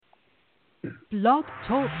Blog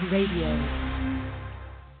Talk Radio.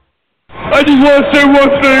 I just want to say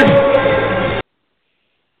one thing.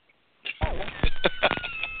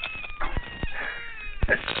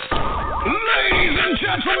 Ladies and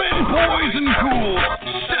gentlemen, boys and ghouls,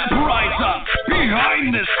 step right up.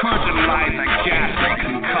 Behind this curtain lies a ghastly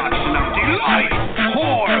concoction of delight,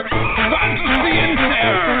 horror, fantasy, and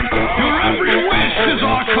terror. Your every wish is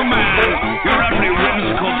our command. Your every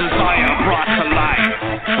whimsical desire brought to life.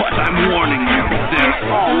 But I'm warning you, there's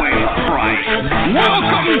always a price.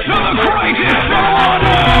 Welcome to the greatest show on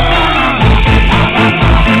earth!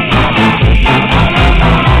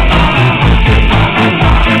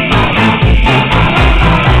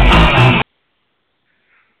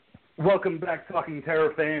 Welcome back, Talking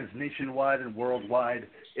Terror fans nationwide and worldwide.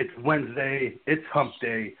 It's Wednesday, it's Hump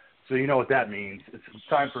Day, so you know what that means. It's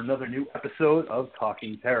time for another new episode of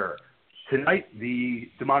Talking Terror. Tonight, the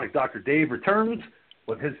demonic Dr. Dave returns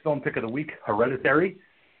with his film pick of the week, Hereditary,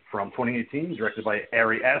 from 2018, directed by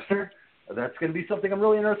Ari Aster. That's going to be something I'm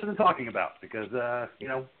really interested in talking about because, a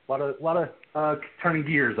lot of turning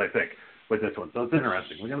gears, I think, with this one. So it's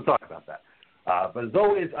interesting. We're going to talk about that. But as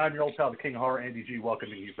always, I'm your old pal, the King of Horror, Andy G,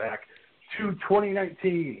 welcoming you back to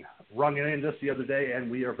 2019. Rung it in just the other day, and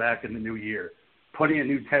we are back in the new year. Plenty of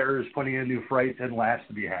new terrors, plenty of new frights, and laughs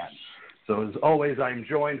to be had. So as always, I'm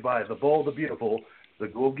joined by the bold, the beautiful, the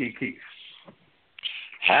Ghoul Geek Keith.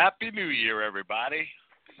 Happy New Year, everybody.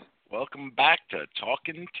 Welcome back to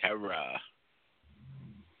Talking Terror.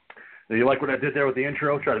 Do you like what I did there with the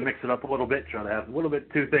intro? Try to mix it up a little bit, try to have a little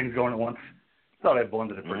bit two things going at once. Thought I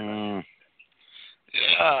blended it pretty much.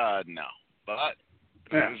 No, but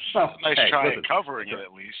it was nice trying covering it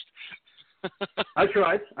at least. I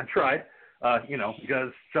tried.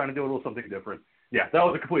 Because trying to do a little something different. Yeah, that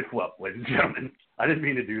was a complete flip, ladies and gentlemen. I didn't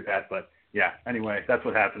mean to do that, but yeah, anyway, that's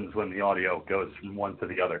what happens when the audio goes from one to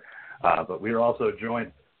the other. But we are also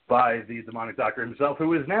joined by the demonic doctor himself,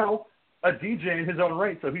 who is now a DJ in his own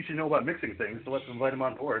right, so he should know about mixing things, so let's invite him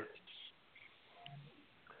on board.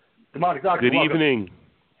 Demonic doctor, good welcome. Evening.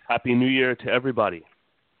 Happy New Year to everybody.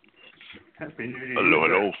 Happy New Year.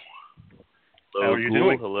 Hello. How are you Ghoul.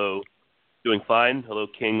 doing? Hello. Doing fine. Hello,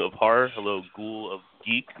 King of Horror. Hello, Ghoul of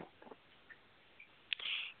Geek.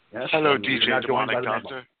 Yes, hello, DJ Demonic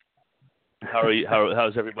Doctor. How are you?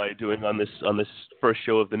 How's everybody doing on this first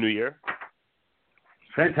show of the new year?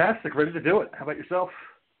 Fantastic. Ready to do it. How about yourself?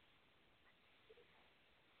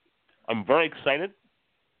 I'm very excited.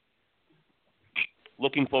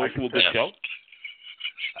 Looking forward to a good show.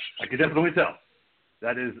 I can definitely tell.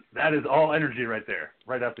 That is all energy right there,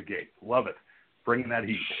 right out the gate. Love it. Bringing that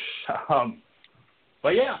heat.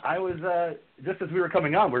 But yeah, I was, just as we were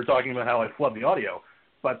coming on, we were talking about how I flubbed the audio.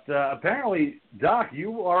 But apparently, Doc,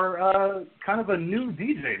 you are kind of a new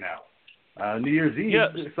DJ now. New Year's Eve,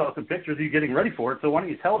 I saw some pictures of you getting ready for it. So why don't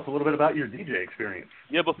you tell us a little bit about your DJ experience?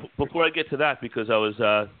 Yeah, before I get to that, because I was,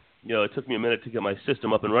 it took me a minute to get my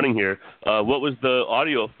system up and running here. What was the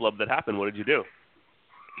audio flub that happened? What did you do?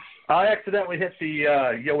 I accidentally hit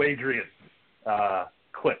the Yo Adrian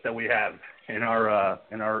clip that we have in our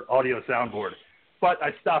audio soundboard, but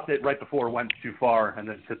I stopped it right before it went too far, and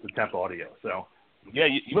then just hit the temp audio. So yeah,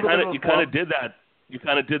 you kind of did that. You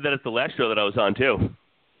kind of did that at the last show that I was on too.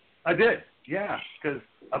 I did, yeah, because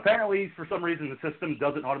apparently for some reason the system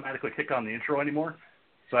doesn't automatically kick on the intro anymore,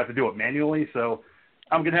 so I have to do it manually. So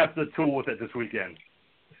I'm gonna have to tool with it this weekend,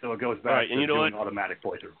 so it goes back to doing automatic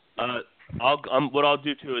playthrough. What I'll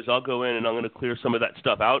do too is I'll go in and I'm going to clear some of that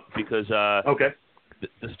stuff out because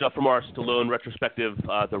the stuff from our Stallone retrospective,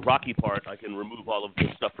 the Rocky part, I can remove all of the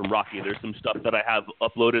stuff from Rocky. There's some stuff that I have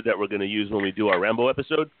uploaded that we're going to use when we do our Rambo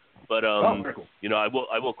episode, but very cool.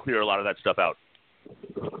 I will clear a lot of that stuff out.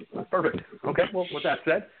 Perfect. Okay. Well, with that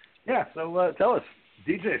said, yeah. So tell us,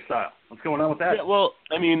 DJ style, what's going on with that? Yeah. Well,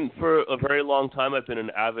 I mean, for a very long time, I've been an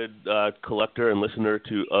avid collector and listener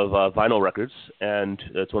of vinyl records, and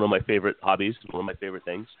it's one of my favorite hobbies, one of my favorite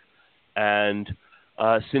things. And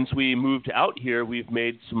since we moved out here, we've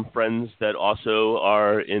made some friends that also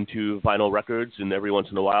are into vinyl records, and every once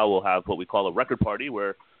in a while we'll have what we call a record party,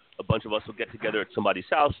 where a bunch of us will get together at somebody's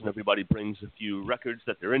house, and everybody brings a few records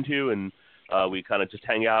that they're into, and we kind of just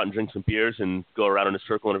hang out and drink some beers and go around in a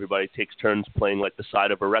circle, and everybody takes turns playing like the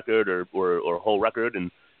side of a record or a whole record,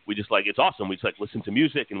 and we just it's awesome. We just listen to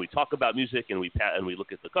music and we talk about music and we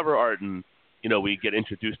look at the cover art, and we get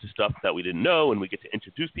introduced to stuff that we didn't know, and we get to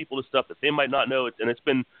introduce people to stuff that they might not know, and it's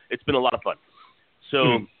been a lot of fun.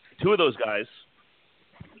 So two of those guys,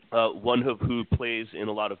 one who plays in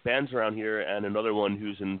a lot of bands around here, and another one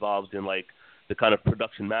who's involved in the kind of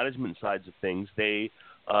production management sides of things, they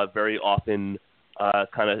very often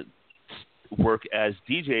kind of work as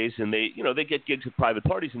DJs, and they get gigs at private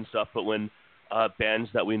parties and stuff. But when bands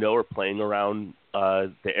that we know are playing around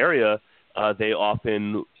the area, they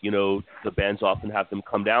often, the bands often have them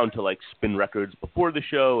come down to like spin records before the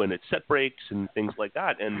show and at set breaks and things like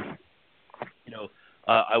that. And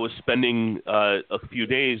I was spending a few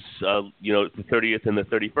days, the 30th and the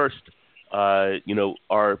 31st.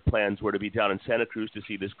 Our plans were to be down in Santa Cruz to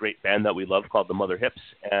see this great band that we love called the Mother Hips,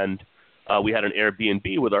 and we had an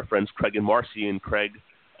Airbnb with our friends Craig and Marcy, and Craig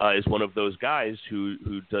is one of those guys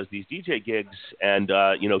who does these DJ gigs, and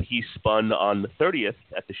he spun on the 30th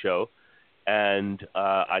at the show, and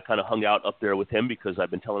I kind of hung out up there with him because I've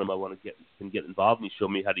been telling him I want to get involved, and he showed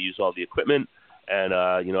me how to use all the equipment, and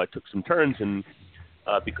I took some turns, and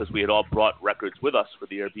because we had all brought records with us for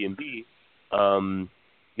the Airbnb.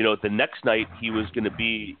 The next night he was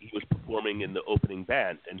performing in the opening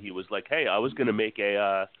band, and he was like, "Hey, I was going to make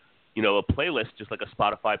a playlist, just like a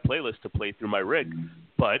Spotify playlist to play through my rig,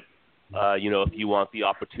 but if you want the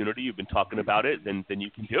opportunity, you've been talking about it, then you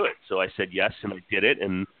can do it." So I said yes, and I did it,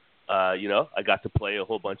 and I got to play a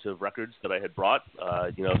whole bunch of records that I had brought,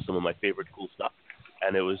 some of my favorite cool stuff,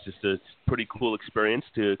 and it was just a pretty cool experience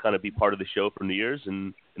to kind of be part of the show for New Year's,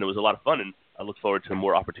 and it was a lot of fun, and I look forward to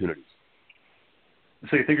more opportunities.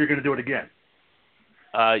 So you think you're going to do it again?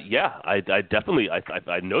 Yeah, I definitely,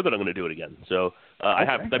 I know that I'm going to do it again. So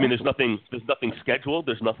there's nothing scheduled,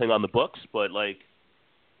 there's nothing on the books, but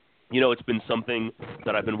it's been something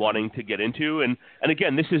that I've been wanting to get into. And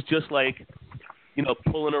again, this is just like,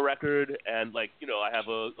 pulling a record and I have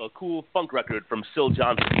a cool funk record from Syl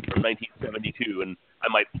Johnson from 1972, and I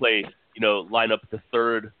might play, line up the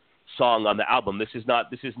third song on the album. This is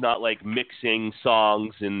not like mixing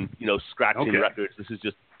songs and, scratching records. This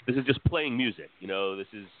is just playing music. This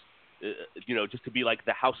is, just to be like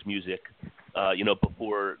the house music,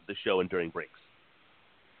 before the show and during breaks.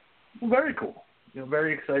 Well, very cool.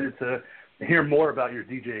 Very excited to hear more about your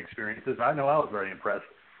DJ experiences. I know I was very impressed,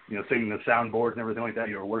 seeing the soundboards and everything like that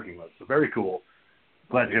you were working with. So very cool.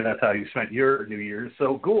 Glad to hear that's how you spent your New Year's.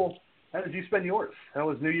 So cool. How did you spend yours? How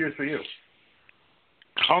was New Year's for you?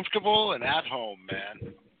 Comfortable and at home,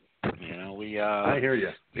 man. I hear you.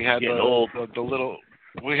 We had the little.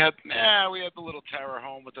 We had the little terror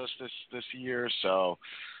home with us this year, so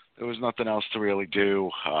there was nothing else to really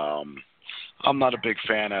do. I'm not a big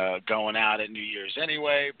fan of going out at New Year's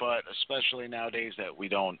anyway, but especially nowadays that we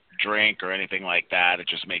don't drink or anything like that, it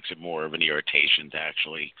just makes it more of an irritation to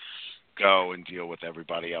actually go and deal with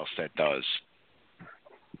everybody else that does.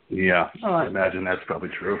 Yeah, I imagine that's probably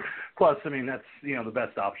true. Plus, that's, the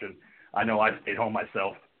best option. I know I stayed home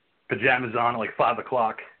myself, pajamas on at like 5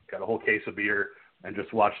 o'clock, got a whole case of beer, and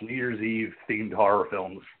just watched New Year's Eve themed horror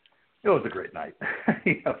films. It was a great night.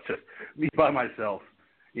 Just me by myself,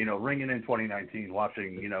 ringing in 2019,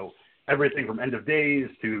 watching, everything from End of Days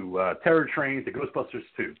to Terror Train to Ghostbusters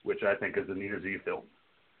 2, which I think is a New Year's Eve film.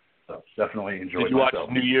 So definitely enjoyed myself. Did you watch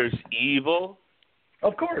New Year's Evil?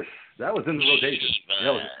 Of course. That was in the rotation.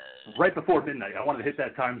 That was right before midnight. I wanted to hit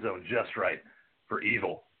that time zone just right for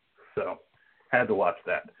Evil. So had to watch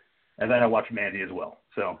that. And then I watched Mandy as well.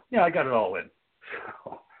 So, I got it all in.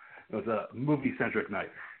 So it was a movie-centric night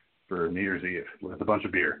for New Year's Eve with a bunch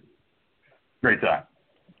of beer. Great time.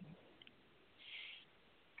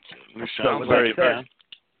 Sounds very fun.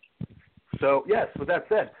 So, yes, with that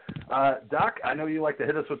said, Doc, I know you like to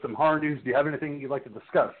hit us with some horror news. Do you have anything you'd like to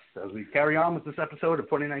discuss as we carry on with this episode of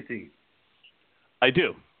 2019? I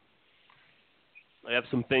do. I have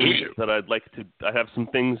some things that I'd like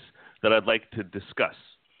to discuss.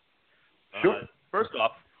 Sure. First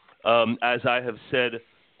off, as I have said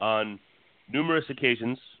on numerous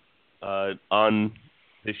occasions on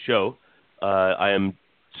this show, I am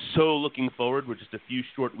so looking forward. We're just a few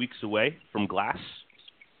short weeks away from Glass.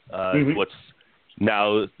 What's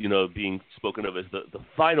now, being spoken of as the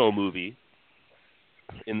final movie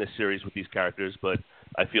in this series with these characters, but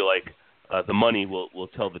I feel like the money will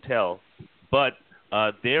tell the tale. But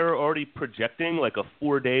they're already projecting like a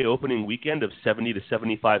 4-day opening weekend of $70 to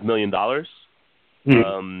 $75 million.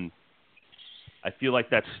 I feel like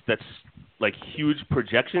that's like huge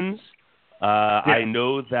projections. I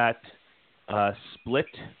know that Split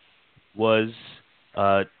was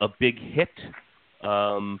a big hit.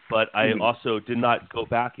 But I also did not go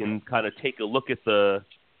back and kind of take a look at the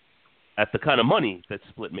kind of money that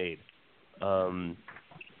Split made. I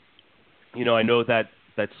know that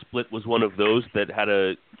Split was one of those that had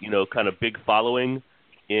a kind of big following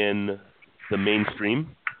in the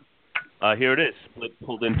mainstream. Here it is. Split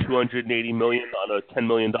pulled in $280 million on a $10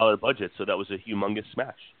 million budget, so that was a humongous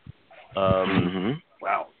smash.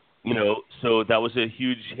 Wow. So that was a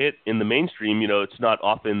huge hit in the mainstream. It's not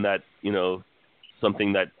often that,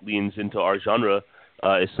 something that leans into our genre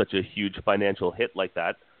is such a huge financial hit like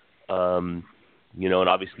that. And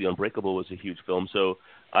obviously Unbreakable was a huge film. So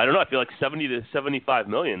I don't know. I feel like 70 to 75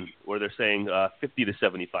 million, or they're saying 50 to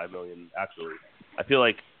 75 million, actually. I feel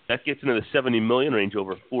like that gets into the 70 million range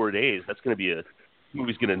over 4 days. That's going to be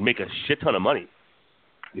movie's going to make a shit ton of money.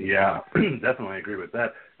 Yeah, definitely agree with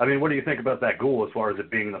that. I mean, what do you think about that goal as far as it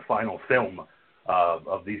being the final film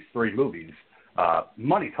of these three movies?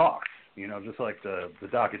 Money talks, just like the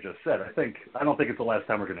doc had just said. I don't think it's the last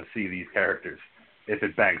time we're going to see these characters if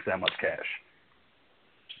it banks that much cash.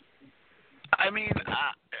 I mean,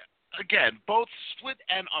 again, both Split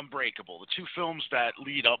and Unbreakable, the two films that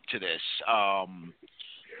lead up to this,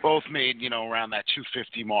 both made, around that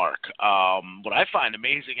 250 mark. What I find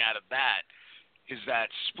amazing out of that is that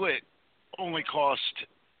Split only cost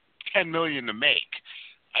 $10 million to make.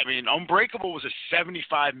 I mean, Unbreakable was a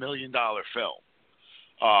 $75 million film.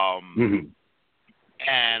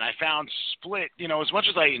 And I found Split, as much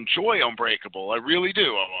as I enjoy Unbreakable, I really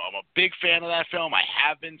do. I'm a big fan of that film. I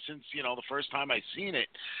have been since, the first time I seen it.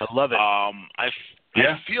 I love it. I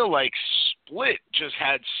feel like Split just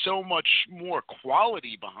had so much more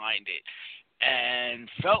quality behind it and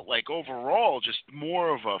felt like overall just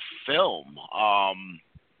more of a film.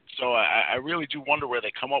 So I really do wonder where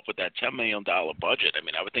they come up with that $10 million budget. I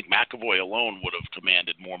mean, I would think McAvoy alone would have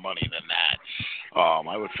commanded more money than that.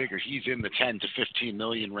 I would figure he's in the 10 to 15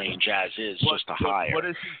 million range as is, just to hire. What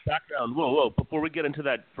is his background? Whoa! Before we get into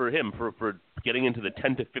that, for him, for getting into the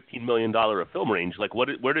 10 to 15 million dollar a film range, like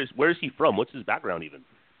where is he from? What's his baground even?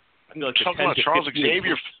 I feel like talking about Charles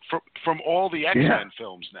Xavier from all the X-Men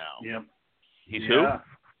films now. Yep. He's who?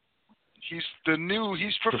 He's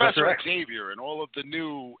Professor Xavier in all of the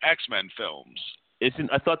new X-Men films.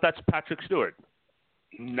 I thought that's Patrick Stewart.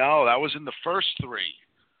 No, that was in the first three.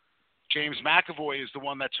 James McAvoy is the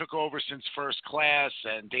one that took over since First Class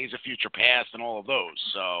and Days of Future Past and all of those.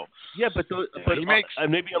 So yeah, but he makes.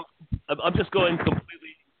 Maybe I'm just going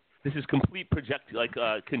completely. This is complete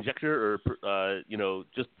conjecture or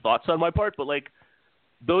just thoughts on my part. But like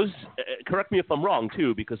those, correct me if I'm wrong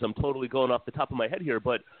too, because I'm totally going off the top of my head here.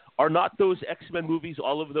 But are not those X-Men movies,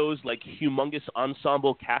 all of those like humongous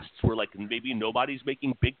ensemble casts where like maybe nobody's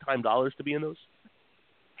making big time dollars to be in those?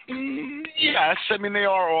 Yes, I mean they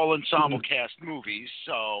are all ensemble cast movies.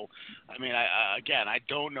 So, I mean, I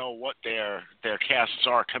don't know what their casts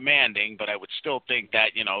are commanding, but I would still think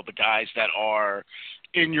that the guys that are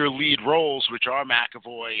in your lead roles, which are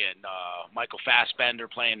McAvoy and Michael Fassbender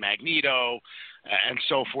playing Magneto, and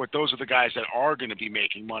so forth, those are the guys that are going to be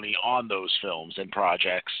making money on those films and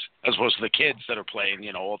projects, as opposed to the kids that are playing,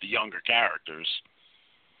 all the younger characters.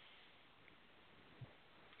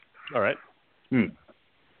 All right.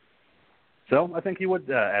 So I think he would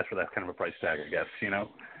ask for that kind of a price tag, I guess.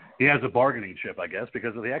 He has a bargaining chip, I guess,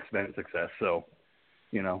 because of the X-Men success. So,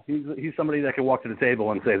 he's somebody that can walk to the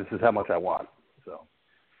table and say, this is how much I want. So,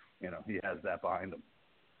 he has that behind him.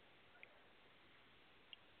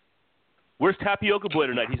 Where's Tapioca Boy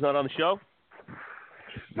tonight? He's not on the show?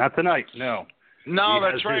 Not tonight, no. No,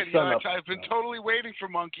 that's right. I've been totally waiting for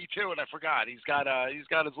Monkey too, and I forgot. He's got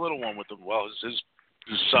his little one with him. Well, his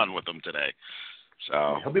son with him today.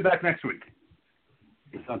 So he'll be back next week.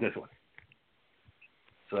 It's not this one.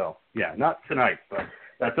 So yeah, not tonight, but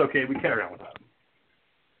that's okay. We carry on with that.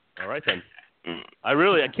 All right then. I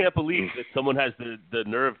can't believe that someone has the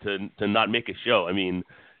nerve to not make a show. I mean,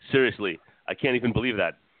 seriously, I can't even believe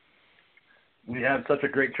that. We have such a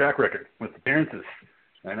great track record with appearances.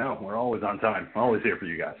 I know. We're always on time. We're always here for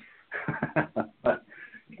you guys.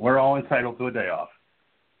 We're all entitled to a day off.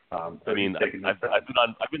 I mean,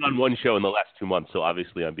 I've been on one show in the last 2 months, so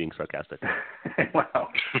obviously I'm being sarcastic. Wow,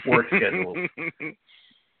 work schedules.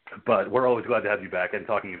 But we're always glad to have you back and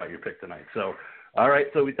talking about your pick tonight. So, all right.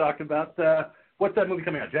 So we talked about what's that movie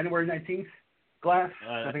coming out? January 19th. Glass.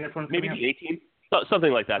 I think that's when it's maybe coming the 18th,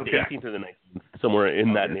 something like that. Okay. The 18th or the 19th, somewhere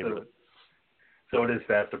in that neighborhood. So it is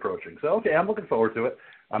fast approaching. So okay, I'm looking forward to it.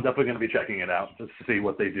 I'm definitely going to be checking it out just to see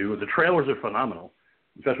what they do. The trailers are phenomenal,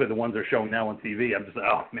 especially the ones they're showing now on TV. I'm just like,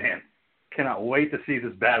 oh man, cannot wait to see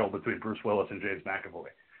this battle between Bruce Willis and James McAvoy. I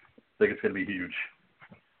think it's going to be huge.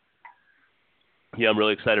 Yeah, I'm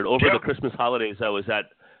really excited. Over the Christmas holidays, I was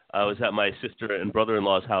at my sister and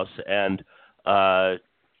brother-in-law's house, and they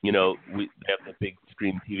have the big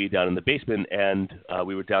screen TV down in the basement, and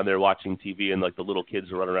we were down there watching TV, and like the little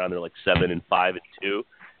kids were running around. They're like 7 and 5 and 2,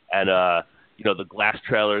 and the Glass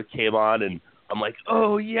trailer came on, and I'm like,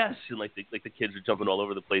 oh yes, and like the kids are jumping all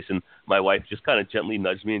over the place, and my wife just kind of gently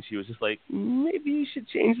nudged me, and she was just like, maybe you should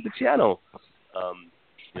change the channel.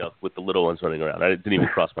 with the little ones running around. It didn't even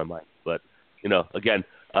cross my mind. But, again,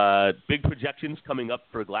 big projections coming up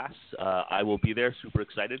for Glass. I will be there, super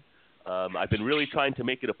excited. I've been really trying to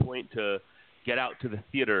make it a point to get out to the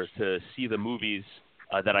theater to see the movies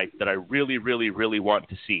that I really, really, really want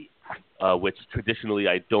to see, which traditionally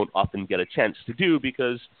I don't often get a chance to do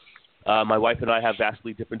because my wife and I have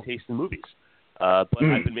vastly different tastes in movies. But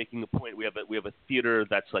I've been making a point. We have a theater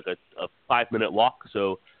that's like a 5-minute walk.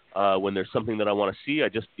 So when there's something that I want to see, I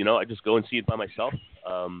just go and see it by myself.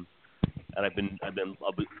 And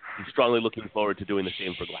I'll be strongly looking forward to doing the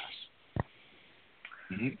same for Glass.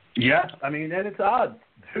 Mm-hmm. Yeah, I mean, and it's odd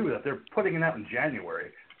too that they're putting it out in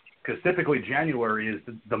January, because typically January is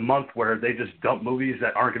the month where they just dump movies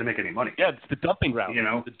that aren't going to make any money. Yeah, it's the dumping ground.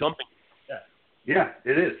 The dumping. Yeah,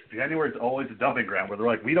 it is. January is always a dumping ground where they're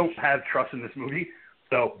like, we don't have trust in this movie,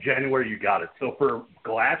 so January you got it. So for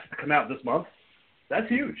Glass to come out this month, that's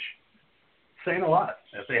huge. Saying a lot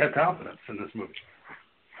if they have confidence in this movie.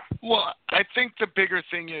 Well, I think the bigger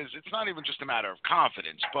thing is it's not even just a matter of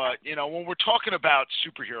confidence, but, when we're talking about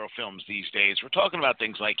superhero films these days, we're talking about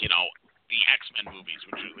things like, the X-Men movies,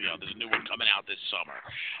 which, there's a new one coming out this summer.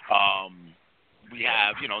 We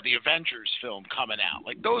have, the Avengers film coming out.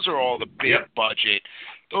 Like, those are all the big budget.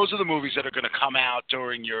 Those are the movies that are going to come out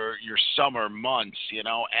during your summer months, and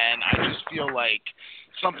I just feel like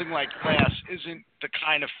something like Glass isn't the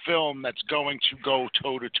kind of film that's going to go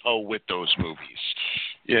toe-to-toe with those movies.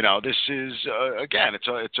 This is, again,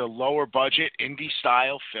 it's a lower budget indie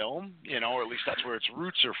style film, or at least that's where its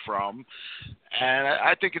roots are from. And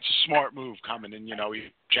I think it's a smart move coming in,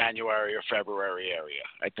 January or February area.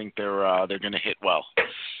 I think they're going to hit well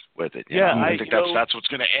with it. I think that's what's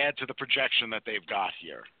going to add to the projection that they've got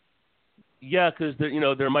here. Yeah, because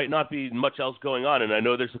there might not be much else going on, and I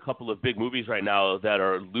know there's a couple of big movies right now that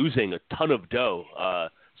are losing a ton of dough.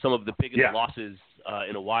 Some of the biggest losses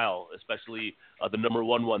in a while, especially the number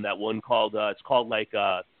one, that one called it's called like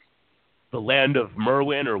The Land of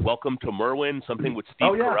Merwin or Welcome to Merwin, something with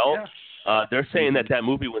Steve Carell. Yeah. They're saying that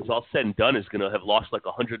movie, when it's all said and done, is going to have lost like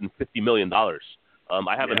 $150 million. I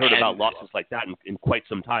haven't heard about losses like that in quite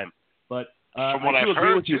some time. But from what I've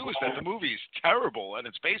heard, too, is that the movie's terrible, and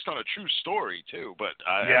it's based on a true story, too. But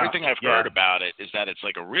everything I've heard about it is that it's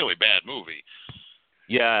like a really bad movie.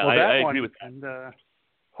 Yeah, well, I agree with that. And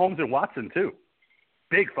Holmes and Watson, too.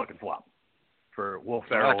 Big fucking flop for Will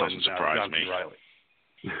Ferrell and John C. Reilly.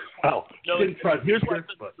 Well, no, it doesn't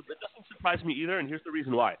surprise me either, and here's the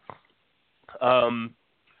reason why.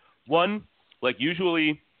 One, like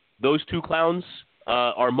usually those two clowns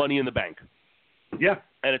are money in the bank. Yeah.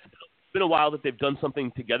 And it's been a while that they've done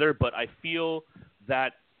something together, but I feel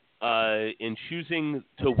that in choosing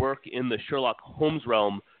to work in the Sherlock Holmes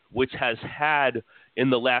realm, which has had, in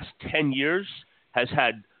the last 10 years, has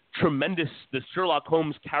had the Sherlock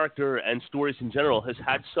Holmes character and stories in general has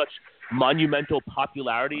had such monumental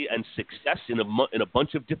popularity and success in a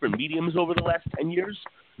bunch of different mediums over the last 10 years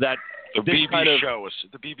that the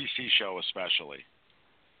BBC show especially.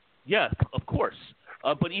 Yeah, of course.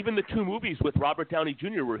 But even the two movies with Robert Downey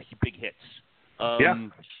Jr. were big hits.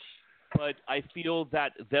 But I feel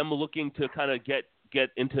that them looking to kind of get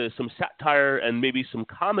into some satire and maybe some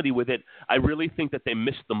comedy with it, I really think that they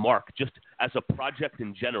missed the mark just as a project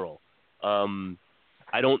in general.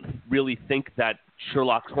 I don't really think that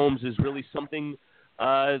Sherlock Holmes is really something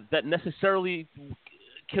that necessarily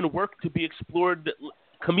can work to be explored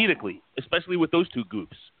comedically, especially with those two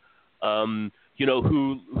goofs.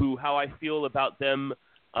 How I feel about them,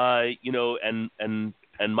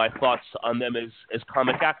 and my thoughts on them as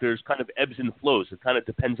comic actors kind of ebbs and flows. It kind of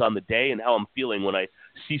depends on the day and how I'm feeling when I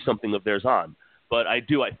see something of theirs on. But I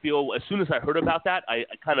feel as soon as I heard about that, I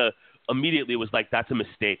kind of immediately was like, that's a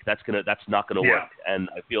mistake. That's not gonna work. And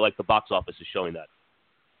I feel like the box office is showing that.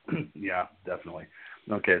 Yeah, definitely.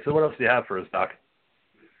 Okay, so what else do you have for us, Doc?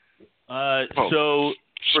 So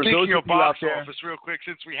for speaking those of of you out box there, office, real quick,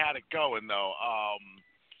 since we had it going though,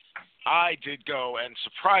 I did go, and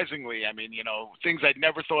surprisingly, I mean, things I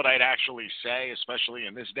never thought I'd actually say, especially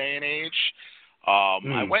in this day and age.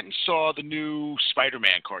 I went and saw the new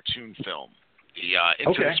Spider-Man cartoon film, the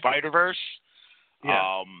Into the Spider-Verse.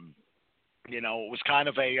 Yeah. It was kind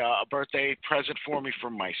of a birthday present for me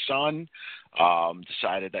from my son.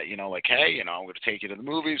 Decided that, hey, I'm going to take you to the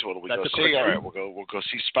movies. What do we go see? All right, we'll go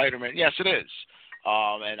see Spider-Man. Yes, it is.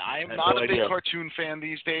 And I am not a big cartoon fan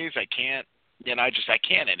these days. I can't. I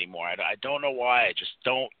can't anymore. I don't know why. I just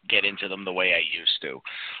don't get into them the way I used to.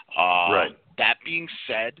 Right. That being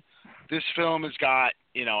said, this film has got,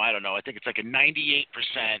 I don't know, I think it's like a 98%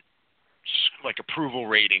 like approval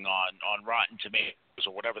rating on Rotten Tomatoes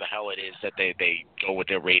or whatever the hell it is that they go with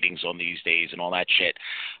their ratings on these days and all that shit.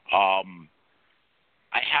 I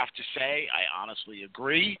have to say, I honestly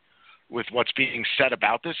agree with what's being said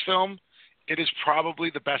about this film. It is probably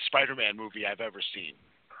the best Spider-Man movie I've ever seen.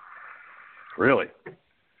 Really?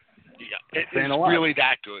 Yeah, it is really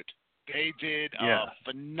that good. They did a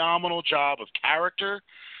phenomenal job of character,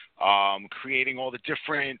 creating all the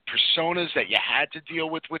different personas that you had to deal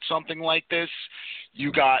with something like this.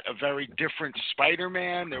 You got a very different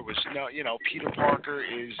Spider-Man. There was no, Peter Parker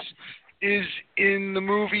is in the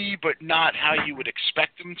movie, but not how you would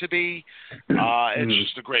expect him to be. It's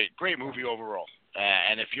just a great movie overall.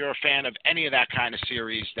 And if you're a fan of any of that kind of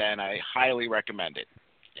series, then I highly recommend it.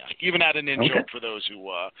 Yeah, even at an in-joke for those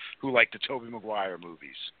who like the Tobey Maguire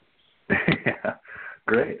movies. Yeah,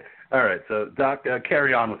 great. All right, so Doc,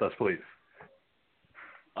 carry on with us, please.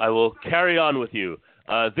 I will carry on with you.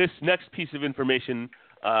 This next piece of information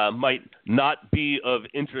might not be of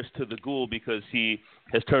interest to the Ghoul because he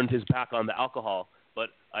has turned his back on the alcohol,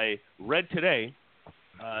 but I read today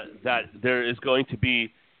that there is going to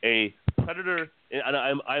be a Predator, and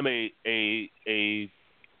I'm a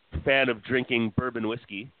fan of drinking bourbon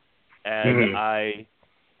whiskey, and I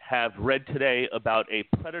have read today about a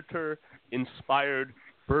Predator-inspired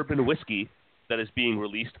bourbon whiskey that is being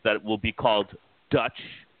released that will be called Dutch,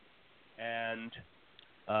 and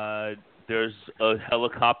there's a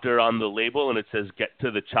helicopter on the label, and it says "Get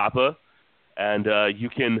to the chopper," and you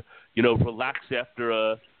can, relax after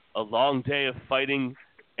a long day of fighting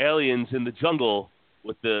aliens in the jungle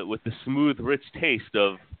with the smooth, rich taste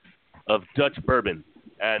of Dutch bourbon.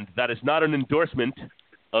 And that is not an endorsement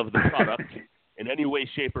of the product in any way,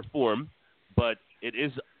 shape, or form, but it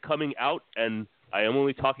is coming out, and I am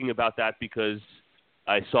only talking about that because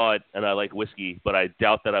I saw it and I like whiskey, but I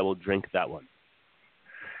doubt that I will drink that one.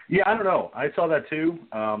 Yeah, I don't know. I saw that too.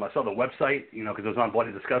 I saw the website, because it was on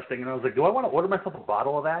Bloody Disgusting, and I was like, do I want to order myself a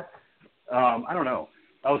bottle of that? I don't know.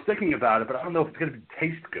 I was thinking about it, but I don't know if it's going to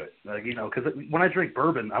taste good. Because when I drink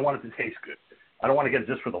bourbon, I want it to taste good. I don't want to get it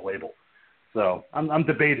just for the label. So I'm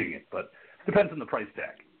debating it, but it depends on the price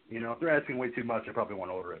tag. If they're asking way too much, I probably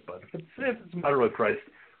won't order it. But if it's moderately priced,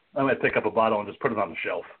 I might pick up a bottle and just put it on the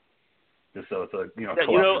shelf, just so it's a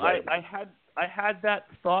I had that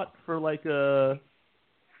thought for like a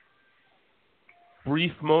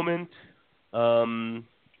brief moment, but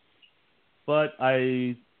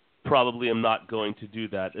I probably am not going to do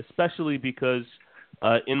that, especially because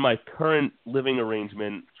in my current living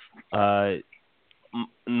arrangement,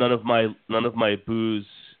 none of my booze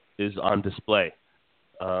is on display.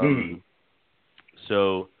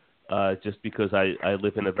 So just because I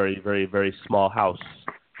live in a very, very, very small house,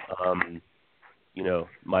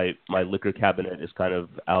 my liquor cabinet is kind of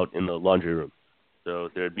out in the laundry room. So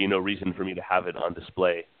there'd be no reason for me to have it on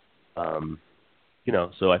display.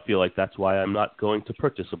 So I feel like that's why I'm not going to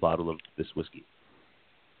purchase a bottle of this whiskey.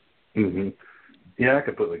 Yeah, I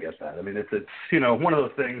completely get that. I mean, it's one of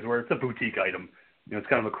those things where it's a boutique item. It's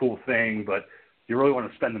kind of a cool thing, but you really want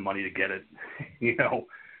to spend the money to get it.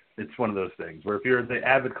 It's one of those things where if you're the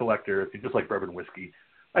avid collector, if you just like bourbon whiskey,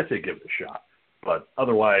 I'd say give it a shot. But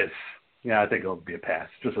otherwise, I think it'll be a pass.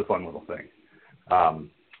 Just a fun little thing.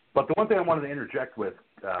 But the one thing I wanted to interject with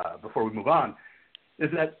before we move on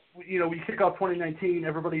is that, we kick off 2019,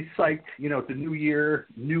 everybody's psyched, it's a new year,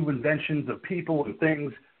 new inventions of people and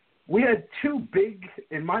things. We had two big,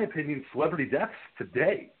 in my opinion, celebrity deaths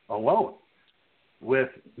today alone, with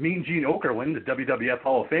Mean Gene Okerland, the WWF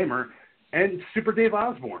Hall of Famer, and Super Dave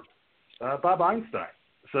Osborne, Bob Einstein.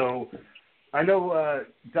 So I know,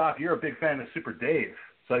 Doc, you're a big fan of Super Dave,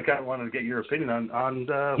 so I kind of wanted to get your opinion on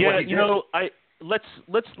what he did. Let's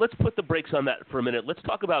put the brakes on that for a minute. Let's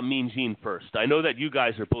talk about Mean Gene first. I know that you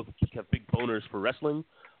guys are both have big boners for wrestling,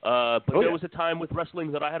 but there was a time with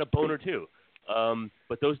wrestling that I had a boner too.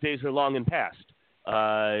 But those days are long and past.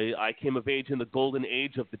 I came of age in the golden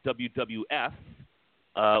age of the WWF,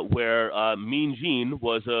 where Mean Gene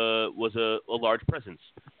was a large presence.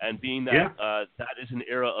 And being that that is an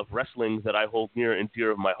era of wrestling that I hold near and dear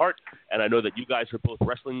of my heart, and I know that you guys are both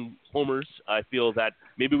wrestling homers, I feel that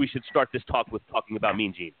maybe we should start this talk with talking about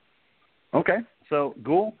Mean Gene. Okay. So,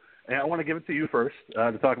 Ghoul, I want to give it to you first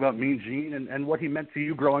to talk about Mean Gene and what he meant to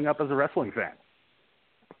you growing up as a wrestling fan.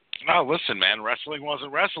 Oh, listen, man, wrestling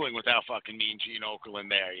wasn't wrestling without fucking Mean Gene Okerland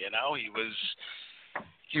there,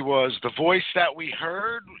 He was the voice that we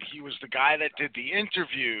heard. He was the guy that did the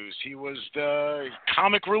interviews. He was the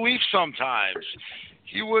comic relief sometimes.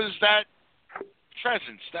 He was that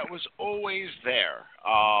presence that was always there.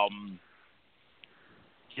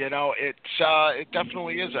 It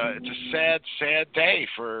definitely is it's a sad day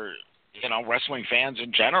for wrestling fans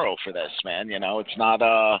in general for this, man. It's not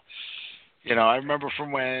I remember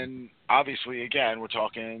from when, obviously, again, we're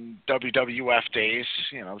talking WWF days,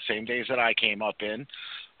 the same days that I came up in,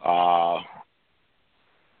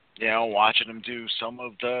 watching him do some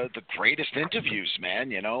of the greatest interviews,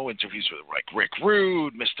 man, interviews with like Rick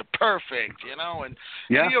Rude, Mr. Perfect, and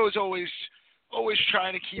he was always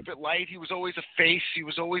trying to keep it light. He was always a face. He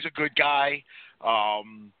was always a good guy.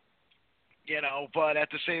 But at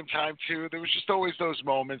the same time, too, there was just always those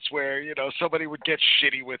moments where, somebody would get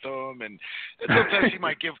shitty with him, and sometimes he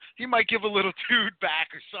might give a little dude back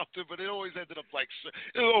or something, but it always ended up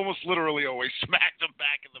it almost literally always smacked him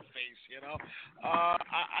back in the face,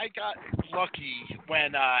 I got lucky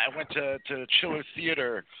when I went to Chiller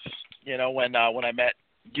Theater, when I met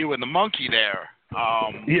you and the monkey there.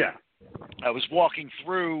 I was walking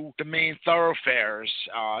through the main thoroughfares,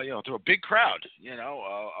 through a big crowd,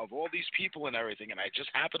 of all these people and everything, and I just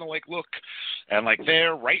happened to look, and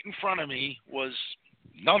there, right in front of me, was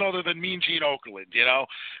none other than Mean Gene Okerlund,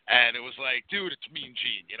 and it was like, dude, it's Mean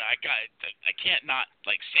Gene, I can't not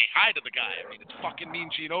say hi to the guy. I mean, it's fucking Mean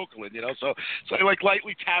Gene Okerlund, so I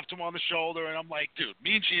lightly tapped him on the shoulder, and I'm like, dude,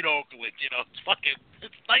 Mean Gene Okerlund,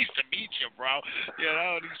 it's nice to meet you, bro,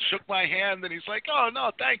 and he shook my hand, and he's like, oh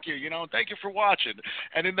no, thank you, thank you for watching,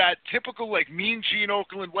 and in that typical Mean Gene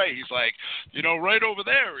Okerlund way, he's like, right over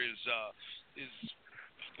there is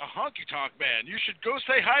a honky tonk man. You should go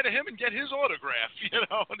say hi to him and get his autograph,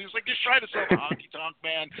 And he's like, just try to sell the honky tonk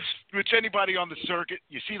man, which anybody on the circuit,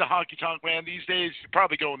 you see the honky tonk man these days, you're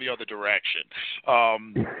probably going the other direction.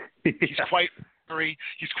 He's quite hairy.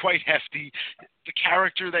 He's quite hefty. The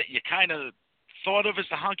character that you kind of thought of as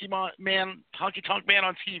the honky tonk man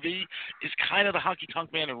on TV is kind of the honky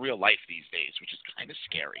tonk man in real life these days, which is kind of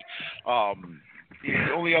scary.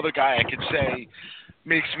 The only other guy I could say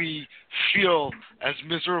makes me feel as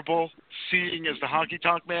miserable seeing as the honky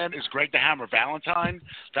tonk man is Greg the Hammer Valentine.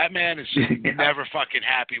 That man is just never fucking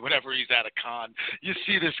happy whenever he's at a con. You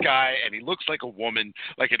see this guy and he looks like a woman,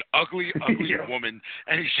 like an ugly woman,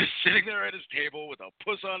 and he's just sitting there at his table with a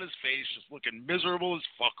puss on his face, just looking miserable as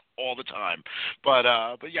fuck all the time. But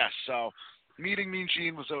yes, so meeting Mean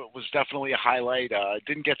Gene was definitely a highlight.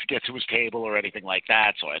 Didn't get to his table or anything like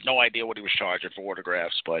that, so I had no idea what he was charging for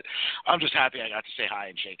autographs, but I'm just happy I got to say hi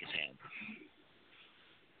and shake his hand.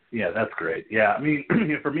 Yeah, that's great. Yeah, I mean,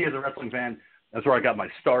 for me as a wrestling fan, that's where I got my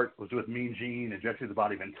start, was with Mean Gene and Jesse the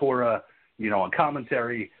Body Ventura, on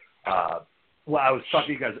commentary. I was talking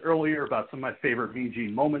to you guys earlier about some of my favorite Mean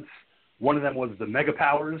Gene moments. One of them was the Mega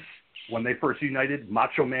Powers, when they first united,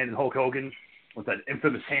 Macho Man and Hulk Hogan, with that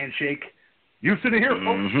infamous handshake. You sit here,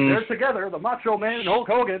 folks. They're together. The Macho Man and Hulk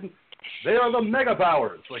Hogan. They are the Mega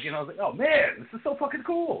Powers. I was like, oh man, this is so fucking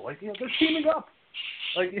cool. They're teaming up.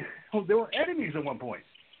 They were enemies at one point.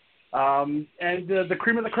 And the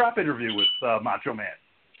Cream of the Crop interview with Macho Man,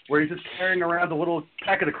 where he's just carrying around a little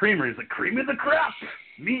packet of creamer. He's like, Cream of the Crop,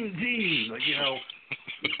 Mean Gene.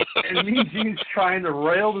 And Mean Gene's trying to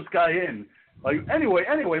rail this guy in.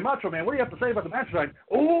 Anyway, Macho Man, what do you have to say about the match tonight?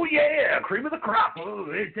 Oh, yeah, Cream of the Crop. Oh,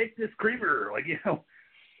 hey, take this creamer.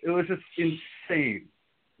 It was just insane.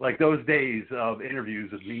 Those days of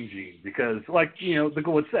interviews with Mean Gene, because, the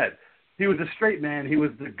Gould said, he was a straight man, he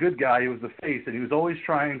was the good guy, he was the face, and he was always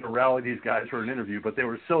trying to rally these guys for an interview, but they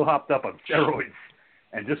were so hopped up on steroids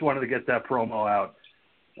and just wanted to get that promo out.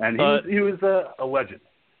 And he was a legend.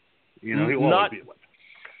 He will always be a legend.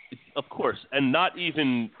 Of course, and not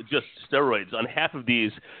even just steroids on half of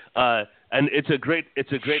these. And it's a great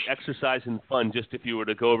exercise and fun just if you were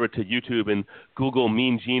to go over to YouTube and Google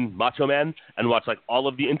Mean Gene Macho Man and watch like all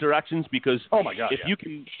of the interactions, because oh my God,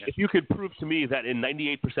 if you could prove to me that in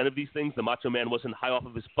 98% of these things the Macho Man wasn't high off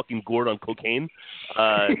of his fucking gourd on cocaine,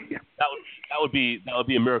 that would be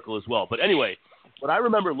a miracle as well. But anyway, what I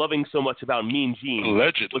remember loving so much about Mean Gene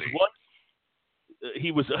allegedly was what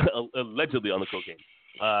he was allegedly on the cocaine.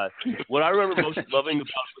 What I remember most loving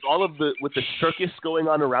about with the circus going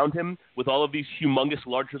on around him, with all of these humongous,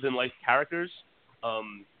 larger-than-life characters,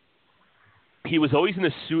 he was always in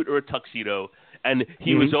a suit or a tuxedo, and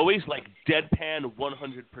he was always like deadpan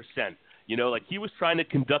 100%. Like he was trying to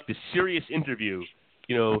conduct a serious interview.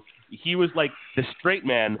 He was like the straight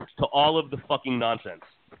man to all of the fucking nonsense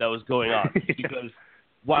that was going on. Because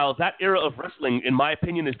while that era of wrestling, in my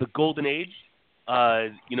opinion, is the golden age,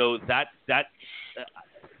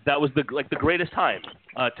 that was the greatest time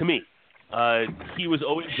to me. He was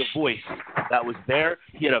always the voice that was there.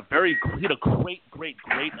 He had a great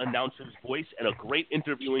announcer's voice and a great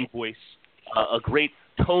interviewing voice, a great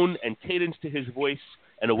tone and cadence to his voice,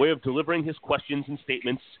 and a way of delivering his questions and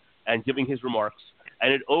statements and giving his remarks.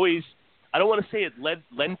 And it always I don't want to say it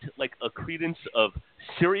lent like a credence of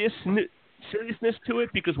seriousness to it,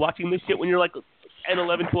 because watching this shit when you're like 10,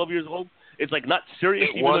 11, 12 years old, it's like not serious,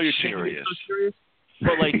 It even though was you're taking it so serious.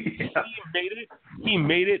 But like he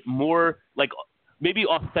made it more like maybe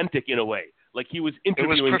authentic in a way. Like he was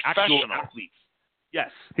interviewing actual athletes. Yes,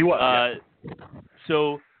 he was.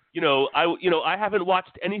 So I haven't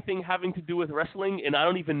watched anything having to do with wrestling, and I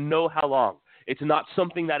don't even know how long. It's not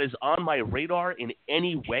something that is on my radar in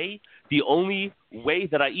any way. The only way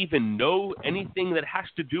that I even know anything that has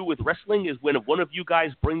to do with wrestling is when one of you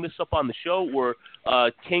guys bring this up on the show, or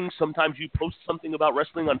King, sometimes you post something about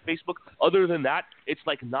wrestling on Facebook. Other than that, it's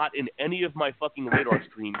like not in any of my fucking radar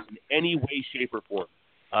streams in any way, shape, or form.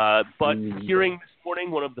 But hearing this morning,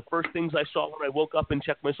 one of the first things I saw when I woke up and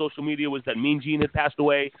checked my social media was that Mean Gene had passed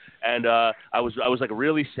away, and I was like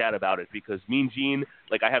really sad about it, because Mean Gene,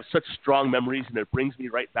 like I have such strong memories, and it brings me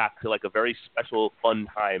right back to like a very special, fun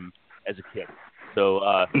time as a kid. So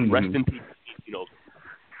rest in peace,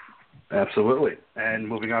 Absolutely. And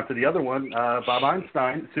moving on to the other one, Bob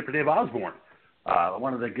Einstein, Super Dave Osborne. I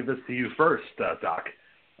wanted to give this to you first, Doc.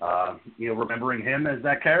 Remembering him as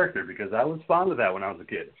that character, because I was fond of that when I was a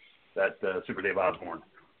kid, that Super Dave Osborne.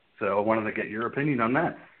 So I wanted to get your opinion on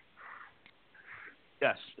that.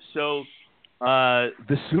 Yes. So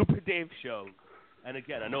the Super Dave show, and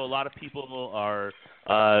again, I know a lot of people are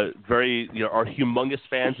are humongous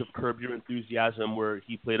fans of Curb Your Enthusiasm, where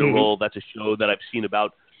he played a role. That's a show that I've seen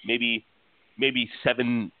about maybe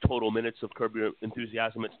 7 total minutes of Curb Your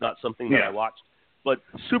Enthusiasm. It's not something that I watched, but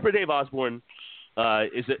Super Dave Osborne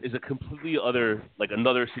is a completely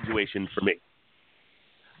another situation for me.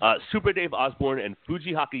 Super Dave Osborne and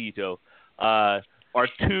Fuji Hakahito are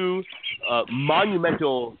two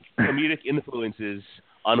monumental comedic influences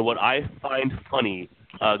on what I find funny,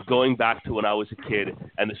 going back to when I was a kid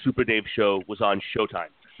and the Super Dave show was on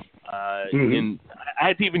Showtime. And I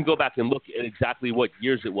had to even go back and look at exactly what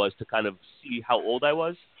years it was to kind of see how old I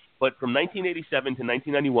was. But from 1987 to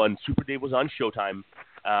 1991, Super Dave was on Showtime.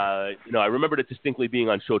 I remembered it distinctly being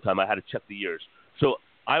on Showtime. I had to check the years. So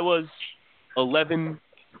I was 11,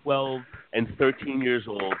 12, and 13 years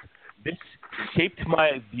old. This shaped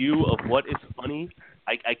my view of what is funny.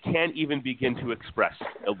 I can't even begin to express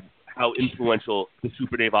how influential the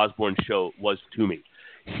Super Dave Osborne show was to me.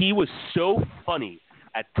 He was so funny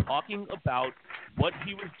at talking about what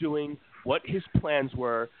he was doing, what his plans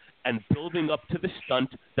were, and building up to the stunt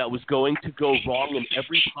that was going to go wrong in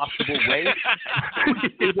every possible way.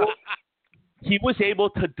 He was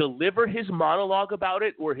able to deliver his monologue about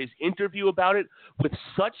it, or his interview about it, with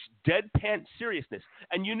such deadpan seriousness.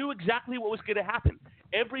 And you knew exactly what was going to happen.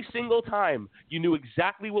 Every single time, you knew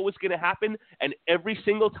exactly what was going to happen, and every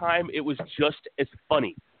single time it was just as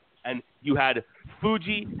funny. And you had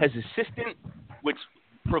Fuji as assistant, which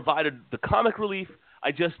provided the comic relief.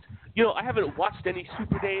 I haven't watched any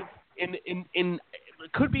Super Dave in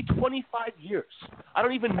it could be 25 years. I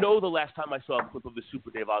don't even know the last time I saw a clip of the Super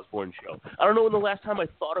Dave Osborne show. I don't know when the last time I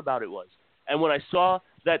thought about it was. And when I saw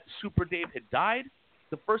that Super Dave had died,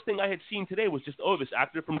 the first thing I had seen today was just, this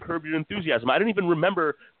actor from Curb Your Enthusiasm. I didn't even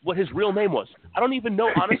remember what his real name was. I don't even know,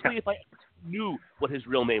 honestly, if I knew what his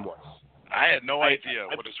real name was. I had no idea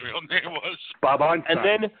what his real name was. Bob Einstein. And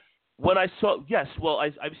then when I saw,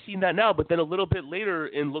 I've seen that now, but then a little bit later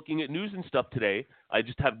in looking at news and stuff today, I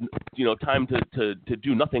just have, time to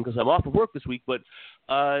do nothing because I'm off of work this week. But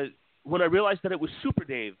when I realized that it was Super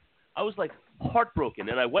Dave, I was like heartbroken,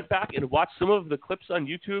 and I went back and watched some of the clips on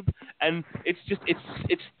YouTube, and it's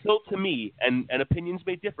still, to me, and opinions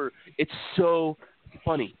may differ, it's so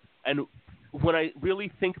funny. And when I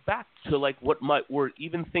really think back to or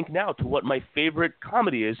even think now to what my favorite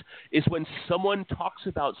comedy is when someone talks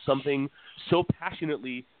about something so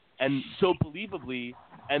passionately and so believably,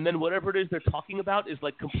 and then whatever it is they're talking about is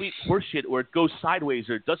like complete horseshit, or it goes sideways,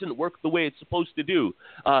 or it doesn't work the way it's supposed to do.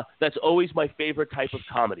 That's always my favorite type of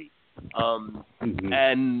comedy.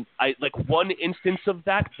 And I one instance of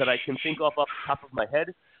that I can think of off the top of my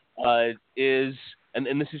head is,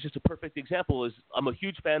 and this is just a perfect example, is I'm a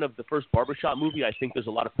huge fan of the first Barbershop movie. I think there's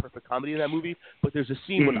a lot of perfect comedy in that movie, but there's a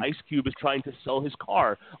scene when Ice Cube is trying to sell his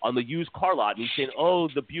car on the used car lot, and he's saying,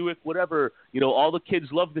 the Buick, whatever, all the kids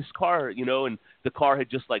love this car, and the car had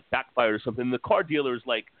just backfired or something. And the car dealer is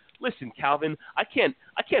like, listen, Calvin, I can't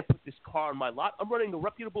put this car on my lot. I'm running a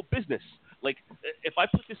reputable business. If I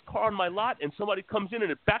put this car on my lot and somebody comes in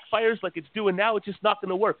and it backfires like it's doing now, it's just not going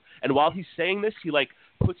to work. And while he's saying this, he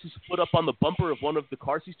puts his foot up on the bumper of one of the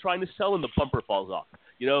cars he's trying to sell, and the bumper falls off.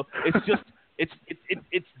 It's just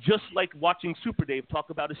it's just like watching Super Dave talk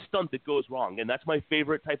about a stunt that goes wrong, and that's my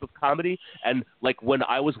favorite type of comedy. And like when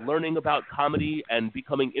I was learning about comedy and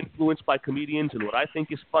becoming influenced by comedians and what I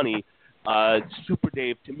think is funny, Super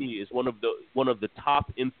Dave to me is one of the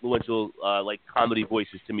top influential like comedy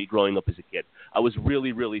voices to me growing up as a kid. I was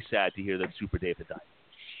really, really sad to hear that Super Dave had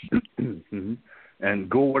died. Mm-hmm. And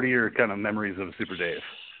Ghoul, what are your kind of memories of Super Dave?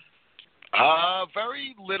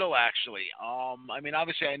 Very little, actually. I mean,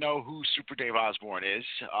 obviously, I know who Super Dave Osborne is.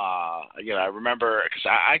 I remember, because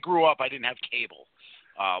I grew up, I didn't have cable.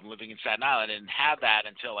 Living in Staten Island, I didn't have that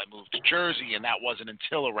until I moved to Jersey, and that wasn't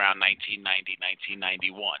until around 1990,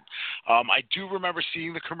 1991. I do remember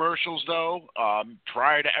seeing the commercials, though,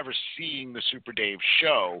 prior to ever seeing the Super Dave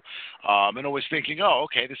show, and always thinking, oh,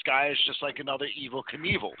 okay, this guy is just like another Evel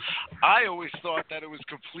Knievel. I always thought that it was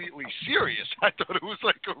completely serious. I thought it was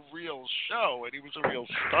like a real show, and he was a real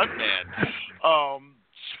stuntman.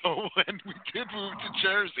 So when we did move to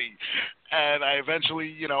Jersey, and I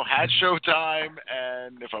eventually, had Showtime,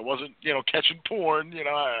 and if I wasn't, catching porn,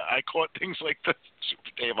 I caught things like the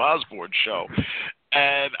Super Dave Osborne show.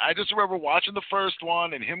 And I just remember watching the first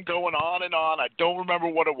one and him going on and on. I don't remember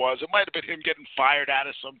what it was. It might have been him getting fired out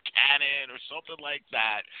of some cannon or something like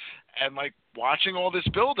that. And, like, watching all this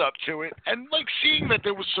build up to it and, like, seeing that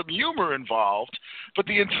there was some humor involved, but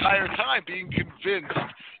the entire time being convinced,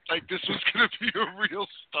 like, this was going to be a real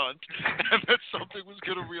stunt and that something was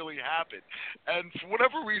going to really happen. And for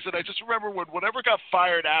whatever reason, I just remember when whatever got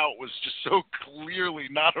fired out was just so clearly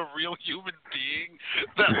not a real human being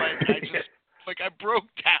that, like, I broke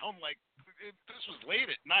down, like, this was late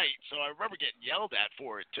at night, so I remember getting yelled at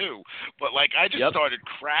for it, too. But, like, I just started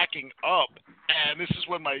cracking up. And this is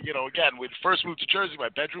when again, we first moved to Jersey, my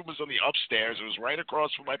bedroom was on the upstairs. It was right across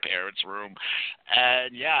from my parents' room.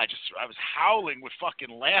 And, yeah, I was howling with fucking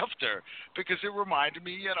laughter because it reminded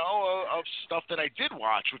me, of stuff that I did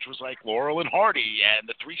watch, which was, like, Laurel and Hardy and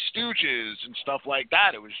the Three Stooges and stuff like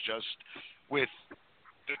that. It was just with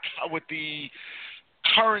the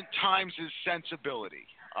current times' sensibility.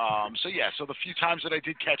 So the few times that I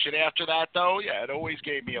did catch it after that, though, yeah, it always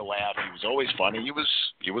gave me a laugh. He was always funny. He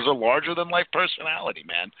was a larger-than-life personality,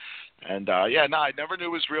 man. And, I never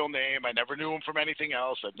knew his real name. I never knew him from anything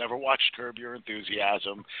else. I've never watched Curb Your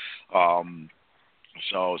Enthusiasm.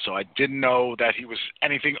 So I didn't know that he was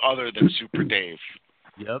anything other than Super Dave.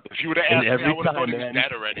 Yep. If you would have asked me, I would have thought he was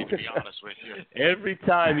dead already, to be honest with you. Every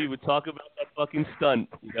time he would talk about that fucking stunt,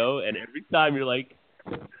 and every time you're like...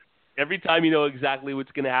 Every time you know exactly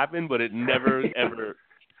what's going to happen, but it never, ever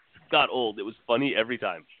got old. It was funny every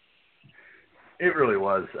time. It really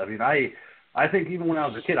was. I mean, I think even when I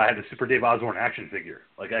was a kid, I had a Super Dave Osborne action figure.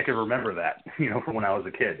 Like, I could remember that, from when I was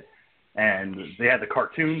a kid. And they had the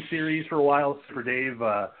cartoon series for a while, Super Dave,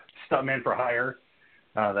 Stuntman for Hire,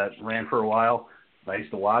 that ran for a while. I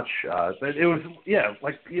used to watch. But it was,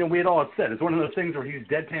 we had all said. It's one of those things where he's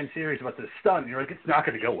deadpan serious about this stunt, and you're like, it's not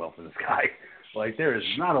going to go well for this guy. Like, there is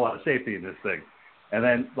not a lot of safety in this thing. And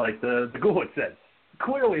then, like the Ghoul had said,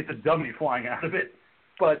 clearly it's a dummy flying out of it,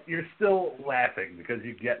 but you're still laughing because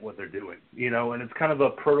you get what they're doing, and it's kind of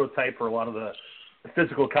a prototype for a lot of the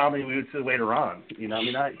physical comedy we would see later on.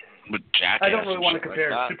 I don't really want to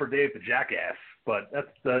compare Super Dave to Jackass, but that's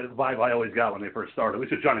the vibe I always got when they first started, at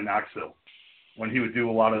least with Johnny Knoxville, when he would do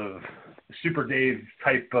a lot of Super Dave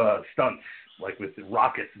type stunts, like with the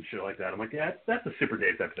rockets and shit like that. I'm like, yeah, that's a Super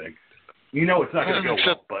Dave type thing. It's not going to go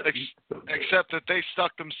well, but... Except that they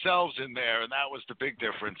stuck themselves in there, and that was the big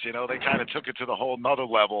difference. They kind of took it to the whole nother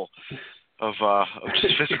level of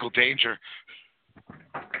just physical danger.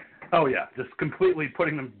 Oh, yeah, just completely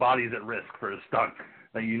putting their bodies at risk for a stunt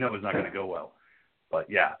that is not going to go well. But,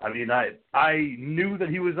 yeah, I mean, I knew that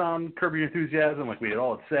he was on Curb Your Enthusiasm, like we had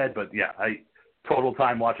all said, but, yeah, total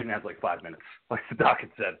time watching that was like 5 minutes, like the doc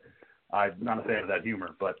had said. I'm not a fan of that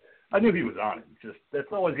humor, but... I knew he was on it. Just that's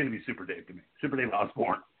always going to be Super Dave to me. Super Dave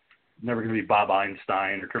Osborne. Never going to be Bob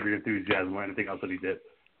Einstein or Curb Your Enthusiasm or anything else that he did.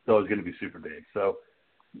 It's always going to be Super Dave. So,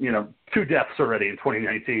 2 deaths already in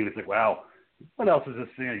 2019. It's like, wow, what else is this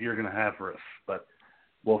year going to have for us? But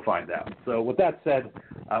we'll find out. So with that said,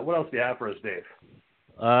 what else do you have for us, Dave?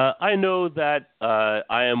 I know that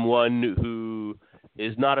I am one who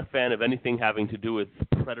is not a fan of anything having to do with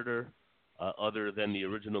Predator other than the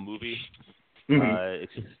original movie.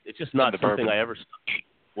 It's just not something I ever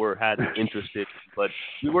or had interest in. But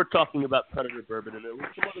we were talking about Predator Bourbon, and there was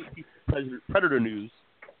some other piece of Predator news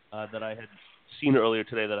that I had seen earlier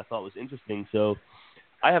today that I thought was interesting. So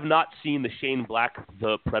I have not seen the Shane Black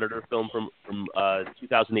The Predator film from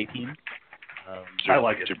 2018. I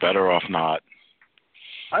like it. You're better off not.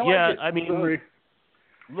 I like it. I mean,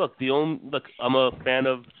 look, I'm a fan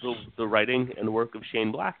of the writing and work of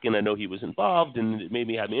Shane Black, and I know he was involved, and it made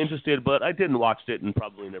me interested, but I didn't watch it and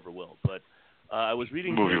probably never will. But I was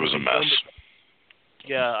reading. The movie was a mess.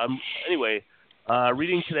 Yeah. Anyway,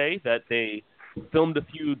 reading today that they filmed a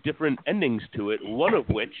few different endings to it. One of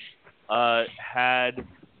which had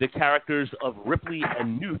the characters of Ripley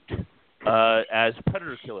and Newt as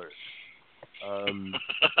predator killers.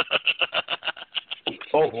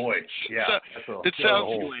 Oh boy, yeah.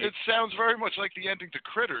 It sounds very much like the ending to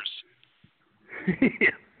Critters.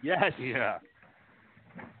 Yes. Yeah.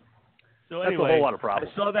 So that's anyway, a whole lot of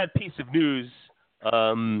problems. I saw that piece of news,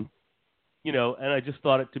 and I just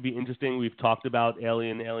thought it to be interesting. We've talked about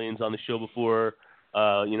aliens on the show before.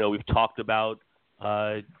 We've talked about,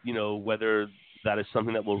 whether that is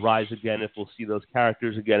something that will rise again, if we'll see those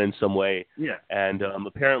characters again in some way. Yeah. And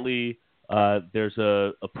apparently there's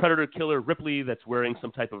a predator killer, Ripley, that's wearing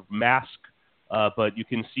some type of mask, but you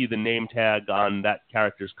can see the name tag on that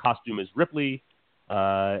character's costume is Ripley,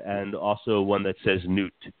 and also one that says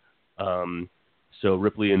Newt. So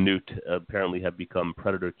Ripley and Newt apparently have become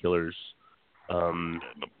predator killers, but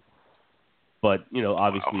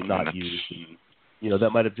obviously not used. And, that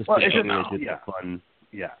might have just been something they did for fun,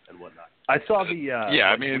 and whatnot. I saw the.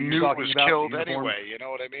 Newt was killed anyway. You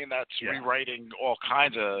know what I mean? That's Yeah. rewriting all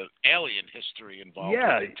kinds of alien history involved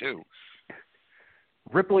in it too.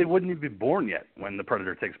 Ripley wouldn't even be born yet when the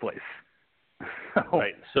Predator takes place.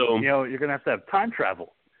 Right. So you're going to have time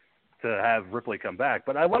travel to have Ripley come back.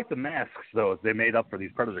 But I like the masks though they made up for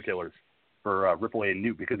these Predator killers for Ripley and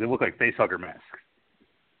Newt because they look like facehugger masks.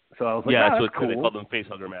 So I was like, that's what cool. They cool. call them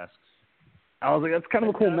facehugger masks. I was like, that's kind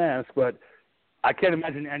of a cool mask, but I can't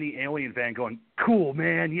imagine any alien fan going, cool,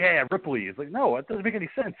 man, yeah, Ripley. It's like, no, that doesn't make any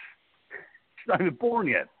sense. She's not even born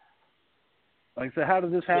yet. Like, so how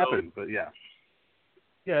did this happen? But, yeah.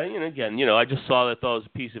 Yeah, again, I just thought it was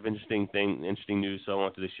a piece of interesting news, so I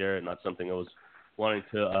wanted to share it, not something I was wanting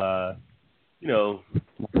to,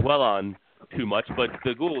 dwell on too much. But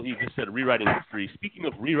the Google, he just said rewriting history. Speaking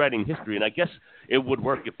of rewriting history, and I guess it would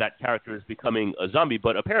work if that character is becoming a zombie,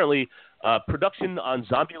 but apparently production on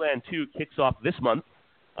Zombieland 2 kicks off this month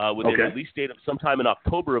with a release date of sometime in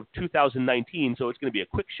October of 2019, so it's going to be a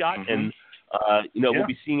quick shot, and we'll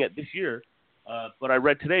be seeing it this year. But I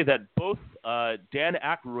read today that both Dan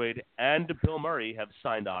Aykroyd and Bill Murray have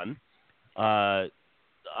signed on.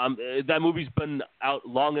 That movie's been out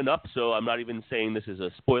long enough, so I'm not even saying this is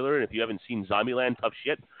a spoiler. And if you haven't seen Zombieland, tough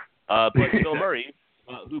shit. But Bill Murray,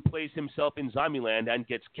 who plays himself in Zombieland and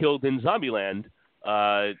gets killed in Zombieland,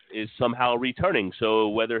 is somehow returning. So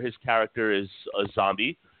whether his character is a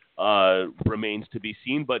zombie remains to be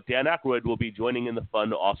seen. But Dan Aykroyd will be joining in the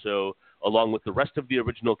fun also, along with the rest of the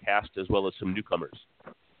original cast, as well as some newcomers.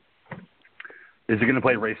 Is he going to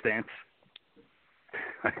play Ray Stantz?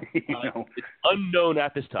 It's unknown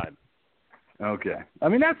at this time. Okay. I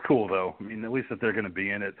mean, that's cool, though. I mean, at least that they're going to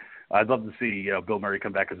be in it. I'd love to see Bill Murray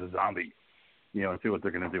come back as a zombie, and see what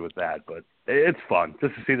they're going to do with that. But it's fun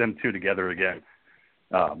just to see them two together again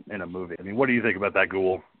in a movie. I mean, what do you think about that,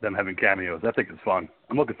 Ghoul, them having cameos? I think it's fun.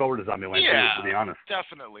 I'm looking forward to Zombieland 2, to be honest.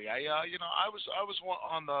 Definitely. I was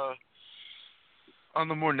on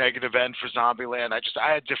the more negative end for Zombieland.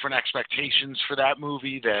 I had different expectations for that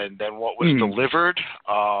movie than what was delivered.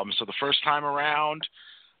 So the first time around,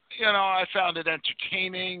 I found it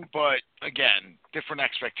entertaining, but again, different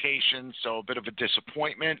expectations, so a bit of a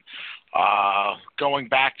disappointment. Going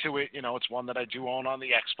back to it, it's one that I do own on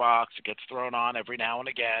the Xbox. It gets thrown on every now and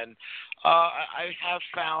again. I have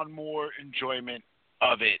found more enjoyment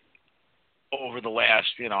of it over the last,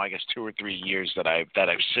 2 or 3 years that I've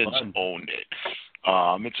since owned it.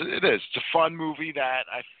 It is. It's a fun movie that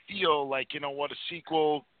I feel like, a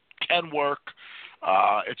sequel can work.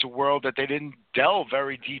 It's a world that they didn't delve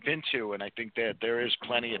very deep into, and I think that there is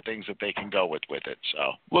plenty of things that they can go with it.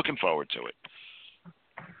 So, looking forward to it.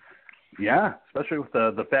 Yeah, especially with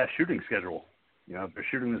the fast shooting schedule. They're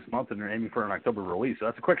shooting this month and they're aiming for an October release, so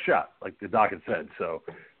that's a quick shot, like the doc had said. So,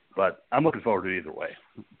 but I'm looking forward to it either way.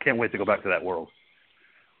 Can't wait to go back to that world.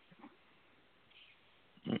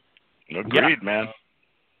 Agreed, man.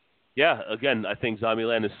 Yeah, again, I think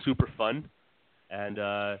Zombieland is super fun, and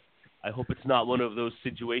I hope it's not one of those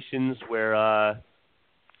situations where,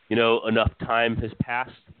 enough time has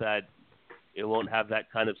passed that it won't have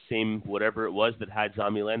that kind of same whatever it was that had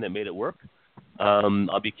Zombieland that made it work.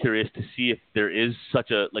 I'll be curious to see if there is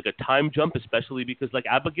such a time jump, especially because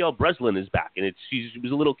Abigail Breslin is back, and she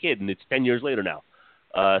was a little kid, and it's 10 years later now.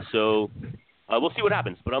 So we'll see what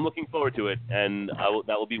happens, but I'm looking forward to it, and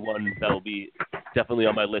that will be one that will be definitely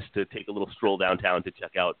on my list to take a little stroll downtown to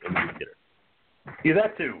check out in the theater. Yeah,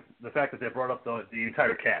 that too. The fact that they brought up the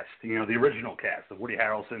entire cast, the original cast of Woody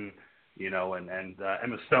Harrelson, and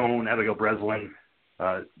Emma Stone, Abigail Breslin,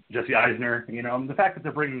 Jesse Eisner, the fact that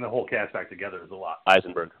they're bringing the whole cast back together is a lot.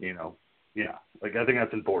 Eisenberg. Yeah, like I think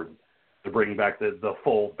that's important. They're bringing back the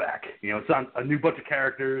fold back. It's not a new bunch of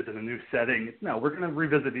characters and a new setting. No, we're going to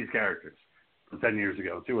revisit these characters from 10 years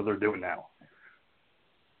ago, see what they're doing now.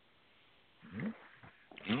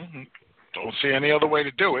 Mm-hmm. Don't see any other way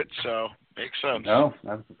to do it, so makes sense. No?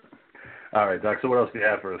 All right, Doc, so what else do you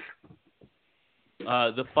have for us?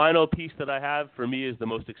 The final piece that I have for me is the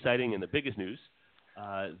most exciting and the biggest news.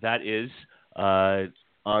 That is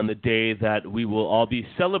on the day that we will all be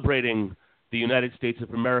celebrating the United States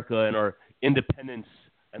of America and our independence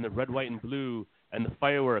and the red, white, and blue and the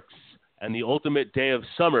fireworks and the ultimate day of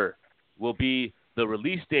summer will be the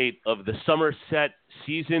release date of the Somerset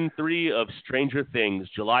Season 3 of Stranger Things,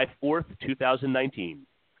 July 4th, 2019.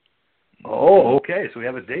 Oh, okay, so we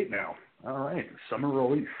have a date now. All right, summer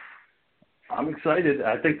release. I'm excited.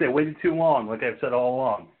 I think they waited too long, like I've said all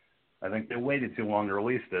along. I think they waited too long to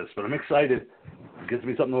release this, but I'm excited. It gives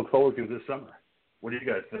me something to look forward to this summer. What do you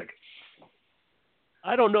guys think?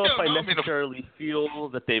 I don't know if I necessarily feel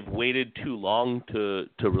that they've waited too long to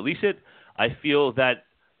release it. I feel that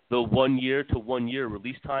the 1 year to 1 year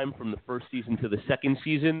release time from the first season to the second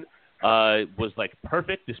season was like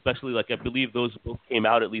perfect, especially like I believe those both came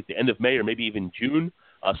out at least the end of May or maybe even June.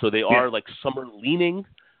 So they are like summer leaning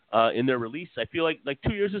in their release. I feel like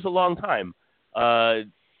 2 years is a long time.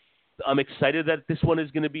 I'm excited that this one is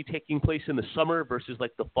going to be taking place in the summer versus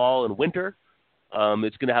like the fall and winter.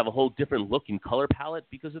 It's going to have a whole different look and color palette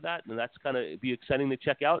because of that, and that's kind of be exciting to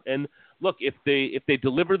check out. And look, if they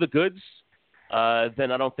deliver the goods,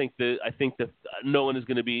 then I think that no one is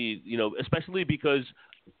going to be, especially because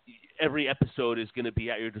every episode is going to be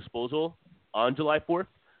at your disposal on July 4th.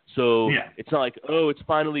 So it's not like, oh, it's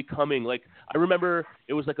finally coming. Like, I remember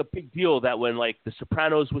it was like a big deal that when like The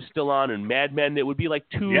Sopranos was still on and Mad Men, it would be like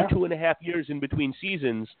 2.5 years in between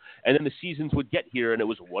seasons. And then the seasons would get here and it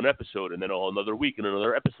was one episode and then another week and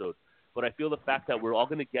another episode. But I feel the fact that we're all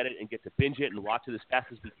going to get it and get to binge it and watch it as fast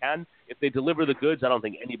as we can, if they deliver the goods, I don't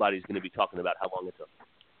think anybody's going to be talking about how long it took.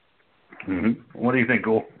 Mm-hmm. What do you think,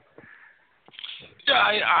 Ghoul? Yeah,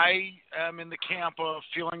 I am in the camp of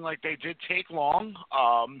feeling like they did take long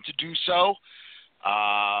to do so.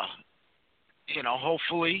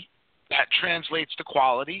 Hopefully that translates to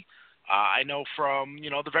quality. I know from,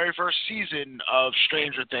 the very first season of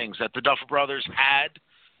Stranger Things that the Duffer Brothers had,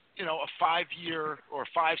 a 5-year or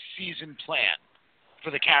 5-season plan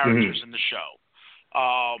for the characters in the show.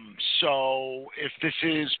 So if this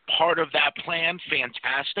is part of that plan,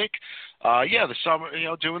 fantastic. The summer,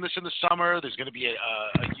 doing this in the summer, there's going to be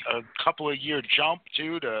a couple of year jump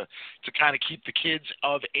too to kind of keep the kids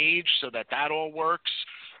of age so that all works.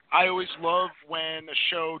 I always love when a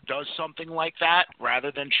show does something like that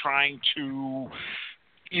rather than trying to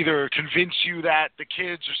either convince you that the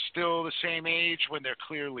kids are still the same age when they're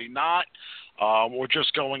clearly not, or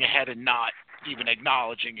just going ahead and not even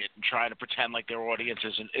acknowledging it and trying to pretend like their audience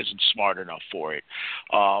isn't smart enough for it.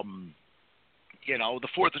 The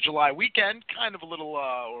 4th of July weekend, kind of a little,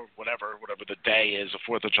 or whatever the day is, the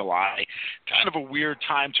 4th of July, kind of a weird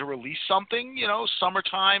time to release something.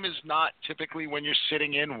 Summertime is not typically when you're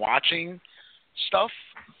sitting in watching stuff.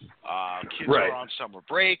 Kids are on summer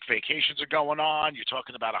break, vacations are going on, you're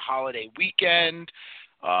talking about a holiday weekend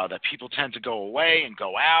that people tend to go away and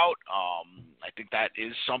go out. I think that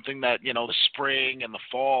is something that, the spring and the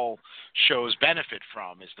fall shows benefit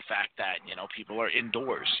from, is the fact that, people are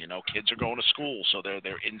indoors. Kids are going to school, so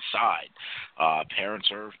they're inside.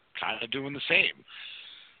 Parents are kind of doing the same.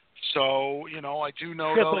 So, I do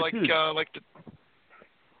know, though,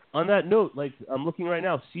 on that note, I'm looking right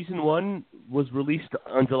now, Season 1 was released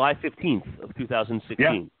on July 15th of 2016.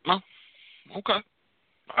 Yeah. Oh, okay.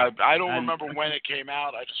 I don't remember when it came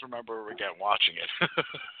out. I just remember, again, watching it.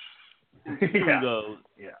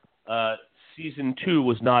 Season 2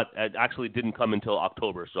 was not, actually didn't come until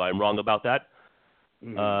October, so I'm wrong about that.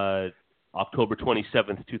 October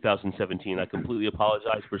 27th, 2017. I completely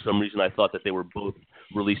apologize. For some reason, I thought that they were both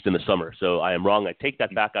released in the summer, so I am wrong. I take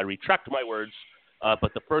that back. I retract my words.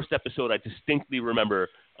 But the first episode, I distinctly remember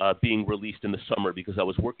being released in the summer because I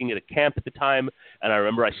was working at a camp at the time, and I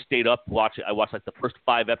remember I stayed up watching. I watched the first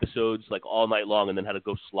 5 episodes all night long, and then had to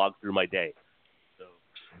go slog through my day. So,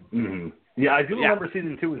 yeah, I do remember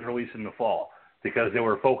Season 2 was released in the fall because they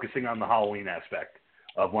were focusing on the Halloween aspect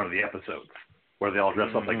of one of the episodes where they all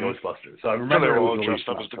dressed up like Ghostbusters. So I remember they were all dressed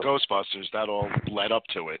up as the Ghostbusters. That all led up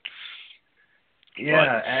to it.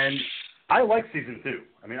 Yeah, and I like season 2.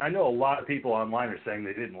 I mean, I know a lot of people online are saying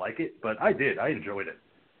they didn't like it, but I did. I enjoyed it.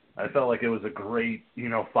 I felt like it was a great,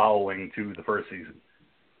 following to the first season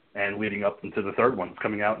and leading up into the third one. It's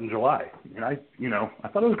coming out in July. And I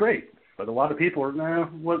thought it was great. But a lot of people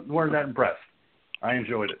weren't that impressed. I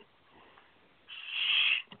enjoyed it.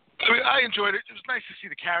 I mean, I enjoyed it. It was nice to see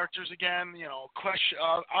the characters again.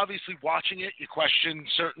 Obviously watching it, you question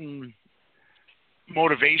certain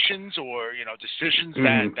motivations or decisions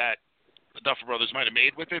that the Duffer Brothers might have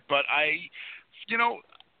made with it. But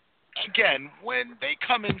again, when they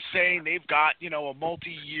come in saying they've got a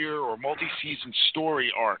multi-year or multi-season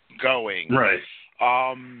story arc going, right?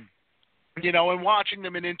 And watching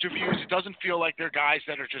them in interviews, it doesn't feel like they're guys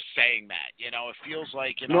that are just saying that. It feels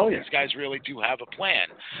like, these guys really do have a plan.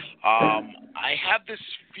 I have this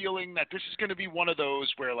feeling that this is going to be one of those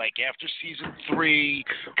where, like, after season 3,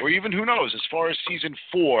 or even, who knows, as far as season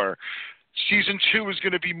 4, season 2 is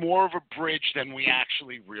going to be more of a bridge than we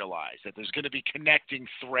actually realize, that there's going to be connecting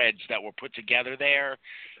threads that were put together there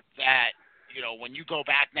that, when you go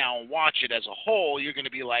back now and watch it as a whole, you're going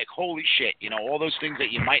to be like, holy shit, all those things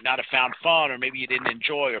that you might not have found fun or maybe you didn't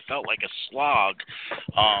enjoy or felt like a slog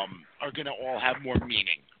are going to all have more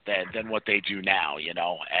meaning than what they do now,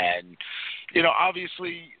 And,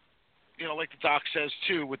 obviously, like the doc says,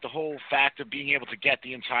 too, with the whole fact of being able to get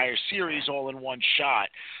the entire series all in one shot,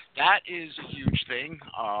 that is a huge thing.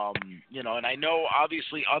 And I know,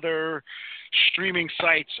 obviously, other streaming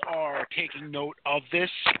sites are taking note of this.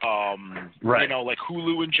 Right. Like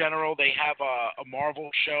Hulu in general, they have a Marvel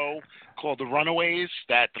show called The Runaways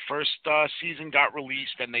that the first season got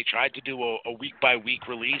released, and they tried to do a week-by-week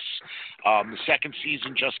release. The second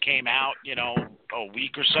season just came out, a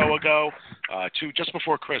week or so ago, just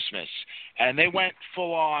before Christmas. And they went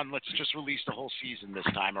full-on, let's just release the whole season this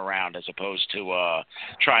time around, as opposed to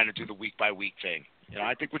trying to do the week-by-week thing.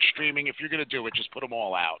 I think with streaming, if you're going to do it, just put them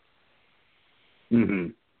all out. Mm-hmm.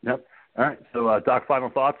 Yep. All right. So, Doc, final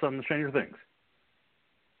thoughts on the Stranger Things?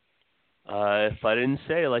 If I didn't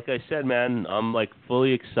say, like I said, man, I'm like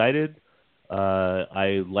fully excited.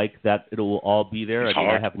 I like that it will all be there.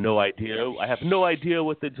 I have no idea. I have no idea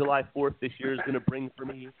what the July 4th this year is going to bring for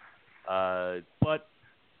me. But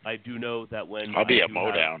I do know that when I'll be at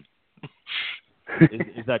Modown.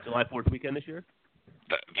 Is that July 4th weekend this year?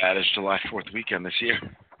 That is July 4th weekend this year.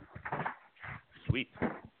 Sweet.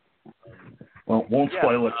 Well, won't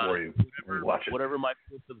spoil it for you. Whatever my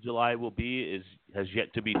 4th of July will be has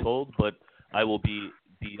yet to be told, but I will be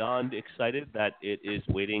beyond excited that it is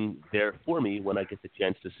waiting there for me when I get the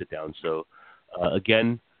chance to sit down. So,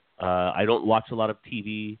 again, I don't watch a lot of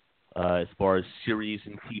TV as far as series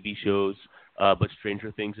and TV shows, but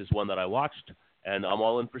Stranger Things is one that I watched, and I'm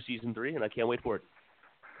all in for season 3, and I can't wait for it.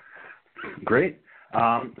 Great.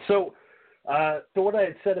 So what I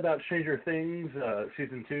had said about Stranger Things,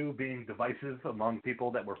 season 2 being divisive among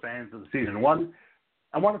people that were fans of season 1,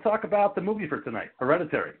 I want to talk about the movie for tonight,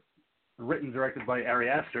 Hereditary. Written and directed by Ari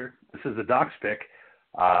Aster. This is a Doc's pick.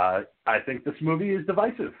 I think this movie is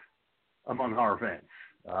divisive among horror fans.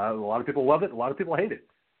 A lot of people love it. A lot of people hate it.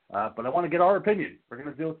 But I want to get our opinion. We're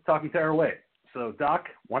going to do it Talking Terror way. So, Doc,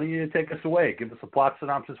 why don't you take us away? Give us a plot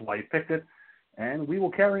synopsis, why you picked it, and we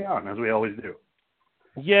will carry on, as we always do.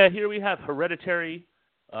 Yeah, here we have Hereditary,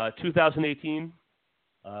 2018.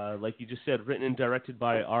 Like you just said, written and directed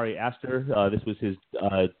by Ari Aster. This was his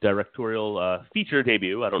directorial feature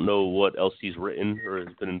debut. I don't know what else he's written or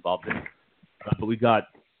has been involved in. But we got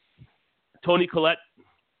Toni Collette,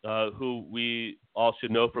 who we all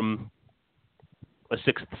should know from A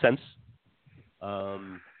Sixth Sense.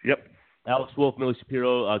 Yep. Alex Wolff, Millie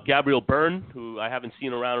Shapiro, Gabriel Byrne, who I haven't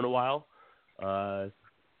seen around in a while. But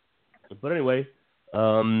anyway,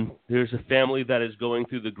 there's a family that is going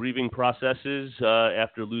through the grieving processes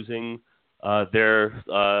after losing their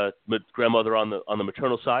grandmother on the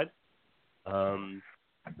maternal side.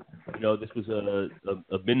 This was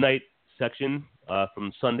a midnight section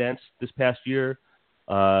from Sundance this past year.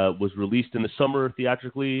 Was released in the summer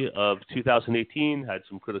theatrically of 2018. Had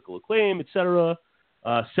some critical acclaim, etc.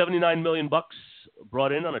 $79 million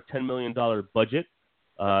brought in on a $10 million budget.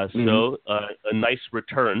 So a nice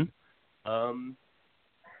return.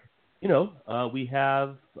 We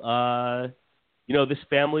have, this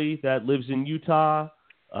family that lives in Utah,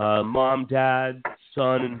 mom, dad,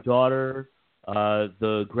 son, and daughter.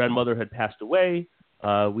 The grandmother had passed away.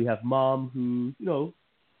 We have mom who,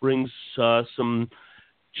 brings some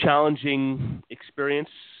challenging experiences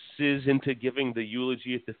into giving the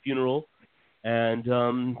eulogy at the funeral. And,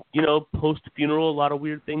 post-funeral, a lot of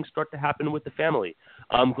weird things start to happen with the family.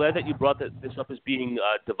 I'm glad that you brought this up as being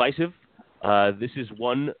divisive. This is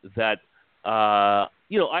one that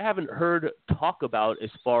I haven't heard talk about as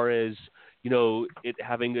far as, it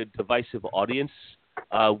having a divisive audience.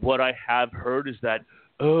 What I have heard is that,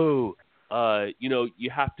 you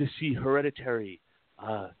have to see Hereditary.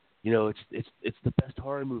 It's the best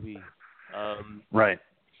horror movie. Right.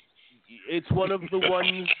 It's one of the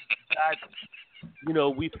ones that,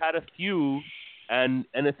 we've had a few, and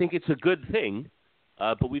I think it's a good thing,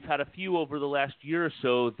 but we've had a few over the last year or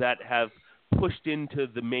so that have pushed into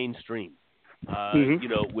the mainstream.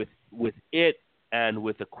 With it and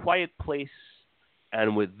with A Quiet Place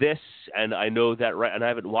and with this, and I know that and I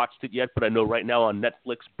haven't watched it yet, but I know right now on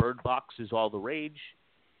Netflix, Bird Box is all the rage.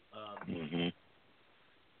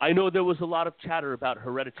 I know there was a lot of chatter about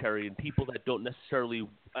Hereditary and people that don't necessarily,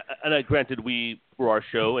 and granted we, for our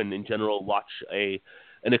show and in general, watch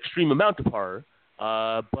an extreme amount of horror,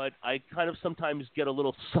 but I kind of sometimes get a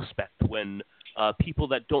little suspect when people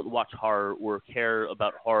that don't watch horror or care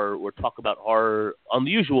about horror or talk about horror on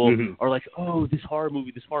the usual are like, oh, this horror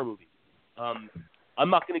movie. I'm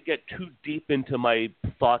not going to get too deep into my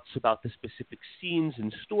thoughts about the specific scenes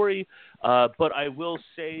and story, but I will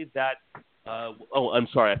say that, I'm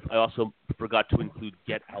sorry, I also forgot to include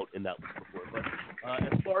Get Out in that list before.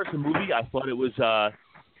 But as far as the movie, I thought it was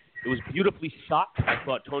beautifully shot. I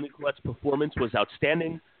thought Toni Collette's performance was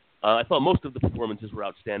outstanding. I thought most of the performances were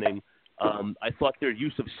outstanding. I thought their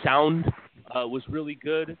use of sound was really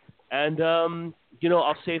good. And,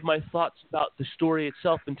 I'll save my thoughts about the story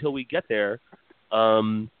itself until we get there.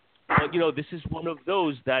 But, this is one of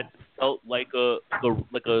those that felt like a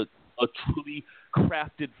truly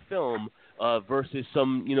crafted film versus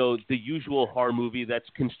some, the usual horror movie that's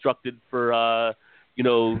constructed for,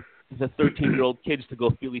 the 13-year-old kids to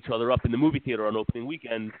go feel each other up in the movie theater on opening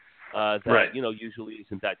weekend that, usually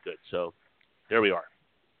isn't that good. So there we are.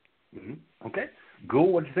 Okay.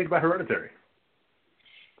 Ghoul, what did you think about Hereditary?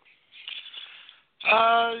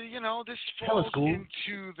 This falls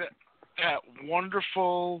into that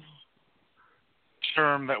wonderful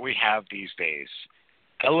term that we have these days.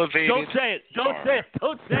 Elevated. Don't say it. Don't say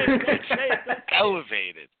it.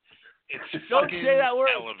 Elevated. It's don't fucking say that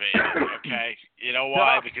word. Elevated, okay? You know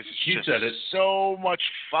why? Because it's just so much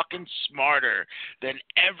fucking smarter than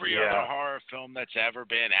every other horror film that's ever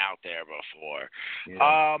been out there before.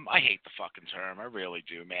 Yeah. I hate the fucking term. I really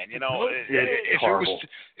do, man. If it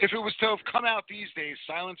was to have come out these days,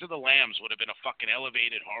 Silence of the Lambs would have been a fucking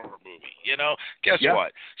elevated horror movie. Guess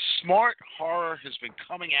what? Smart horror has been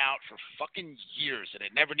coming out for fucking years, and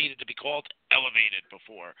it never needed to be called elevated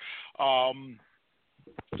before.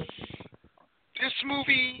 This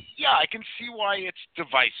movie, I can see why it's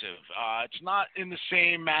divisive. It's not in the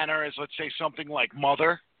same manner as, let's say, something like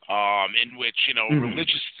Mother, in which,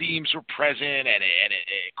 religious themes were present and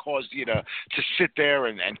it caused you to sit there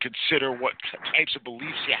and consider what types of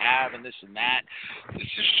beliefs you have and this and that. This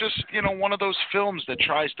is just, one of those films that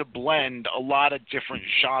tries to blend a lot of different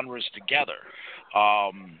genres together.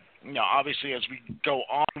 Obviously, as we go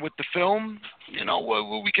on with the film, we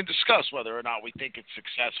can discuss whether or not we think it's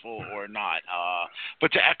successful or not.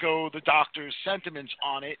 But to echo the doctor's sentiments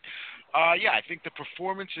on it, I think the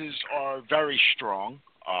performances are very strong.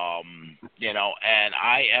 And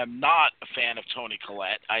I am not a fan of Toni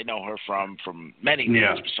Collette. I know her from many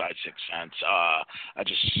things besides Sixth Sense. I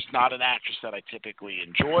just not an actress that I typically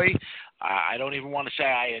enjoy. I don't even want to say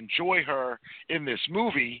I enjoy her in this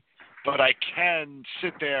movie. But I can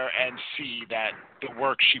sit there and see that the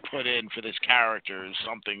work she put in for this character is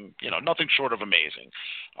something, nothing short of amazing.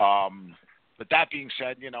 But that being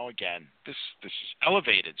said, again, this is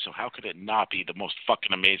elevated, so how could it not be the most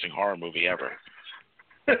fucking amazing horror movie ever?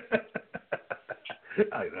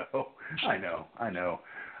 I know.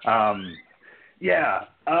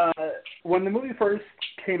 When the movie first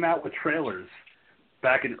came out with trailers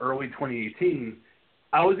back in early 2018,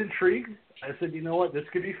 I was intrigued. I said, you know what, this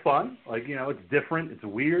could be fun. Like, it's different. It's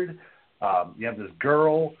weird. You have this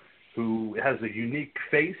girl who has a unique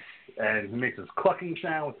face and who makes this clucking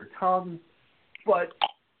sound with her tongue. But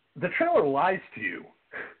the trailer lies to you.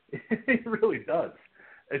 It really does.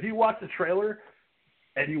 If you watch the trailer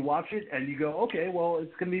and you watch it and you go, okay, well,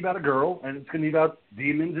 it's going to be about a girl and it's going to be about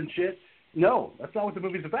demons and shit. No, that's not what the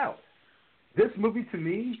movie's about. This movie, to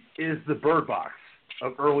me, is the Bird Box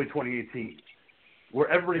of early 2018. Where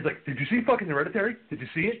everybody's like, did you see fucking Hereditary? Did you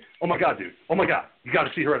see it? Oh, my God, dude. Oh, my God. You got to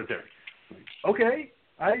see Hereditary. Okay.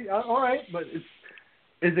 All right. But is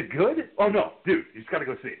it good? Oh, no. Dude, you just got to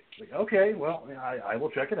go see it. Like, okay. Well, I will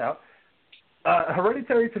check it out.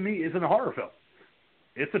 Hereditary, to me, isn't a horror film.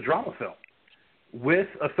 It's a drama film with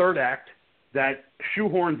a third act that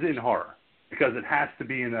shoehorns in horror because it has to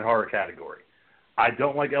be in that horror category. I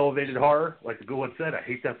don't like elevated horror. Like the Ghoul had said, I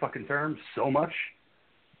hate that fucking term so much.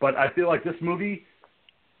 But I feel like this movie,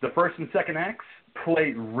 the first and second acts,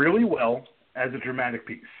 play really well as a dramatic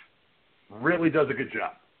piece. Really does a good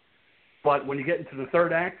job. But when you get into the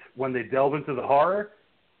third act, when they delve into the horror,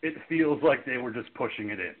 it feels like they were just pushing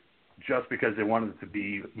it in just because they wanted it to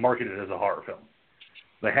be marketed as a horror film.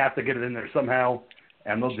 They have to get it in there somehow,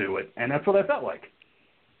 and they'll do it. And that's what I felt like.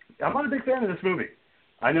 I'm not a big fan of this movie.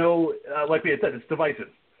 I know, like we had said, it's divisive.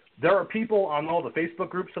 There are people on all the Facebook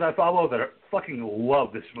groups that I follow that fucking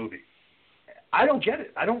love this movie. I don't get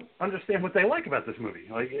it. I don't understand what they like about this movie.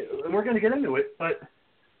 Like, we're going to get into it, but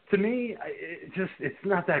to me, it's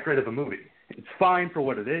not that great of a movie. It's fine for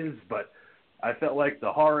what it is, but I felt like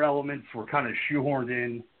the horror elements were kind of shoehorned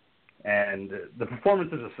in, and the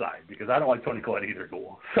performances aside, because I don't like Toni Collette either,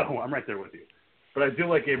 Ghoul, so I'm right there with you. But I do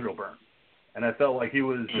like Gabriel Byrne, and I felt like he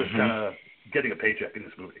was just kind of getting a paycheck in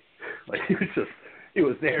this movie. Like, he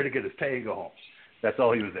was there to get his pay and go home. That's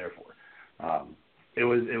all he was there for. It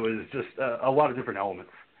was just a lot of different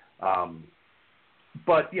elements.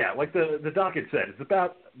 But yeah, like the doc had said, it's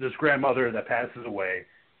about this grandmother that passes away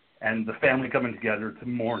and the family coming together to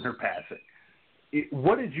mourn her passing.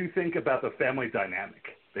 What did you think about the family dynamic?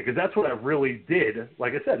 Because that's what I really did.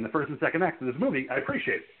 Like I said, in the first and second act of this movie, I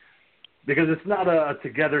appreciate it. Because it's not a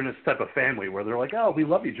togetherness type of family where they're like, oh, we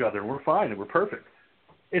love each other, we're fine, and we're perfect.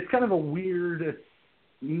 It's kind of a weird.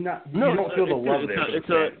 You don't feel the love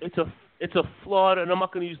there. It's a flawed, and I'm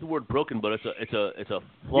not going to use the word broken, but it's a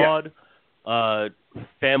flawed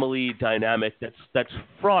family dynamic that's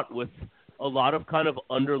fraught with a lot of kind of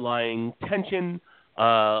underlying tension,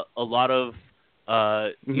 a lot of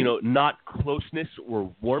not closeness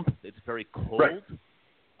or warmth. It's very cold.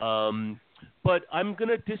 Right. But I'm going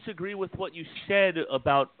to disagree with what you said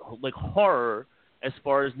about like horror as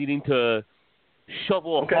far as needing to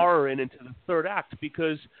shovel horror into the third act,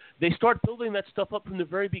 because they start building that stuff up from the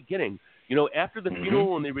very beginning. You know, after the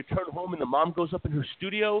funeral and they return home and the mom goes up in her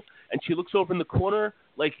studio and she looks over in the corner,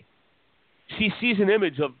 like she sees an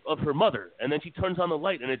image of her mother, and then she turns on the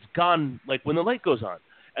light and it's gone like when the light goes on.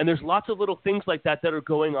 And there's lots of little things like that are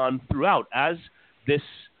going on throughout as this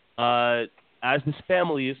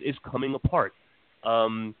family is coming apart.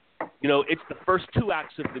 It's the first two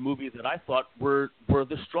acts of the movie that I thought were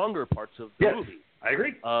the stronger parts of the movie. I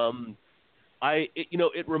agree.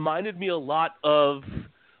 It reminded me a lot of,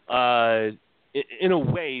 in a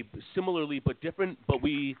way, similarly but different. But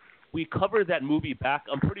we covered that movie back.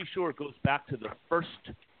 I'm pretty sure it goes back to the first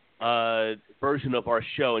version of our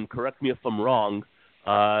show. And correct me if I'm wrong,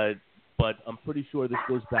 but I'm pretty sure this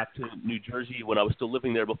goes back to New Jersey when I was still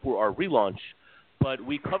living there before our relaunch. But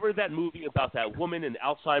we covered that movie about that woman and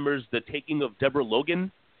Alzheimer's, The Taking of Deborah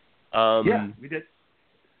Logan. We did.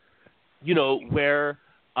 Where,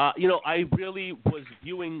 I really was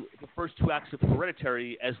viewing the first two acts of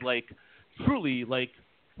Hereditary as, like, truly, like,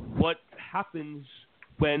 what happens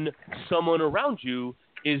when someone around you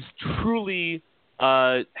is truly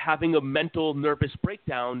having a mental nervous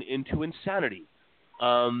breakdown into insanity.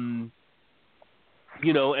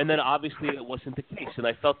 And then obviously it wasn't the case. And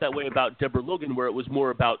I felt that way about Deborah Logan, where it was more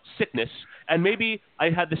about sickness. And maybe I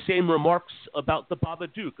had the same remarks about the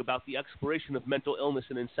Babadook, about the exploration of mental illness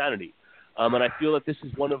and insanity. And I feel that this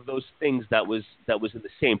is one of those things that was in the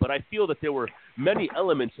same. But I feel that there were many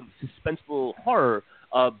elements of suspenseful horror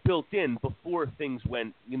built in before things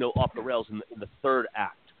went, off the rails in the third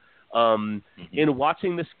act. In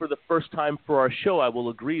watching this for the first time for our show, I will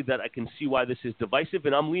agree that I can see why this is divisive,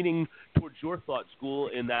 and I'm leaning towards your thought, School,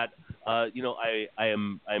 in that I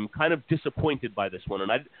am kind of disappointed by this one, and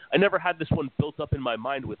I never had this one built up in my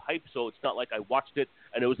mind with hype, so it's not like I watched it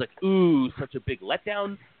and it was like, ooh, such a big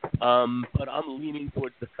letdown. But I'm leaning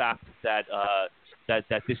towards the fact that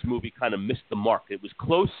this movie kind of missed the mark. It was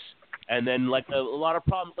close, and then like a lot of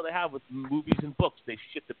problems that I have with movies and books, they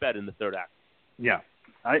shit the bed in the third act. Yeah.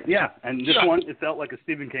 And this one, it felt like a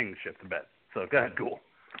Stephen King shit to bed. So go ahead, Ghoul.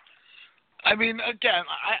 I mean, again,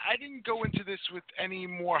 I didn't go into this with any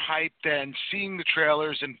more hype than seeing the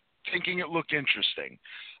trailers and thinking it looked interesting.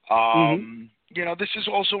 This is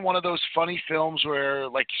also one of those funny films where,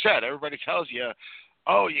 like you said, everybody tells you,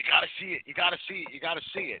 oh, you got to see it, you got to see it, you got to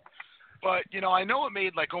see it. But, I know it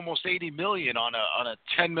made like almost $80 million on a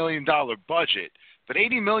 $10 million budget, but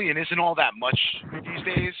 $80 million isn't all that much these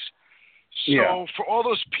days. So for all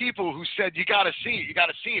those people who said, you got to see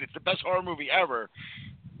it, it's the best horror movie ever,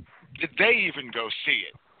 did they even go see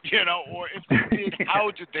it? Or if they did, how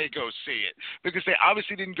did they go see it? Because they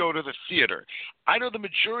obviously didn't go to the theater. I know the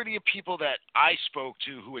majority of people that I spoke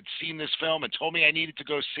to who had seen this film and told me I needed to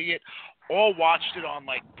go see it all watched it on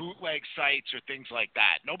like bootleg sites or things like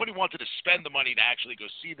that. Nobody wanted to spend the money to actually go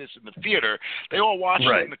see this in the theater. They all watched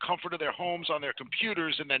it in the comfort of their homes on their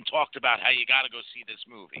computers and then talked about how you got to go see this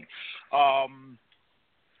movie.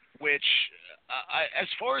 As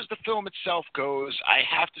far as the film itself goes, I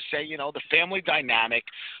have to say, the family dynamic,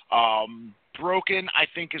 broken, I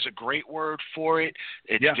think is a great word for it.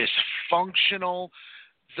 It's dysfunctional.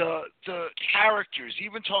 The characters,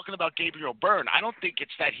 even talking about Gabriel Byrne, I don't think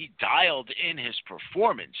it's that he dialed in his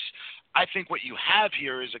performance. I think what you have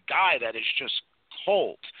here is a guy that is just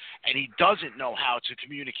cold, and he doesn't know how to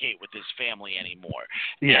communicate with his family anymore.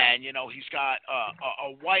 And he's got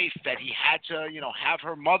a wife that he had to have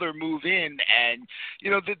her mother move in, and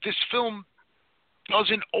this film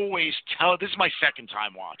doesn't always tell. This is my second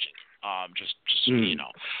time watching. Just so you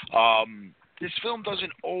know, this film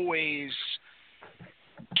doesn't always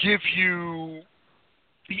give you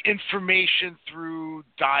the information through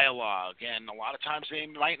dialogue, and a lot of times they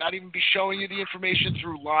might not even be showing you the information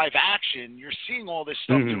through live action. You're seeing all this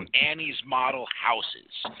stuff through Annie's model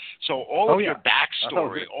houses. So all of your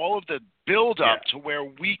backstory, all of the build-up to where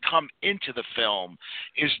we come into the film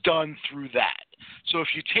is done through that. So if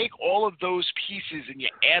you take all of those pieces and you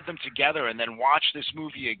add them together and then watch this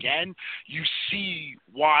movie again, you see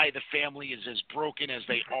why the family is as broken as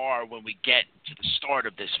they are when we get to the start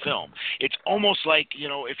of this film. It's almost like,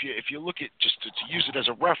 if you look at, just to use it as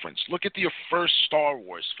a reference, look at the first Star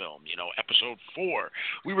Wars film, Episode 4.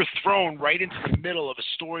 We were thrown right into the middle of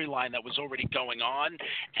a storyline that was already going on,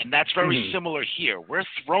 and that's very similar here. We're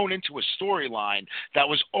thrown into a storyline that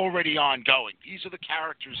was already ongoing. These are the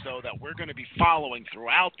characters, though, that we're going to be following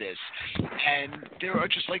throughout this, and there are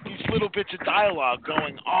just like these little bits of dialogue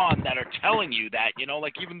going on that are telling you that,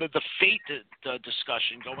 like even the fate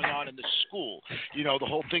discussion going on in the school, the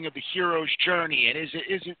whole thing of the hero's journey, and is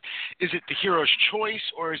it the hero's choice,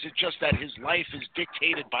 or is it just that his life is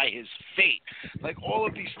dictated by his fate? Like all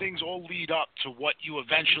of these things all lead up to what you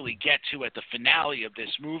eventually get to at the finale of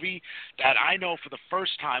this movie, that I know for the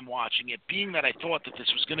first time watching it, being that I thought that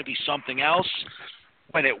this was going to be something else,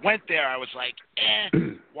 when it went there, I was like,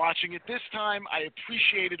 Watching it this time, I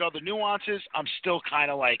appreciated other nuances. I'm still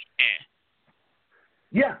kind of like,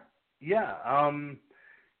 Yeah.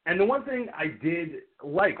 And the one thing I did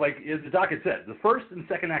like as the doc had said, the first and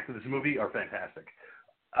second act of this movie are fantastic.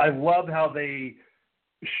 I love how they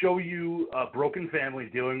show you a broken family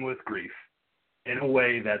dealing with grief in a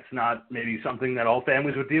way that's not maybe something that all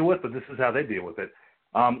families would deal with, but this is how they deal with it.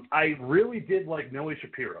 I really did like Millie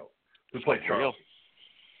Shapiro, who played Charles,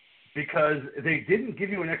 because they didn't give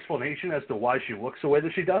you an explanation as to why she looks the way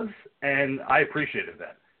that she does, and I appreciated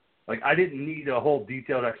that. Like, I didn't need a whole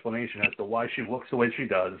detailed explanation as to why she looks the way she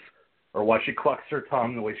does or why she clucks her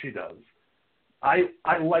tongue the way she does. I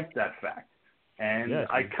liked that fact, and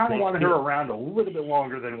I kind of wanted her around a little bit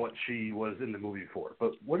longer than what she was in the movie for.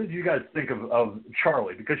 But what did you guys think of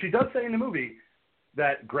Charlie? Because she does say in the movie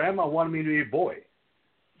that Grandma wanted me to be a boy.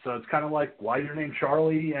 So it's kind of like, why is your name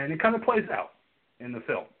Charlie? And it kind of plays out in the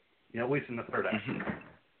film. At least in the third act.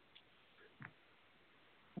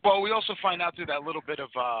 Well, we also find out through that little bit of,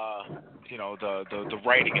 the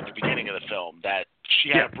writing at the beginning of the film that she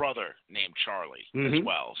had a brother named Charlie as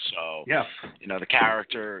well. So, the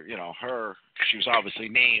character, she was obviously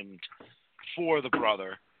named for the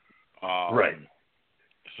brother.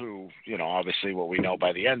 Who, obviously what we know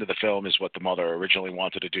by the end of the film is what the mother originally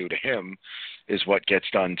wanted to do to him is what gets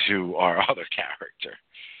done to our other character.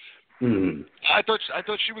 I thought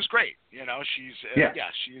she was great. She's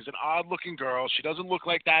she's an odd-looking girl. She doesn't look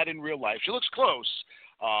like that in real life. She looks close,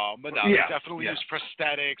 but no, they definitely use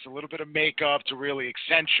prosthetics, a little bit of makeup to really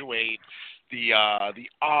accentuate the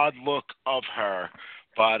odd look of her.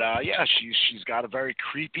 But she's got a very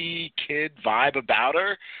creepy kid vibe about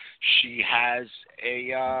her. She has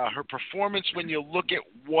her performance, when you look at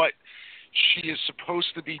what she is supposed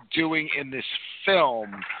to be doing in this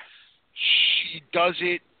film, she does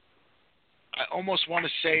it, I almost want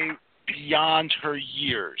to say, beyond her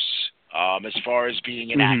years, as far as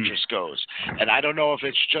being an actress goes. And I don't know if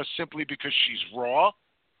it's just simply because she's raw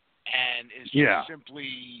and is just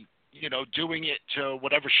simply, doing it to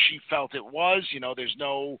whatever she felt it was. There's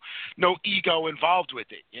no ego involved with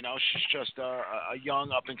it. She's just a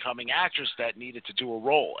young up-and-coming actress that needed to do a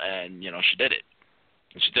role, and, she did it.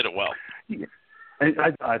 And she did it well. Yeah. And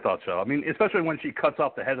I thought so. I mean, especially when she cuts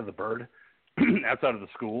off the head of the bird outside of the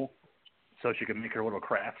school, so she can make her little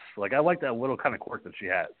crafts. Like, I like that little kind of quirk that she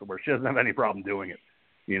has, where she doesn't have any problem doing it.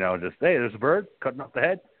 Just, hey, there's a bird, cutting off the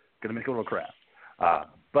head. Going to make a little crap.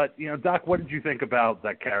 But, Doc, what did you think about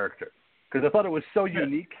that character? Because I thought it was so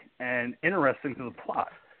unique and interesting to the plot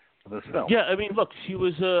of this film. Yeah, I mean, look, she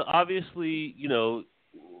was obviously,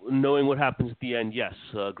 knowing what happens at the end. Yes,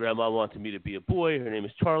 Grandma wanted me to be a boy. Her name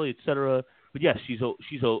is Charlie, etc. But yes, she's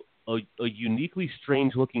a uniquely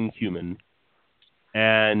strange-looking human,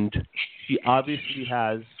 and she obviously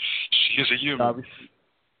has. She is a human.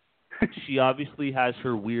 She obviously has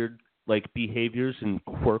her weird behaviors and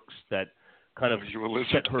quirks that kind of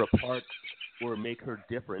set her apart or make her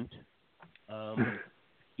different.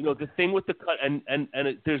 The thing with the cut and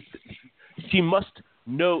she must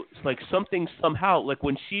know something somehow,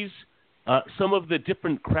 when she's some of the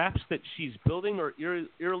different crafts that she's building are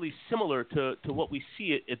eerily similar to what we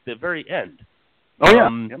see at the very end. Oh yeah.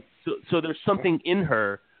 Yep. So there's something in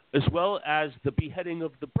her, as well as the beheading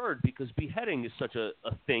of the bird, because beheading is such a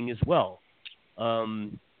thing as well. But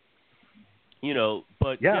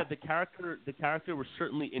the character was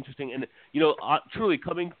certainly interesting, and truly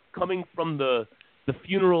coming from the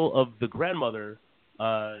funeral of the grandmother,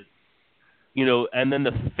 and then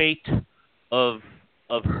the fate of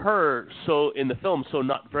her. So in the film, so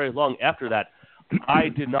not very long after that, I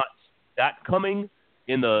did not see that coming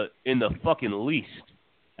in the fucking least,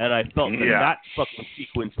 and I felt that fucking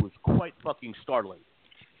sequence was quite fucking startling.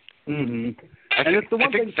 Mm-hmm. I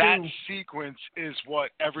think that sequence is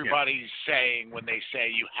what everybody's saying when they say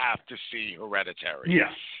you have to see Hereditary.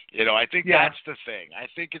 Yeah. I think that's the thing. I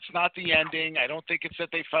think it's not the ending. I don't think it's that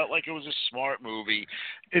they felt like it was a smart movie.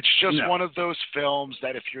 It's just one of those films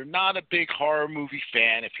that if you're not a big horror movie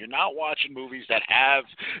fan, if you're not watching movies that have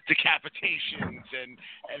decapitations and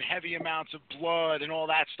heavy amounts of blood and all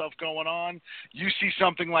that stuff going on, you see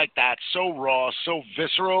something like that so raw, so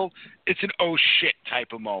visceral, it's an oh shit type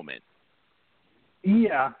of moment.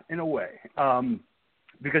 Yeah, in a way.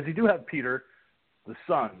 Because you do have Peter, the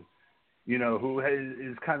son, who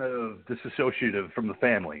is kind of disassociative from the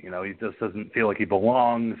family. He just doesn't feel like he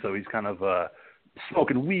belongs, so he's kind of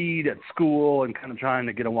smoking weed at school and kind of trying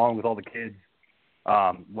to get along with all the kids.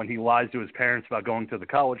 When he lies to his parents about going to the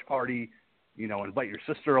college party, invite your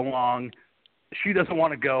sister along. She doesn't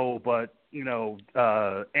want to go, but,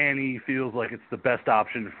 Annie feels like it's the best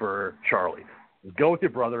option for Charlie. Go with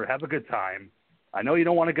your brother, have a good time. I know you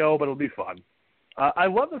don't want to go, but it'll be fun. I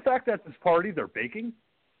love the fact that this party, they're baking.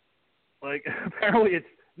 Apparently it's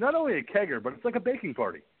not only a kegger, but it's like a baking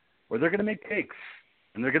party where they're going to make cakes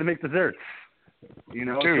and they're going to make desserts. Dude,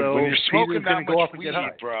 so when you're smoking Peter's that go much off and weed, get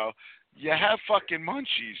high. bro, you have fucking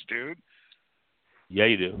munchies, dude. Yeah,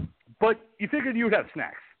 you do. But you figured you would have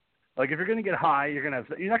snacks. If you're going to get high, you're not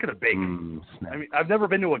going to bake. I mean, I've never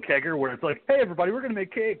been to a kegger where it's like, hey, everybody, we're going to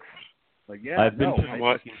make cakes. I've been to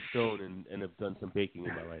fucking Stone and have done some baking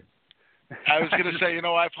in my life. I was going to say,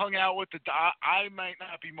 I've hung out with I might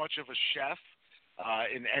not be much of a chef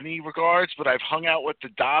in any regards, but I've hung out with the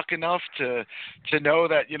doc enough to know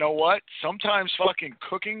that, sometimes fucking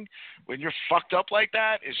cooking, when you're fucked up like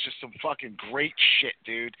that, is just some fucking great shit,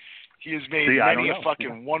 dude. He has made many a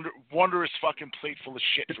fucking wondrous fucking plate full of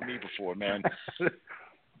shit for me before, man.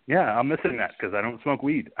 Yeah, I'm missing that because I don't smoke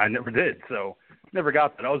weed. I never did, so never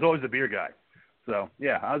got that. I was always a beer guy. So,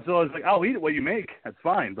 yeah, I was always like, I'll eat it what you make. That's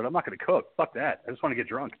fine, but I'm not going to cook. Fuck that. I just want to get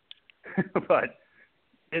drunk. But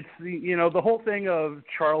it's the whole thing of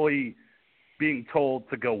Charlie being told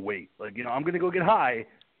to go wait. I'm going to go get high.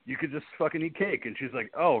 You could just fucking eat cake. And she's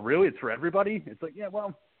like, oh, really? It's for everybody? It's like, yeah,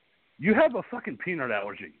 well, you have a fucking peanut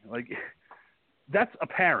allergy. That's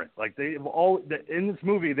apparent. They've all in this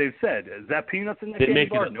movie they've said, is that peanuts in the candy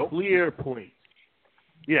bar? They make it a clear point.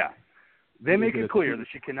 Yeah. They make it clear that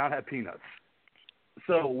she cannot have peanuts.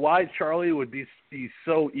 So why Charlie would be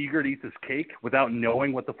so eager to eat this cake without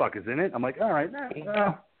knowing what the fuck is in it? I'm like, all right,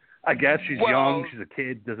 I guess she's young, she's a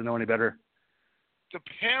kid, doesn't know any better. The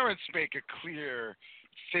parents make a clear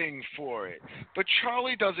thing for it, but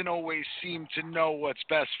Charlie doesn't always seem to know what's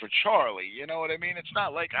best for Charlie. You know what I mean? It's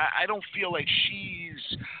not like I don't feel like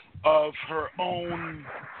she's of her own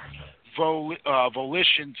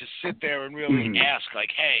volition to sit there and really ask,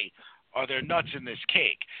 hey, are there nuts in this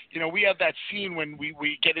cake? We have that scene when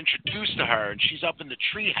we get introduced to her and she's up in the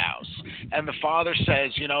treehouse and the father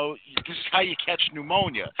says, this is how you catch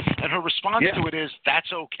pneumonia. And her response to it is,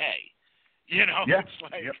 that's okay. It's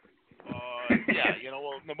like,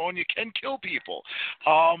 well, pneumonia can kill people.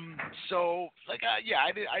 I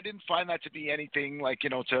didn't find that to be anything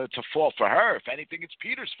to fault for her. If anything, it's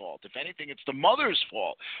Peter's fault. If anything, it's the mother's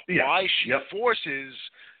fault. Yeah. Why she forces,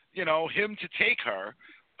 him to take her.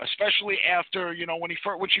 Especially after, when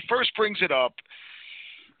she first brings it up,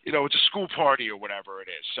 it's a school party or whatever it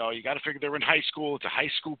is. So you got to figure they're in high school. It's a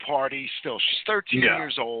high school party. Still, she's 13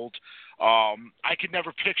 years old. I could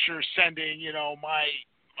never picture sending,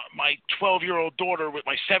 my 12-year-old daughter with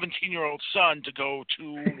my 17-year-old son to go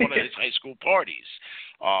to one of his high school parties.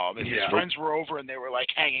 If his friends were over and they were like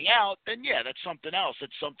hanging out, then that's something else.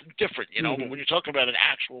 It's something different, But when you're talking about an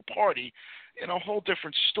actual party, whole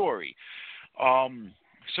different story. But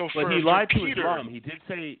he lied to his mom. He did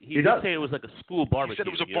say it was like a school barbecue. He said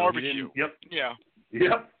it was a barbecue.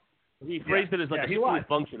 Yep. He phrased it as like a school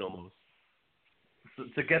function almost.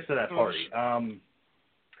 To get to that party.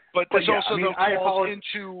 But this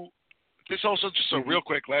also just a real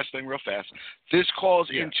quick last thing, real fast. This calls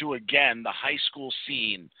into again the high school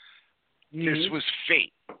scene. This was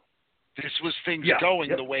fate. This was things going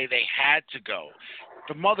the way they had to go.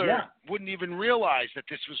 The mother wouldn't even realize that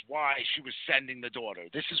this was why she was sending the daughter.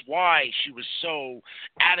 This is why she was so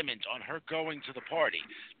adamant on her going to the party.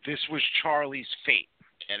 This was Charlie's fate,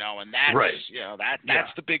 and that's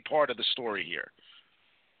that's the big part of the story here.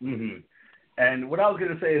 Mm-hmm. And what I was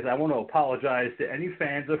going to say is I want to apologize to any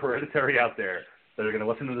fans of Hereditary out there that are going to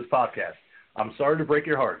listen to this podcast. I'm sorry to break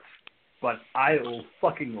your hearts, but I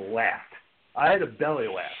fucking laughed. I had a belly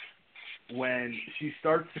laugh when she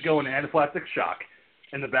starts to go into anaphylactic shock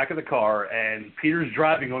in the back of the car, and Peter's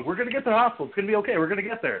driving, going, we're going to get to the hospital. It's going to be okay. We're going to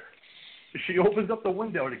get there. She opens up the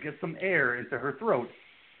window to get some air into her throat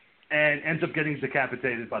and ends up getting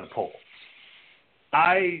decapitated by the pole.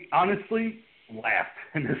 I honestly laughed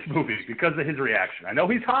in this movie because of his reaction. I know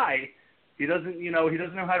he's high. He doesn't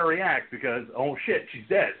know how to react because, oh, shit, she's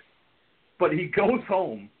dead. But he goes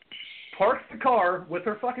home, parks the car with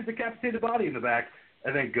her fucking decapitated body in the back,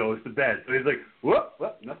 and then goes to bed. So he's like, whoop,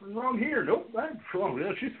 nothing wrong here. Nope,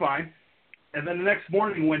 she's fine. And then the next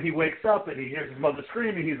morning when he wakes up and he hears his mother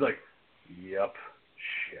screaming, he's like, yep,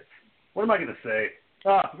 shit. What am I going to say?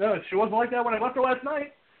 No, she wasn't like that when I left her last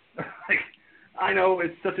night. I know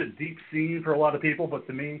it's such a deep scene for a lot of people, but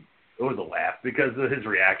to me, it was a laugh because of his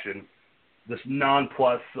reaction. This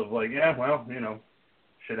nonplus of like,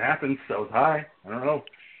 shit happens, so it's high. I don't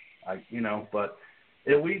know. But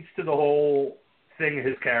it leads to the whole thing of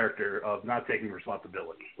his character of not taking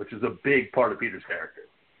responsibility, which is a big part of Peter's character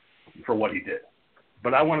for what he did.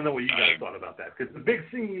 But I want to know what you guys thought about that, because it's a big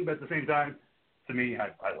scene, but at the same time, to me,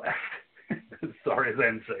 I laughed. Sorry as I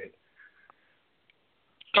didn't say it.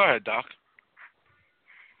 Go ahead, Doc.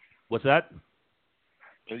 What's that?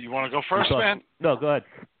 You want to go first, man? No, go ahead.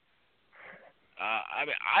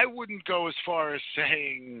 I wouldn't go as far as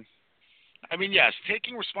saying... yes,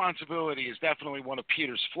 taking responsibility is definitely one of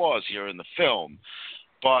Peter's flaws here in the film.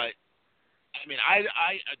 But, I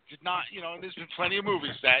did not, and there's been plenty of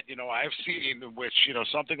movies that, I've seen in which,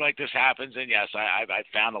 something like this happens, and yes, I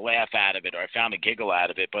found a laugh out of it, or I found a giggle out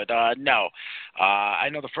of it, but no. I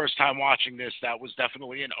know the first time watching this, that was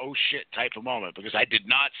definitely an oh shit type of moment, because I did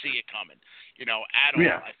not see it coming, at all.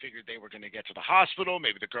 Yeah. I figured they were going to get to the hospital,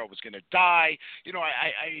 maybe the girl was going to die.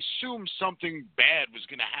 I assumed something bad was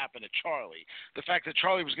going to happen to Charlie. The fact that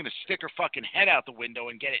Charlie was going to stick her fucking head out the window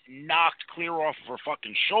and get it knocked clear off of her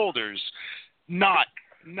fucking shoulders, not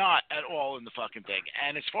at all in the fucking thing.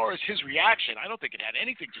 And as far as his reaction, I don't think it had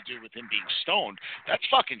anything to do with him being stoned. That's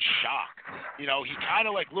fucking shock. He kind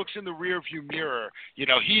of like looks in the rear view mirror.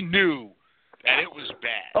 He knew that it was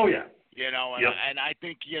bad. Oh, yeah. And I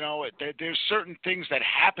think, there's certain things that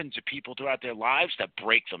happen to people throughout their lives that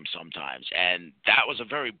break them sometimes. And that was a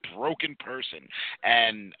very broken person.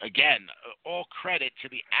 And again, all credit to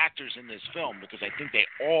the actors in this film, because I think they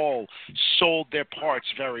all sold their parts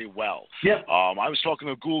very well. Yeah. I was talking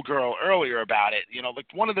to Ghoul Girl earlier about it.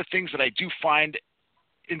 One of the things that I do find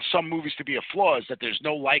in some movies to be a flaw is that there's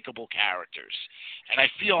no likable characters. And I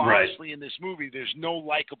feel, honestly, in this movie, there's no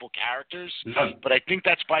likable characters, but I think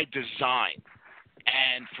that's by design.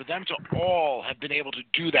 And for them to all have been able to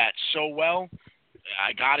do that so well,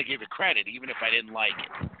 I got to give it credit, even if I didn't like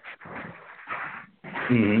it.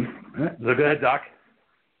 Mm-hmm. So go ahead, Doc.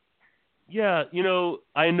 Yeah,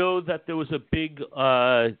 I know that there was a big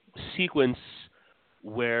sequence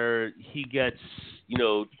where he gets,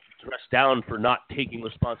 dressed down for not taking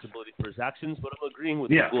responsibility for his actions, but I'm agreeing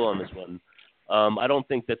with Ghoul on this one. I don't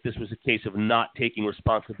think that this was a case of not taking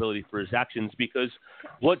responsibility for his actions, because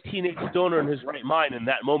what teenage stoner in his right mind in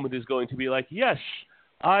that moment is going to be like, yes,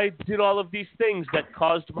 I did all of these things that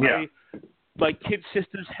caused my kid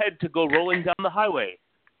sister's head to go rolling down the highway.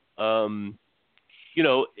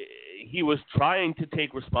 He was trying to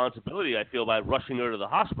take responsibility, I feel, by rushing her to the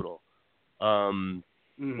hospital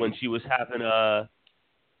when she was having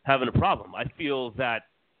a problem. I feel that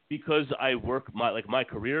because I work my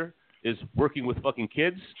career, is working with fucking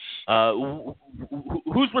kids.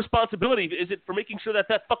 Whose responsibility is it for making sure that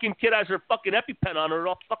fucking kid has her fucking EpiPen on her at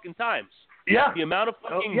all fucking times? Yeah. The amount of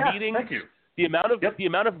fucking meetings. Thank you. The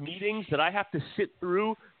amount of meetings that I have to sit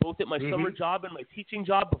through, both at my summer job and my teaching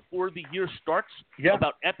job, before the year starts,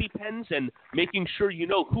 about EpiPens and making sure you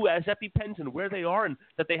know who has EpiPens and where they are, and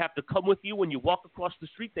that they have to come with you when you walk across the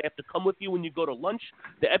street. They have to come with you when you go to lunch.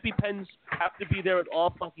 The EpiPens have to be there at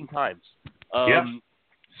all fucking times.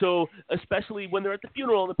 So especially when they're at the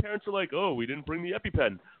funeral and the parents are like, "Oh, we didn't bring the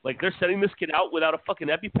EpiPen." Like, they're sending this kid out without a fucking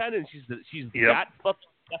EpiPen, and she's that fucking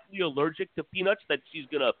definitely allergic to peanuts that she's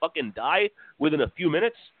gonna fucking die within a few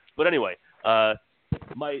minutes. But anyway,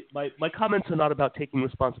 my comments are not about taking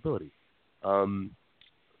responsibility.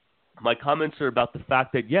 My comments are about the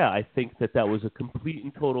fact that I think that was a complete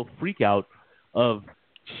and total freak out of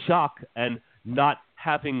shock and not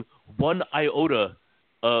having one iota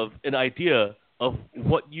of an idea of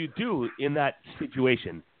what you do in that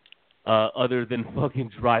situation, other than fucking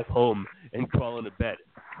drive home and crawl into bed.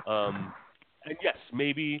 And yes,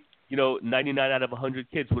 maybe 99 out of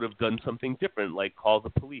 100 kids would have done something different, like call the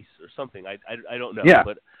police or something. I don't know,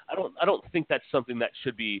 but I don't think that's something that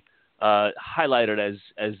should be highlighted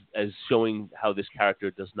as showing how this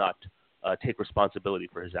character does not take responsibility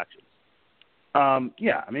for his actions. I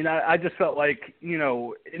mean, I just felt like,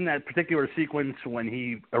 in that particular sequence when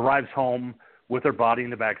he arrives home with her body in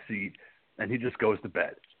the back seat and he just goes to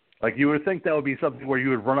bed. Like, you would think that would be something where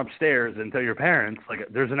you would run upstairs and tell your parents, like,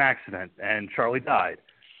 there's an accident and Charlie died,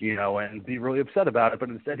 and be really upset about it, but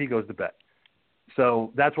instead he goes to bed.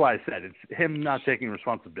 So that's why I said it's him not taking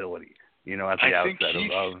responsibility, at the outset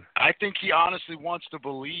of... I think he honestly wants to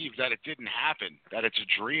believe that it didn't happen, that it's a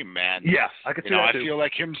dream, man. Yeah, I could see that too. I feel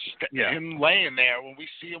like him laying there, when we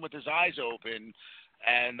see him with his eyes open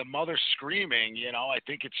and the mother screaming, I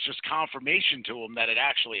think it's just confirmation to him that it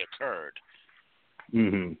actually occurred.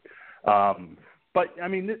 But, I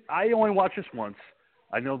mean, I only watched this once.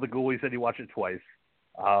 I know the Ghoulie said he watched it twice.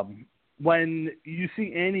 When you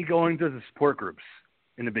see Annie going to the support groups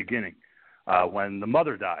in the beginning, when the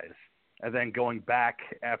mother dies, and then going back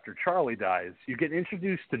after Charlie dies, you get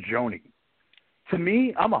introduced to Joni. To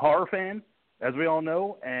me, I'm a horror fan, as we all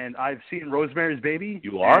know, and I've seen Rosemary's Baby.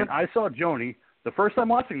 You are? And I saw Joni. The first time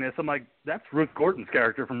watching this, I'm like, that's Ruth Gordon's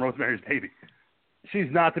character from Rosemary's Baby. She's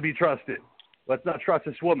not to be trusted. Let's not trust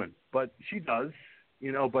this woman. But she does,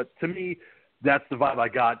 But to me, that's the vibe I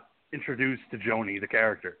got introduced to Joni, the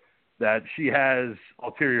character, that she has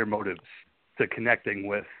ulterior motives to connecting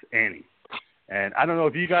with Annie. And I don't know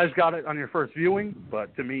if you guys got it on your first viewing,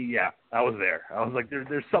 but to me, I was there. I was like,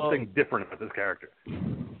 there's something different about this character.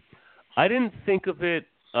 I didn't think of it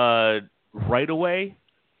right away.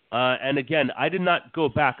 And again, I did not go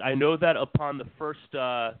back. I know that upon the first,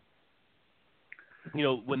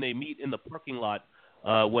 when they meet in the parking lot,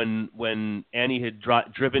 when Annie had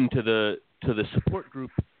driven to the support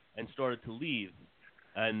group and started to leave,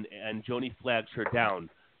 and Joni flags her down.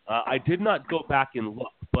 I did not go back and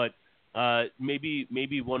look, but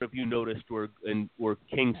maybe one of you noticed, or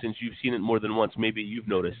King, since you've seen it more than once, maybe you've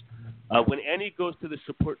noticed. When Annie goes to the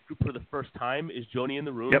support group for the first time, is Joni in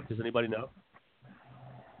the room? Yep. Does anybody know?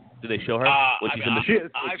 Do they show her? I've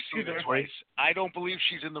seen it twice. I don't believe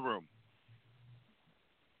she's in the room.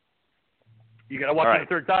 You got to watch it the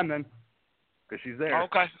third time then, because she's there.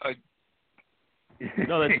 Okay.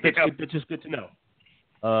 No, that's just good to know.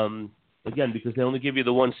 Again, because they only give you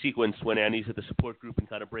the one sequence when Annie's at the support group and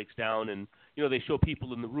kind of breaks down, and they show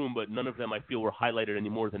people in the room, but none of them I feel were highlighted any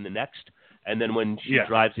more than the next. And then when she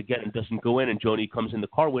drives again and doesn't go in, and Joni comes in the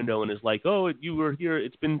car window and is like, "Oh, you were here.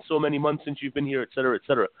 It's been so many months since you've been here, et cetera, et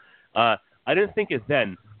cetera." I didn't think it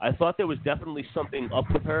then. I thought there was definitely something up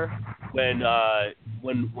with her when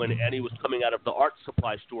Annie was coming out of the art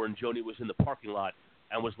supply store and Joni was in the parking lot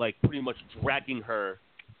and was like pretty much dragging her,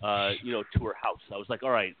 to her house. I was like, all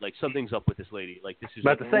right, like something's up with this lady. Like, this is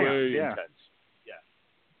way intense.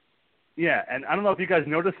 Yeah, and I don't know if you guys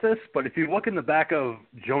noticed this, but if you look in the back of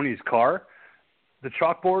Joni's car, the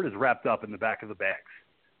chalkboard is wrapped up in the back of the bags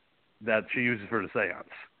that she uses for the seance.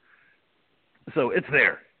 So it's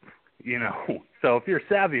there. So if you're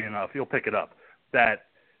savvy enough, you'll pick it up. That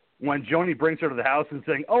when Joni brings her to the house and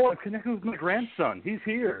saying, "Oh, I'm connected with my grandson. He's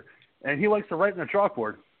here, and he likes to write on a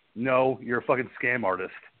chalkboard." No, you're a fucking scam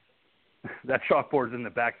artist. That chalkboard's in the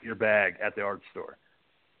back of your bag at the art store.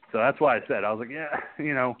 So that's why I said, I was like,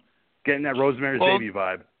 getting that Rosemary's Baby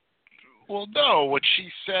vibe. Well, no, what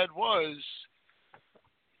she said was,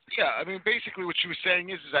 Yeah, I mean, basically what she was saying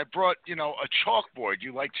is I brought, a chalkboard.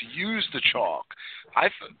 You like to use the chalk. I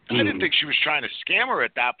didn't think she was trying to scam her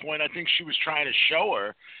at that point. I think she was trying to show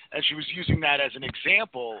her, and she was using that as an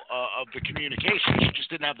example of the communication. She just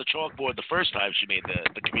didn't have the chalkboard the first time she made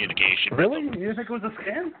the communication. Really? You didn't think it was a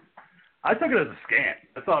scam? I took it as a scam.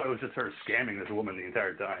 I thought it was just her scamming this woman the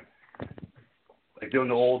entire time. Like doing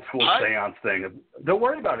the old school seance thing. Don't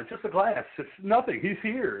worry about it. It's just a glass. It's nothing. He's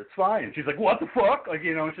here. It's fine. She's like, what the fuck? Like,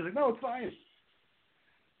 and she's like, no, it's fine.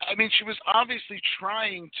 I mean, she was obviously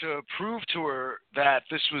trying to prove to her that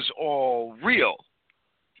this was all real,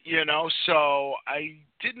 so I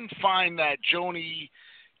didn't find that Joni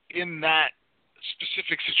in that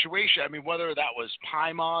specific situation, I mean, whether that was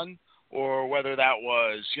Paimon or whether that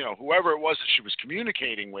was, whoever it was that she was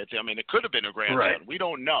communicating with. I mean, it could have been her grandson. Right. We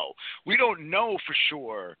don't know. We don't know for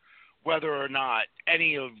sure whether or not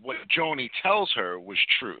any of what Joni tells her was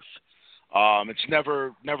truth. It's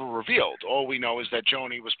never revealed. All we know is that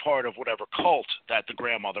Joni was part of whatever cult that the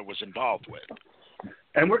grandmother was involved with.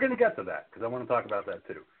 And we're going to get to that because I want to talk about that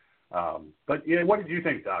too. But what did you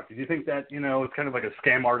think, Doc? Did you think that, it's kind of like a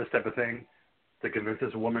scam artist type of thing to convince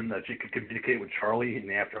this woman that she could communicate with Charlie in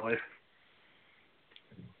the afterlife?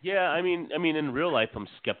 Yeah, I mean, in real life, I'm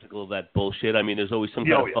skeptical of that bullshit. I mean, there's always some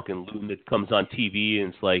kind of fucking loon that comes on TV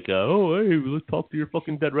and it's like, oh, hey, let's talk to your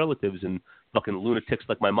fucking dead relatives, and fucking lunatics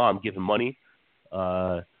like my mom give him money.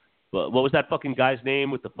 But what was that fucking guy's name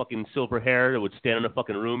with the fucking silver hair that would stand in a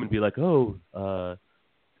fucking room and be like, oh,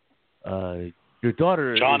 your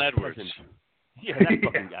daughter John is Edwards. present. Yeah, that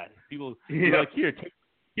fucking guy. People are like,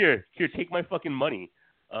 here, take my fucking money.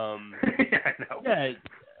 Yeah, I know.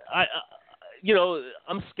 Yeah,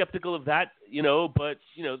 I'm skeptical of that, but,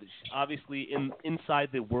 obviously inside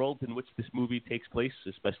the world in which this movie takes place,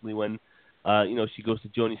 especially when, she goes to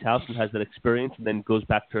Joni's house and has that experience and then goes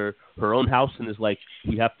back to her own house and is like,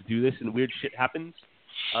 we have to do this, and weird shit happens.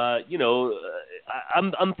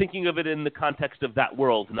 I'm thinking of it in the context of that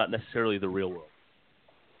world, not necessarily the real world.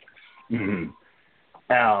 Mm-hmm.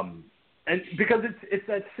 And because it's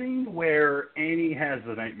that scene where Annie has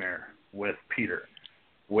the nightmare with Peter,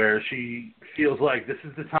 where she feels like this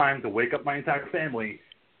is the time to wake up my entire family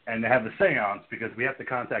and to have the seance because we have to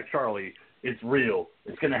contact Charlie. It's real.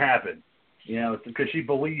 It's going to happen. It's because she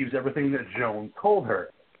believes everything that Joan told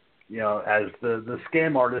her, as the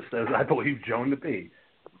scam artist, as I believe Joan to be,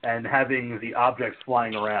 and having the objects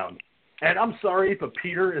flying around. And I'm sorry, but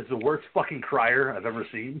Peter is the worst fucking crier I've ever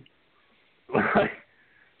seen. Like,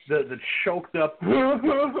 the choked up,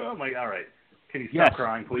 I'm like, all right, can you stop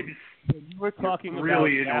crying, please? You were talking You're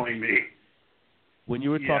really annoying me. When you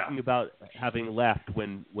were talking about having laughed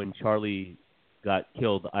when Charlie got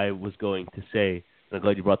killed, I was going to say, and I'm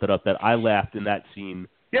glad you brought that up, that I laughed in that scene.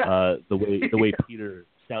 Yeah. The way Peter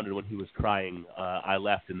sounded when he was crying, I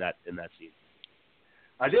laughed in that scene.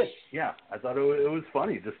 I did. Yeah, I thought it was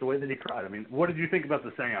funny just the way that he cried. I mean, what did you think about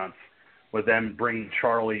the seance with them bringing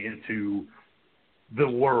Charlie into the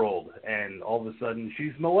world, and all of a sudden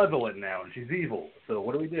she's malevolent now and she's evil? So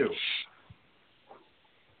what do we do?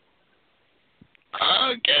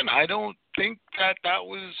 Again, I don't think that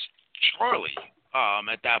was Charlie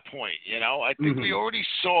at that point. I think we already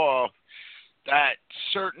saw that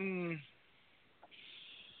certain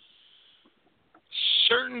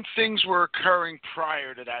things were occurring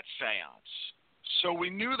prior to that seance. So we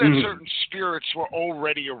knew that certain spirits were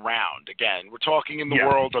already around. Again, we're talking in the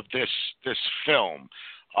world of this film,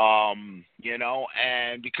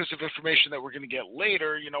 and because of information that we're going to get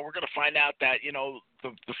later, we're going to find out that,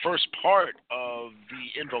 the first part of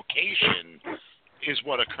the invocation is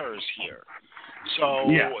what occurs here.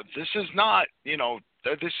 So this is not,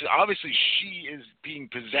 this is obviously she is being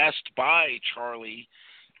possessed by Charlie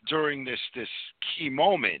during this key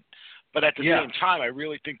moment. But at the same time, I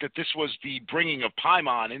really think that this was the bringing of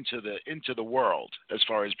Paimon into the world, as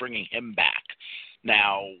far as bringing him back.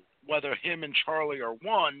 Now, whether him and Charlie are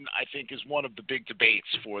one, I think is one of the big debates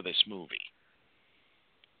for this movie.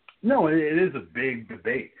 No, it is a big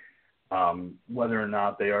debate, whether or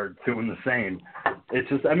not they are two and the same. It's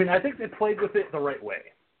just, I mean, I think they played with it the right way,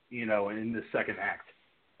 in the second act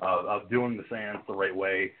of doing the seance the right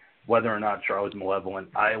way. Whether or not Charlie's malevolent.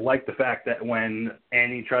 I like the fact that when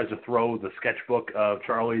Annie tries to throw the sketchbook of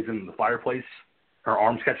Charlie's in the fireplace, her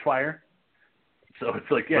arms catch fire. So it's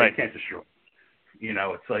like, you can't destroy it.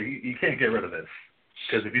 It's like, you can't get rid of this.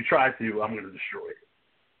 Because if you try to, I'm going to destroy it.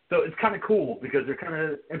 So it's kind of cool because they're kind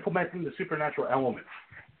of implementing the supernatural elements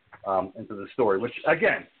into the story, which,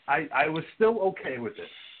 again, I was still okay with this.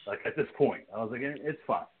 Like, at this point, I was like, it's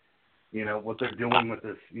fine. What they're doing with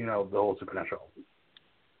this, the whole supernatural elements.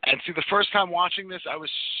 And see, the first time watching this, I was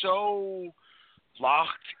so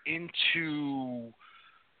locked into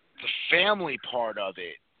the family part of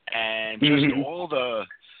it, and just all the,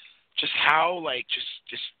 just how like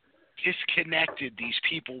just disconnected these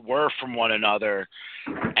people were from one another,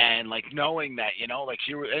 and like knowing that, you know, like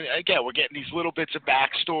here again we're getting these little bits of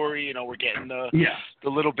backstory, you know, we're getting the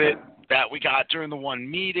little bit that we got during the one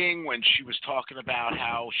meeting when she was talking about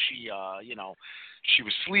how she you know, she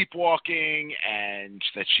was sleepwalking and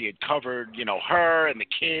that she had covered, you know, her and the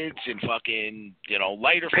kids in fucking, you know,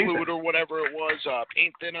 lighter fluid or whatever it was,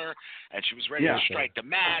 paint thinner, and she was ready to strike the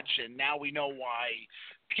match, and now we know why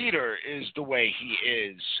Peter is the way he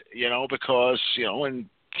is, you know, because, you know, and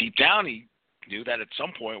deep down he knew that at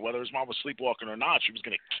some point, whether his mom was sleepwalking or not, she was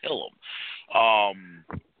going to kill him.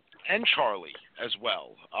 And Charlie as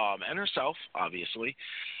well, and herself, obviously.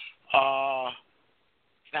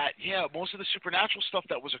 That, yeah, most of the supernatural stuff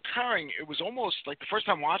that was occurring, it was almost, like the first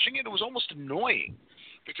time watching it, it was almost annoying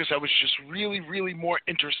because I was just really, really more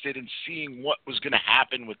interested in seeing what was going to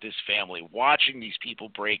happen with this family, watching these people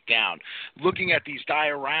break down, looking at these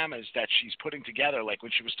dioramas that she's putting together, like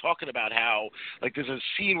when she was talking about how, like there's a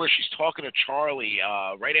scene where she's talking to Charlie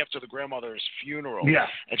right after the grandmother's funeral,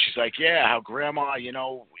 and she's like, yeah, how grandma, you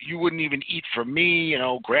know, you wouldn't even eat for me, you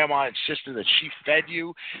know, grandma insisted that she fed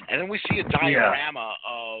you, and then we see a diorama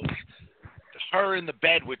of her in the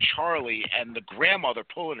bed with Charlie and the grandmother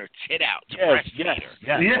pulling her tit out to breastfeed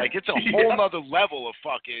her. Like, it's a whole nother level of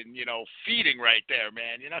fucking, you know, feeding right there,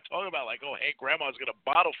 man. You're not talking about like, oh, hey, grandma's going to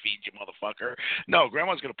bottle feed you, motherfucker. No,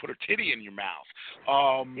 grandma's going to put her titty in your mouth.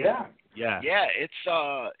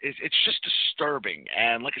 It's just disturbing.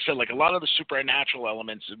 And like I said, like a lot of the supernatural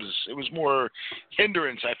elements, it was more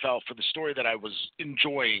hindrance, I felt, for the story that I was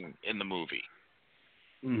enjoying in the movie.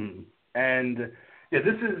 And yeah,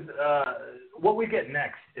 this is what we get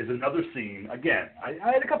next is another scene. Again, I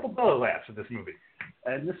had a couple belly laughs with this movie,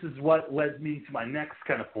 and this is what led me to my next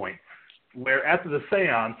kind of point, where after the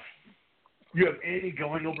seance, you have Annie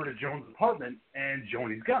going over to Joan's apartment, and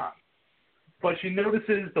Joni's gone. But she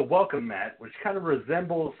notices the welcome mat, which kind of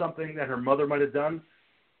resembles something that her mother might have done.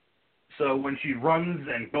 So when she runs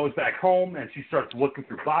and goes back home, and she starts looking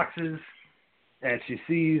through boxes, and she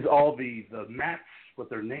sees all the mats with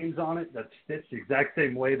their names on it that's stitched the exact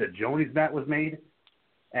same way that Joni's mat was made.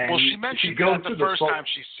 And well, she mentions that the first time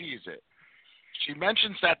she sees it. She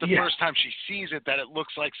mentions that the first time she sees it, that it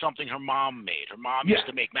looks like something her mom made. Her mom used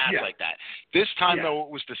to make mats like that. This time, though, it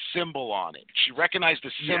was the symbol on it. She recognized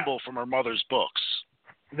the symbol from her mother's books.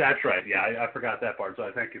 That's right. Yeah, I forgot that part, so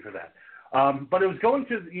I thank you for that. But it was going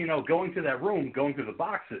to that room, going through the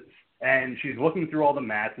boxes, and she's looking through all the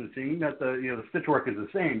mats and seeing that the stitch work is the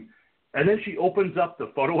same. And then she opens up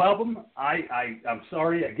the photo album. I'm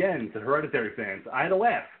sorry, again, to Hereditary fans. I had to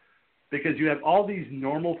laugh because you have all these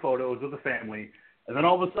normal photos of the family, and then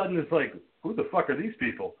all of a sudden it's like, who the fuck are these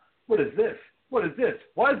people? What is this? What is this?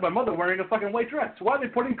 Why is my mother wearing a fucking white dress? Why are they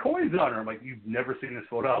putting coins on her? I'm like, you've never seen this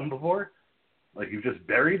photo album before? Like, you've just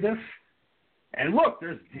buried this? And look,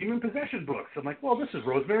 there's demon possession books. I'm like, well, this is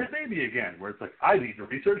Rosemary's Baby again, where it's like, I need to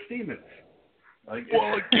research demons. Like,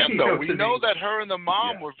 well, again, though, we know that her and the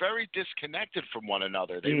mom were very disconnected from one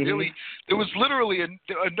another. They really, there was literally a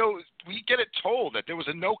no, we get it told that there was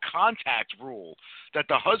a no contact rule that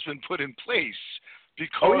the husband put in place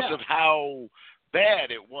because of how bad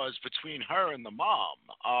it was between her and the mom.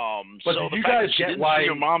 But so did the you fact guys that she get didn't why, see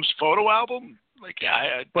your mom's photo album, like,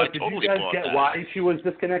 I totally did you guys bought get that. why she was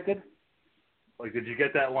disconnected? Like, did you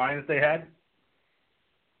get that line that they had?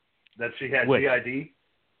 That she had DID?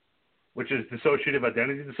 Which is dissociative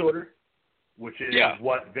identity disorder, which is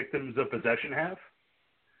what victims of possession have,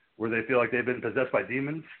 where they feel like they've been possessed by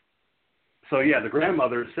demons. So, yeah, the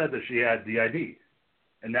grandmother said that she had DID,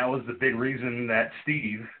 and that was the big reason that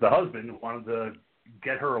Steve, the husband, wanted to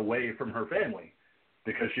get her away from her family,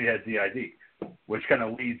 because she had DID, which kind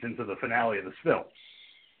of leads into the finale of this film,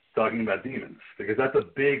 talking about demons, because that's a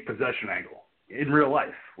big possession angle in real life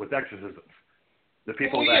with exorcisms. The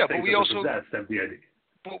people that think they're possessed have DID.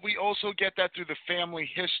 But we also get that through the family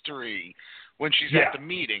history when she's at the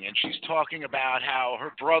meeting, and she's talking about how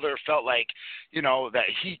her brother felt like, you know, that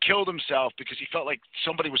he killed himself because he felt like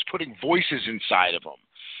somebody was putting voices inside of him.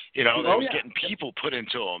 You know, that was getting people put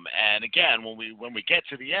into him. And again, when we get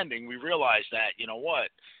to the ending, we realize that, you know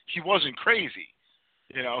what, he wasn't crazy.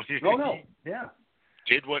 You know, he did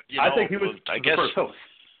what, you know, I think he was I the guess, first host,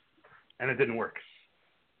 and it didn't work.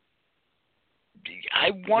 I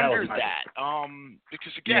wonder that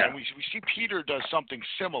because again we see Peter does something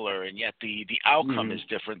similar, and yet the outcome is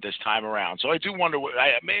different this time around. So I do wonder.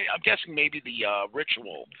 I'm guessing maybe the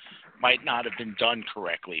ritual might not have been done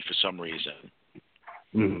correctly for some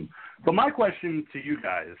reason. But my question to you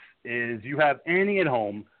guys is you have Annie at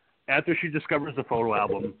home after she discovers the photo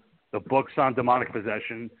album, the books on demonic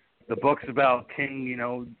possession, the books about King,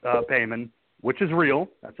 Payman, which is real.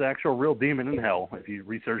 That's an actual real demon in hell if you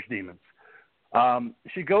research demons.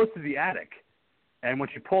 She goes to the attic, and when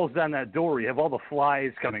she pulls down that door, you have all the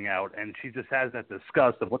flies coming out, and she just has that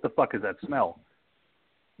disgust of what the fuck is that smell?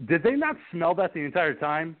 Did they not smell that the entire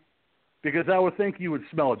time? Because I would think you would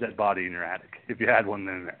smell a dead body in your attic if you had one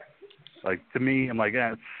in there. Like, to me, I'm like,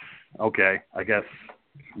 okay, I guess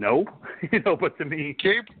no. But to me,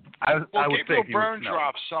 I would Gabriel think Byrne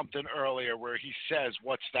dropped something earlier where he says,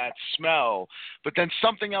 "What's that smell?" But then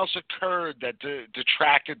something else occurred that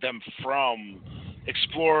detracted them from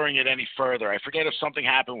exploring it any further. I forget if something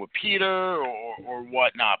happened with Peter or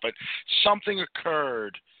whatnot, but something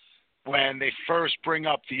occurred when they first bring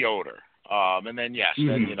up the odor. And then, yes,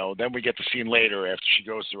 then we get the scene later after she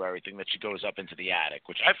goes through everything that she goes up into the attic,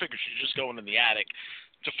 which I figured she's just going in the attic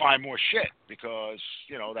to find more shit because,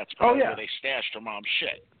 that's probably where they stashed her mom's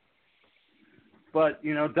shit. But,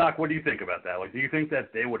 Doc, what do you think about that? Like, do you think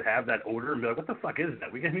that they would have that odor and be like, what the fuck is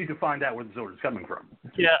that? We need to find out where this odor is coming from.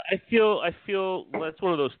 Yeah, I feel that's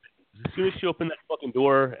one of those things. As soon as she opened that fucking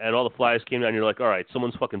door and all the flies came down, you're like, all right,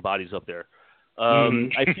 someone's fucking body's up there.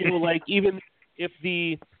 I feel like even if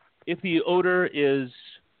the odor is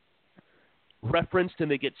referenced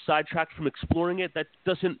and they get sidetracked from exploring it, that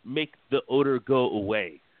doesn't make the odor go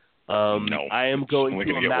away. No, I am going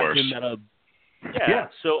to imagine that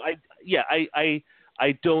So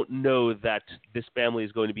I don't know that this family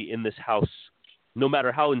is going to be in this house, no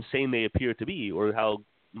matter how insane they appear to be or how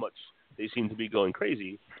much they seem to be going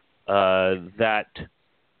crazy, that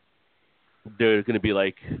they're going to be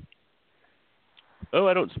like, oh,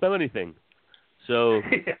 I don't smell anything. So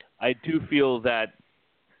I do feel that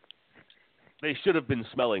they should have been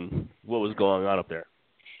smelling what was going on up there.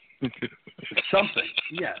 Something,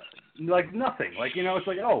 yeah. Like nothing. Like, it's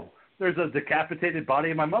like, oh, there's a decapitated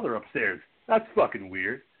body of my mother upstairs. That's fucking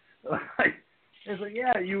weird. It's like,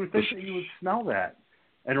 yeah, you would think that you would smell that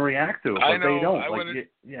and react to it, but they don't.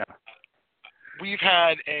 We've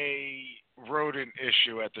had a rodent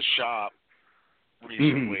issue at the shop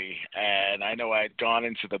recently, and I know I had gone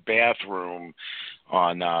into the bathroom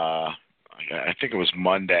on, I think it was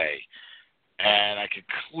Monday, and I could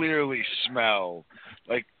clearly smell,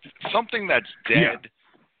 like, something that's dead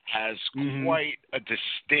has quite a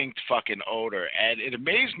distinct fucking odor. And it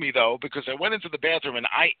amazed me, though, because I went into the bathroom and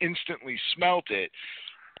I instantly smelt it.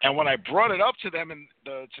 And when I brought it up to them and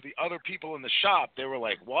to the other people in the shop, they were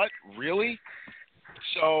like, what? Really?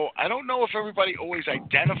 So I don't know if everybody always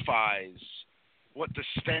identifies what the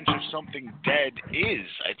stench of something dead is.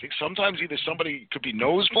 I think sometimes either somebody could be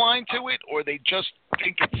nose blind to it or they just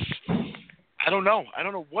think it's, I don't know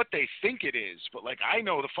what they think it is, but like I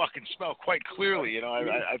know the fucking smell quite clearly.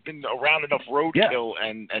 I've been around enough roadkill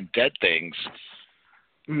and dead things.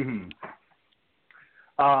 And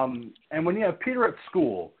when you have Peter at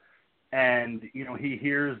school and, he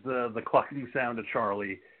hears the clucking sound of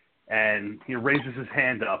Charlie and he raises his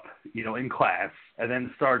hand up, in class and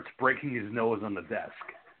then starts breaking his nose on the desk.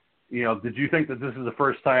 Did you think that this is the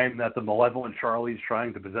first time that the malevolent Charlie's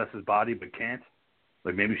trying to possess his body but can't?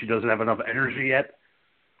 Like maybe she doesn't have enough energy yet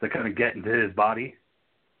to kind of get into his body?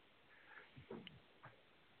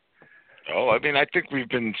 Oh, I mean, I think we've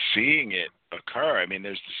been seeing it occur. I mean,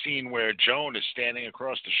 there's the scene where Joan is standing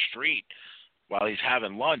across the street while he's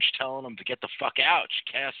having lunch telling him to get the fuck out.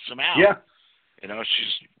 She casts him out. Yeah.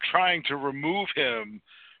 She's trying to remove him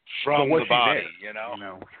from the body,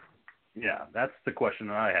 Yeah, that's the question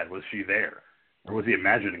that I had. Was she there? Or was he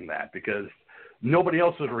imagining that? Because nobody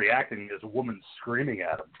else was reacting as a woman screaming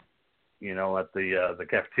at him, at the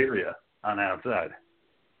cafeteria on outside.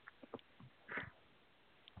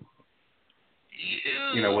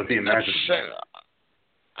 Was he imagining it?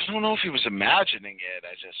 I don't know if he was imagining it.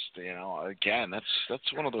 I just, again,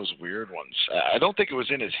 that's one of those weird ones. I don't think it was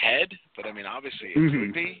in his head, but I mean, obviously it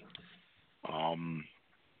could be. I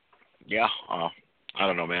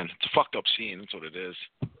don't know, man. It's a fucked up scene. That's what it is.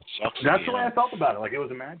 It sucks. That's the way I felt about it. Like it was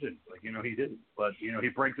imagined. Like, he didn't. But, he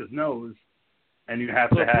breaks his nose, and you have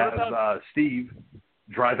to have Steve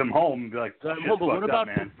drive him home and be like, but what about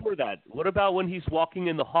before that? What about when he's walking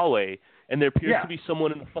in the hallway and there appears to be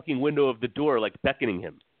someone in the fucking window of the door, like, beckoning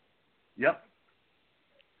him? Yep.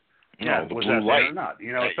 Yeah, the was blue that light. Or not?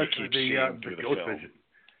 Especially the ghost vision.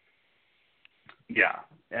 Yeah,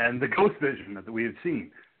 and the ghost vision that we had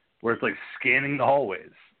seen, where it's like scanning the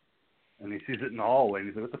hallways, and he sees it in the hallway, and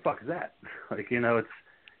he's like, "What the fuck is that?" Like, it's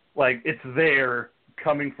like it's there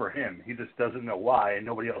coming for him. He just doesn't know why, and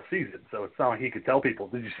nobody else sees it. So it's not like he could tell people,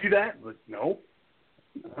 "Did you see that?" Like, no,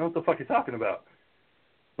 I don't know what the fuck you're talking about.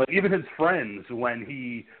 But even his friends, when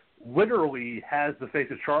he literally has the face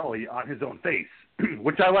of Charlie on his own face,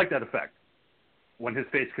 which I like that effect, when his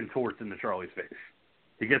face contorts into Charlie's face.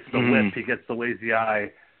 He gets the lip, he gets the lazy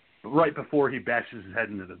eye right before he bashes his head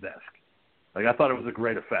into the desk. Like, I thought it was a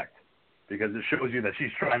great effect because it shows you that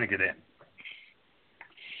she's trying to get in.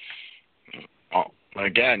 Oh,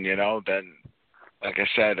 again, then, like I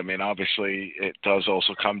said, I mean, obviously it does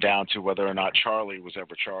also come down to whether or not Charlie was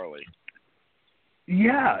ever Charlie.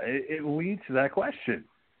 Yeah, it leads to that question.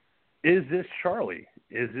 Is this Charlie?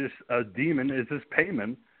 Is this a demon? Is this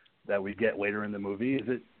Payman that we get later in the movie? Is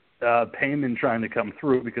it Payman trying to come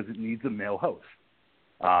through because it needs a male host?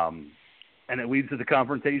 And it leads to the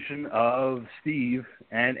confrontation of Steve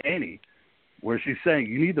and Annie, where she's saying,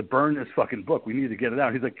 you need to burn this fucking book. We need to get it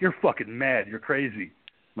out. He's like, you're fucking mad. You're crazy.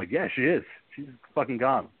 I'm like, yeah, she is. She's fucking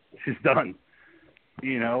gone. She's done.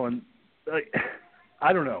 And like,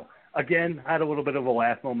 I don't know. Again, I had a little bit of a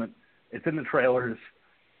laugh moment. It's in the trailers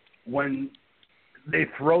when they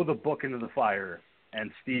throw the book into the fire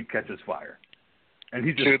and Steve catches fire. And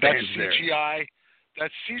he just stands there. That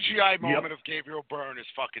CGI moment of Gabriel Byrne is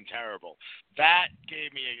fucking terrible. That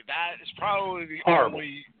is probably the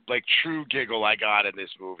only true giggle I got in this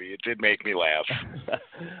movie. It did make me laugh.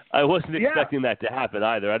 I wasn't expecting that to happen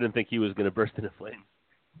either. I didn't think he was going to burst into flames.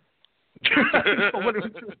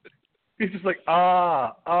 He's just like,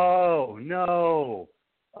 oh no,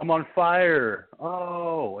 I'm on fire.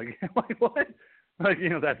 Oh, like what? Like,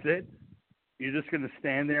 that's it? You're just going to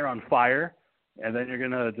stand there on fire? And then you're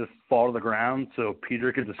going to just fall to the ground so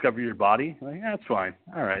Peter can discover your body? Like, yeah, that's fine.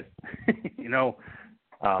 All right.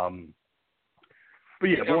 But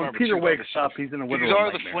when Peter wakes up, he's in a literal These are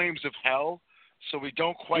nightmare. the flames of hell, so we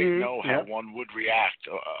don't quite know how one would react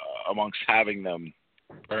amongst having them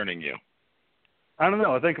burning you. I don't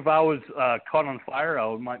know. I think if I was caught on fire,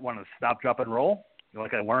 I might want to stop, drop, and roll,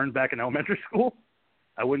 like I learned back in elementary school.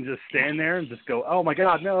 I wouldn't just stand there and just go, oh, my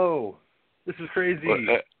God, no. This is crazy.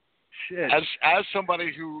 Shit. As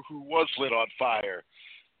somebody who was lit on fire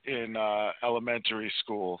in elementary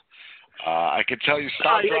school, I can tell you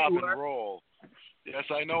stop, drop, and roll. Yes,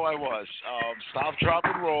 I know I was. Stop, drop,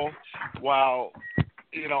 and roll. While,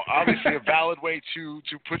 obviously a valid way to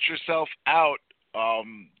put yourself out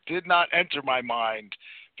did not enter my mind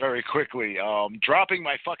very quickly. Dropping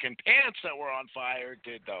my fucking pants that were on fire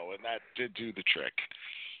did, though, and that did do the trick.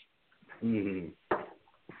 Mm-hmm.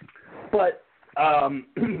 But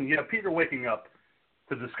Peter waking up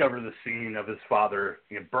to discover the scene of his father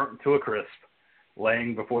burnt to a crisp,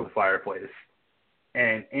 laying before the fireplace,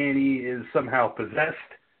 and Annie is somehow possessed.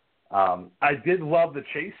 I did love the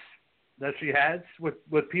chase that she has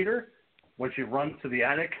with Peter when she runs to the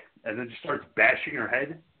attic and then just starts bashing her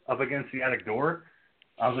head up against the attic door.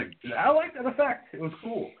 I was like, I like that effect. It was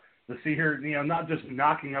cool to see her, not just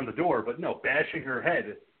knocking on the door, but bashing her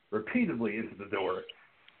head repeatedly into the door.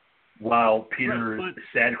 While Peter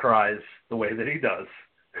sad cries the way that he does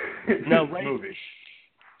in the movie.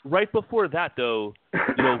 Right before that, though,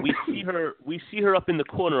 we see her up in the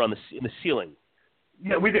corner in the ceiling.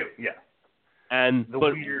 Yeah, we do. Yeah. And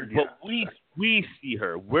we see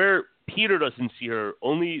her where Peter doesn't see her.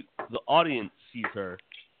 Only the audience sees her.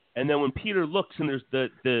 And then when Peter looks and there's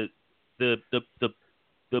the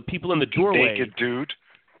people in the doorway. Naked dude.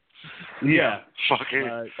 Yeah.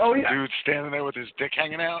 Fucking dude standing there with his dick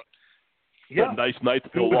hanging out. Yeah. Nice night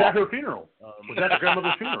to was at her funeral. Was at her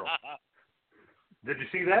grandmother's funeral. Did you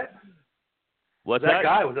see that? What's that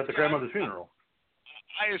guy was at the grandmother's funeral.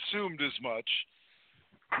 I assumed as much.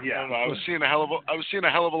 Yeah. I don't know, I was seeing a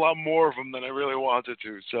hell of a lot more of them than I really wanted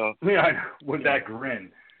to. So yeah, I know, with that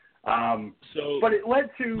grin. But it led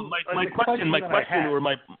to my question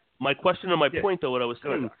or my point though. What I was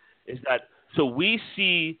saying is that so we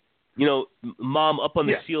see. Mom up on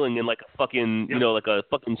the ceiling in like a fucking, like a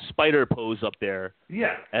fucking spider pose up there.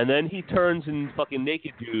 Yeah. And then he turns and fucking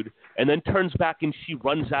naked dude, and then turns back and she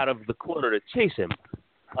runs out of the corner to chase him.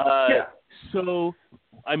 So,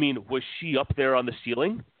 I mean, was she up there on the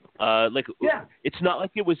ceiling? It's not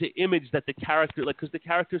like it was an image that the character, because the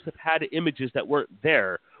characters have had images that weren't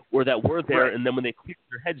there or that were there, and then when they cleared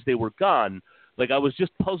their heads, they were gone. Like, I was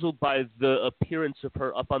just puzzled by the appearance of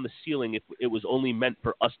her up on the ceiling if it was only meant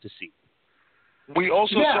for us to see. We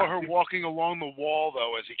also saw her walking along the wall,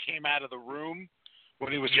 though, as he came out of the room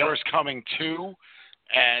when he was first coming to,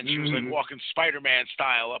 and she was, like, walking Spider-Man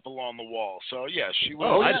style up along the wall. So, yeah, she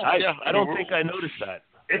was... I don't think I noticed that.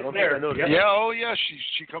 It's there.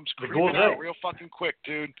 She comes creeping out real fucking quick,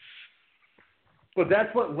 dude. But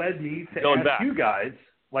that's what led me to ask you guys,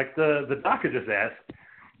 like the doc had just asked,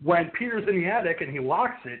 when Peter's in the attic and he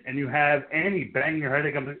locks it and you have Annie banging her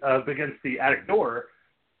head up against the attic door,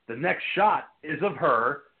 The next shot is of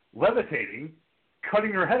her levitating,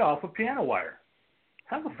 cutting her head off with piano wire.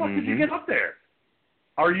 How the fuck did you get up there?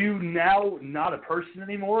 Are you now not a person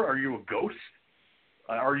anymore? Are you a ghost?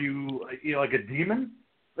 Are you, like a demon?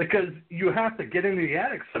 Because you have to get into the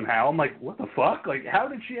attic somehow. I'm like, what the fuck? Like, how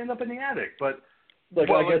did she end up in the attic? But I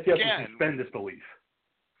guess you have to suspend disbelief.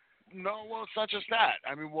 No, well, it's not just that.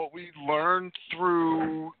 I mean, what we learned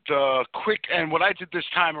through the and what I did this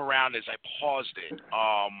time around is I paused it.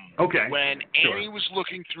 When Annie was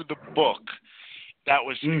looking through the book that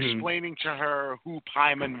was explaining to her who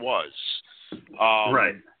Pyman was.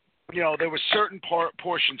 Right. There were certain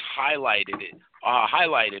portions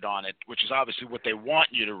highlighted on it, which is obviously what they want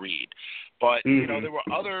you to read. But, there were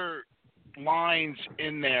other lines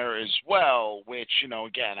in there as well, which,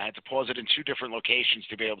 again, I had to pause it in two different locations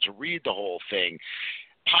to be able to read the whole thing.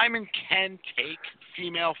 Pyman can take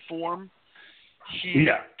female form. He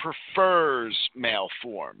prefers male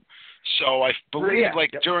form. So I believe,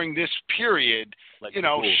 during this period,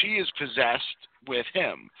 she is possessed with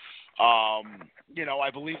him. I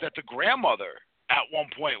believe that the grandmother at one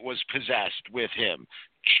point was possessed with him.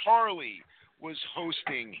 Charlie was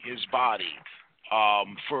hosting his body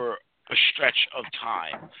for a stretch of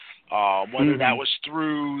time. Whether that was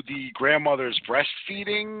through the grandmother's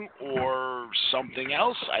breastfeeding or something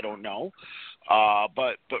else, I don't know.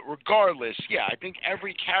 But regardless, I think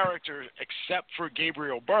every character except for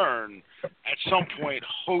Gabriel Byrne at some point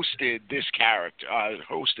hosted this character,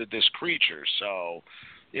 hosted this creature. So,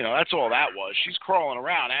 that's all that was. She's crawling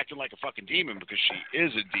around acting like a fucking demon because she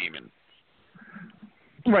is a demon.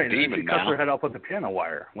 Right, and she cuts her head off with the piano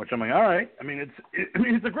wire, which I'm like, all right. I mean,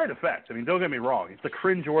 it's a great effect. I mean, don't get me wrong. It's a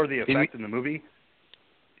cringe-worthy effect in the movie.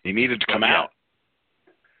 He needed to come out.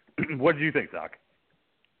 What did you think, Doc?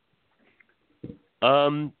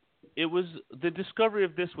 It was the discovery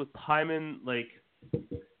of this with Pyman,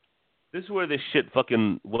 this is where this shit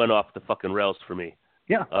fucking went off the fucking rails for me.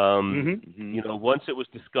 Yeah. Once it was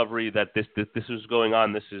discovery that this was going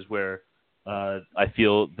on, this is where I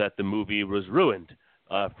feel that the movie was ruined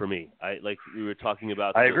for me. We were talking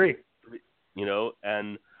about. I agree.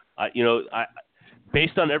 And I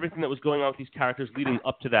based on everything that was going on with these characters leading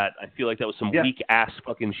up to that, I feel like that was some weak ass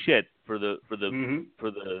fucking shit for the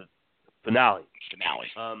finale.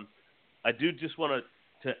 I do just want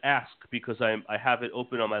to ask, because I have it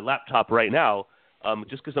open on my laptop right now,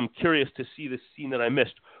 just because I'm curious to see the scene that I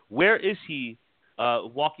missed. Where is he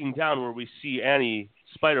walking down where we see Annie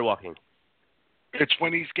spider walking? It's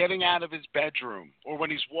when he's getting out of his bedroom, or when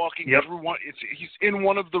he's walking through one. He's in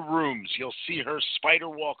one of the rooms. You'll see her spider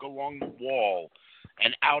walk along the wall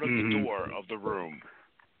and out of the door of the room.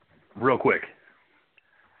 Real quick.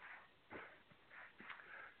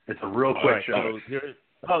 It's a real quick shot.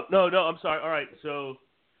 No, I'm sorry. All right, so,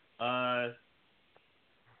 I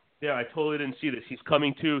totally didn't see this. He's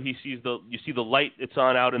coming to. You see the light it's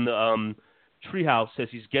on out in the treehouse as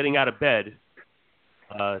he's getting out of bed,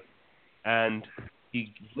 and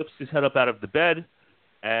he lifts his head up out of the bed,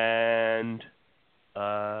 and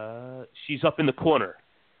she's up in the corner.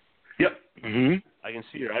 Yep. I can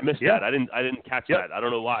see her. I missed that. I didn't catch that. I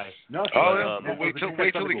don't know why. No. Wait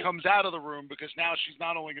till he comes out of the room, because now she's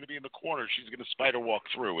not only going to be in the corner, she's going to spider walk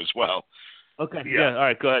through as well. Okay. Yeah. All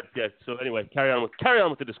right. Go ahead. Yeah. So anyway, carry on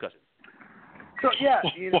with the discussion. So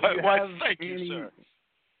thank you, sir.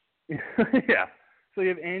 Yeah. So you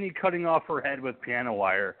have Annie cutting off her head with piano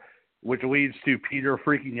wire, which leads to Peter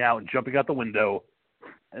freaking out and jumping out the window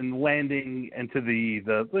and landing into the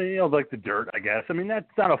dirt, I guess. I mean, that's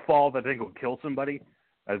not a fall that I think would kill somebody.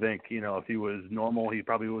 I think, if he was normal, he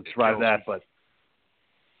probably would survive that. But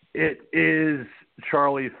it is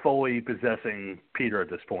Charlie fully possessing Peter at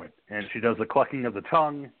this point. And she does the clucking of the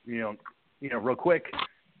tongue, real quick.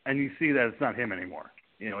 And you see that it's not him anymore.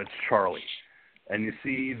 It's Charlie. And you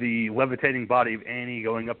see the levitating body of Annie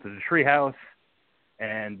going up to the treehouse.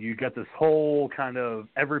 And you get this whole kind of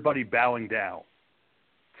everybody bowing down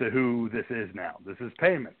to who this is now. This is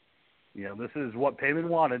Pyman. This is what Pyman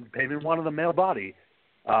wanted. Pyman wanted a male body.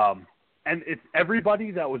 And it's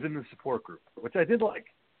everybody that was in the support group, which I did like.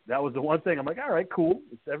 That was the one thing. I'm like, all right, cool.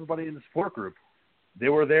 It's everybody in the support group. They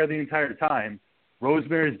were there the entire time,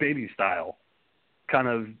 Rosemary's Baby style, kind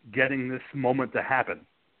of getting this moment to happen.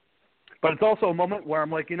 But it's also a moment where I'm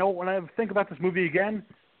like, when I think about this movie again,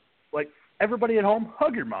 like, everybody at home,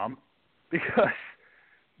 hug your mom, because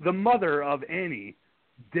the mother of Annie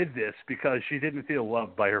did this because she didn't feel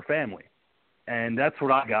loved by her family. And that's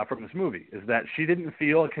what I got from this movie, is that she didn't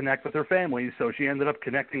feel a connect with her family, so she ended up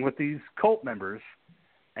connecting with these cult members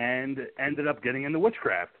and ended up getting into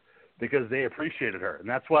witchcraft. because they appreciated her. And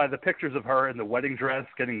that's why the pictures of her in the wedding dress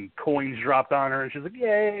getting coins dropped on her, and she's like,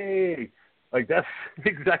 yay! Like, that's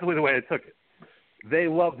exactly the way I took it. They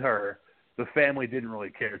loved her. The family didn't really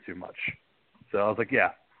care too much. So I was like, yeah,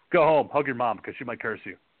 go home, hug your mom, because she might curse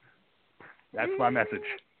you. That's my message.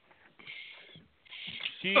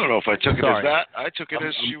 I don't know if I took it as that. I took it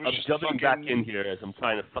as she was I'm jumping back in here as I'm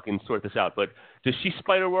trying to fucking sort this out. But does she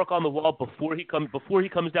spider work on the wall before he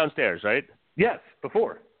comes downstairs, right? Yes,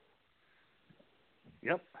 before.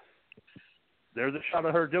 Yep. There's a shot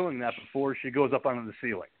of her doing that before she goes up onto the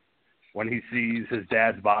ceiling when he sees his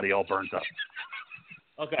dad's body all burnt up.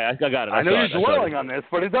 Okay, I got it. I know you're dwelling on this,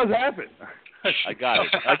 but it does happen. I got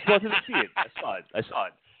it. I just wanted to see it. I saw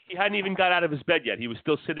it. He hadn't even got out of his bed yet. He was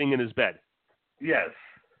still sitting in his bed. Yes.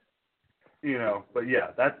 But yeah,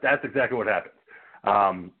 that's exactly what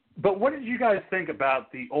happened. But what did you guys think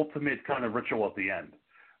about the ultimate kind of ritual at the end,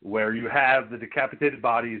 where you have the decapitated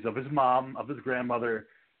bodies of his mom, of his grandmother?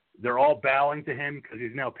 They're all bowing to him because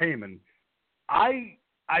he's now Payman. I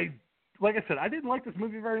like I said, I didn't like this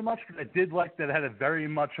movie very much, but I did like that it had a very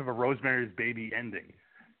much of a Rosemary's Baby ending,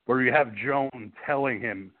 where you have Joan telling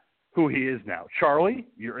him who he is now. Charlie,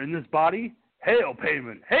 you're in this body. Hail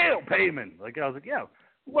Payman! Hail Payman! Like, I was like, yeah,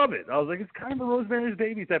 love it. I was like, it's kind of a Rosemary's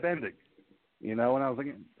Baby type ending, And I was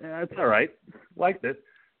like, yeah, it's all right. Liked it.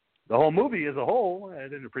 The whole movie as a whole, I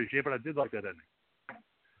didn't appreciate, but I did like that ending.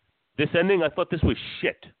 This ending, I thought this was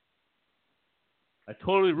shit. I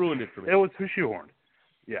totally ruined it for me. It was shoehorned.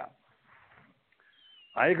 Yeah.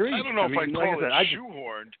 I agree. I don't know if I'd call it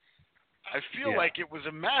shoehorned. I feel like it was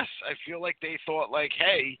a mess. I feel like they thought, like,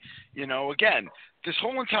 hey, again, this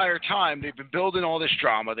whole entire time they've been building all this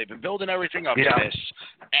drama. They've been building everything up to this.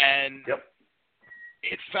 And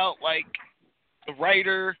it felt like the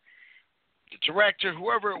writer, the director,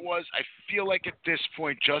 whoever it was, I feel like at this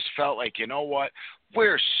point just felt like, you know what?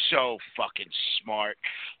 We're so fucking smart.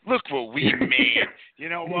 Look what we made. You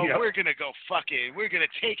know what? We're going to go fucking, we're going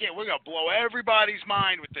to take it. We're going to blow everybody's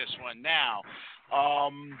mind with this one now.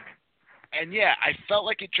 And yeah, I felt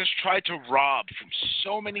like it just tried to rob from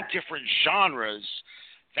so many different genres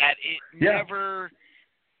that it never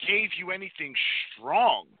gave you anything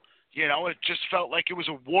strong. It just felt like it was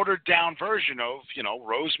a watered down version of,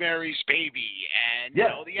 Rosemary's Baby and,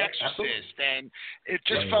 The Exorcist. Absolutely. And it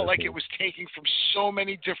just felt like it was taking from so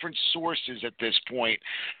many different sources at this point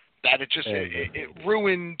that it just, it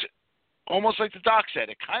ruined, almost like the doc said,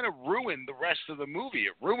 it kind of ruined the rest of the movie.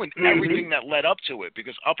 It ruined everything that led up to it,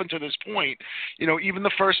 because up until this point, even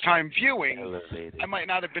the first time viewing, I might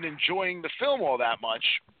not have been enjoying the film all that much,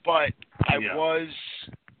 but I was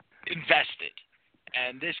invested.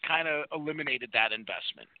 And this kind of eliminated that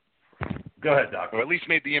investment. Go ahead, Doc. Or at least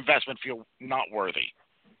made the investment feel not worthy.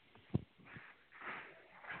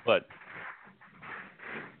 But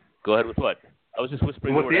go ahead with what? I was just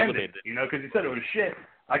whispering the word elevated. Because you said it was shit.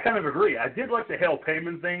 I kind of agree. I did like the Hail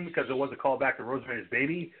Payman thing because it was a callback to Rosemary's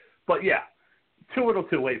Baby. But yeah, too little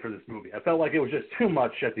too late for this movie. I felt like it was just too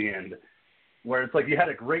much at the end, where it's like you had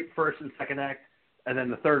a great first and second act, and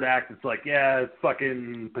then the third act, it's like, yeah, it's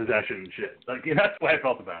fucking possession and shit. Like, that's the way I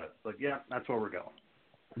felt about it. Like, yeah, that's where we're going.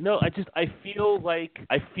 No, I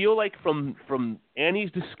feel like from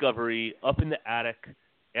Annie's discovery up in the attic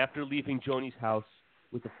after leaving Joni's house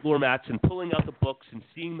with the floor mats and pulling out the books and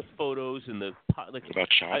seeing the photos and the like. About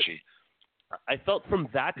Chachi. I felt from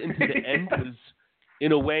that into the end was,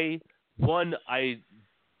 in a way, one, I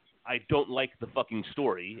don't like the fucking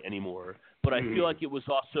story anymore. But I feel like it was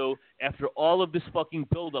also, after all of this fucking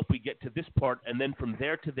build-up, we get to this part, and then from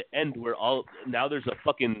there to the end, where now there's a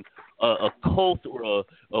fucking a cult or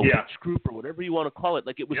a witch group or whatever you want to call it.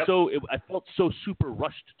 Like, it was I felt so super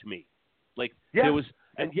rushed to me. Like, there was,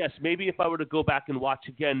 and yes, maybe if I were to go back and watch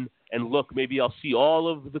again and look, maybe I'll see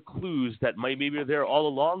all of the clues that maybe are there all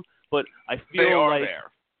along. But I feel they are like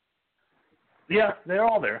there. Yeah, they're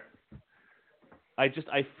all there. I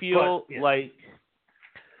feel like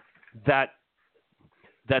that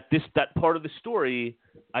part of the story,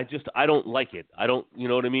 I don't like it. I don't, you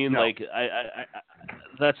know what I mean? No. Like I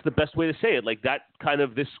that's the best way to say it. Like that kind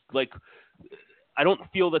of this, like, I don't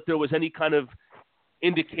feel that there was any kind of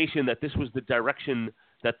indication that this was the direction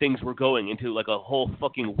that things were going into, like a whole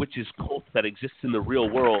fucking witches cult that exists in the real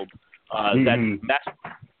world, that mass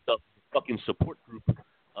the fucking support group,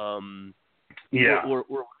 or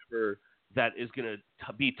whatever, that is going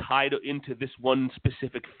to be tied into this one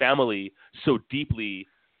specific family so deeply,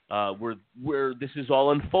 where this is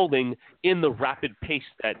all unfolding in the rapid pace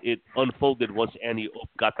that it unfolded once Annie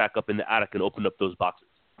got back up in the attic and opened up those boxes.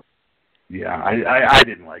 Yeah, I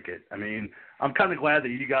didn't like it. I mean, I'm kind of glad that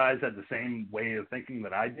you guys had the same way of thinking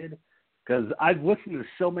that I did, because I've listened to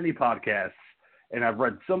so many podcasts and I've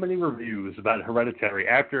read so many reviews about Hereditary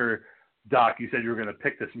after, Doc, you said you were going to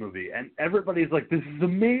pick this movie, and everybody's like, this is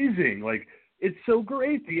amazing. Like, it's so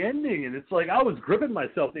great, the ending. And it's like, I was gripping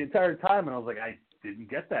myself the entire time, and I was like, I didn't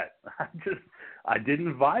get that. I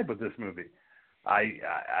didn't vibe with this movie.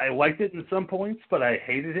 I liked it in some points, but I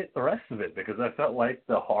hated it the rest of it because I felt like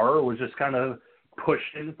the horror was just kind of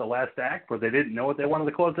pushed in at the last act where they didn't know what they wanted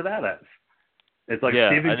to close it out as. It's like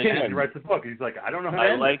Stephen King, when he writes a book, he's like, I don't know how to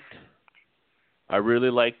end it. I really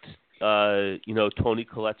liked, Toni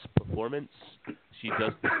Collette's performance. She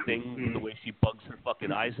does this thing, the way she bugs her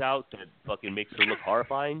fucking eyes out, that fucking makes her look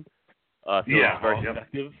horrifying. Very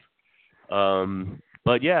effective.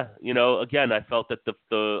 But yeah, again, I felt that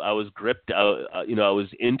I was gripped. I was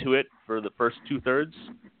into it for the first 2/3.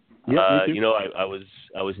 Yeah, I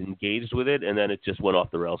was engaged with it, and then it just went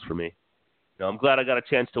off the rails for me. I'm glad I got a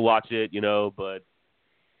chance to watch it, but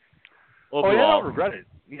overall, I don't regret it.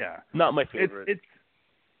 Yeah, not my favorite.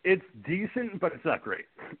 It's decent, but it's not great.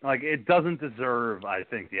 Like, it doesn't deserve, I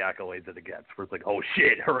think, the accolades that it gets. Where it's like, oh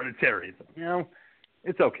shit, Hereditary.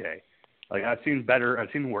 It's okay. Like, I've seen better, I've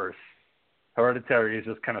seen worse. Hereditary is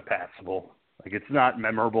just kind of passable. Like, it's not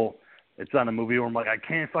memorable. It's not a movie where I'm like, I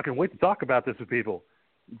can't fucking wait to talk about this with people.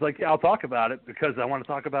 It's like, yeah, I'll talk about it because I want to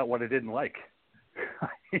talk about what I didn't like.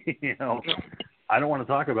 I don't want to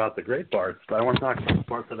talk about the great parts, but I want to talk about the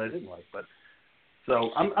parts that I didn't like. But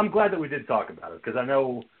so I'm glad that we did talk about it because I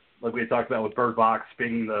know, like we had talked about with Bird Box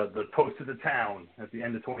being the toast of the town at the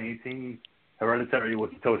end of 2018, Hereditary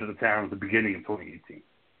was the toast of the town at the beginning of 2018.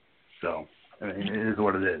 So it is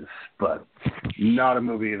what it is, but not a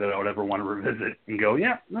movie that I would ever want to revisit and go,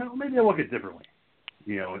 yeah, well, maybe I'll look at it differently,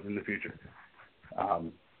 in the future.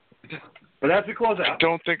 But as we close out,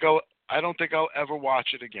 I don't think I'll ever watch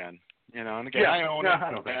it again. And again, I own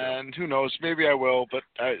it, and who knows, maybe I will, but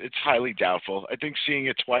it's highly doubtful. I think seeing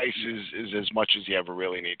it twice is as much as you ever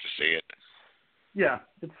really need to see it. Yeah,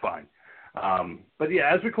 it's fine. But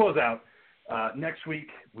yeah, as we close out, next week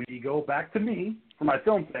we go back to me for my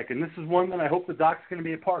film pick, and this is one that I hope the Doc's going to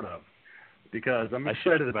be a part of because I'm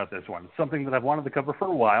excited about this one. It's something that I've wanted to cover for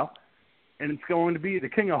a while, and it's going to be the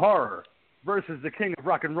King of Horror versus the King of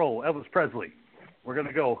Rock and Roll, Elvis Presley. We're going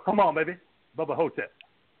to go, come on, baby, Bubba Hotep.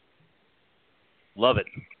 Love it.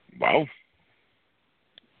 Wow.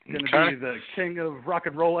 It's going to be the King of Rock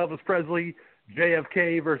and Roll, Elvis Presley,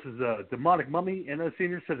 JFK versus a demonic mummy in a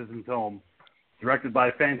senior citizen's home. Directed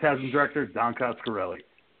by Phantasm director Don Coscarelli.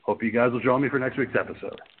 Hope you guys will join me for next week's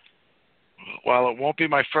episode. While it won't be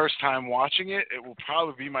my first time watching it, it will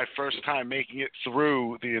probably be my first time making it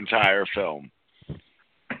through the entire film.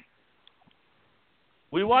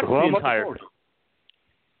 We watched the entire film.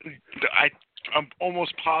 I'm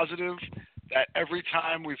almost positive that every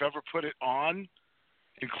time we've ever put it on,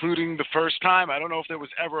 including the first time, I don't know if there was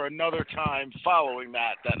ever another time following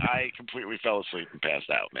that I completely fell asleep and passed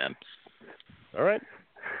out, man. All right.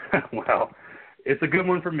 Well, it's a good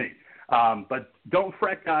one for me. But don't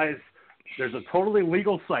fret, guys. There's a totally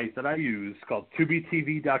legal site that I use called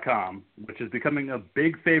tubetv.com, which is becoming a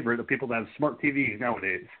big favorite of people that have smart TVs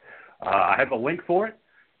nowadays. I have a link for it.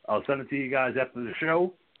 I'll send it to you guys after the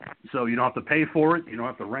show. So you don't have to pay for it. You don't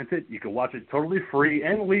have to rent it. You can watch it totally free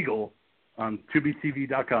and legal on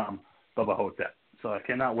tubetv.com, Bubba Hotep. So I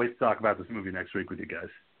cannot wait to talk about this movie next week with you guys.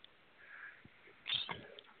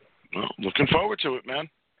 Well, looking forward to it, man.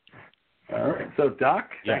 All right. So, Doc,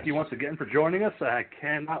 thank you once again for joining us. I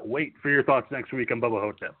cannot wait for your thoughts next week on Bubba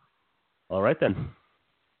Hotep. All right, then.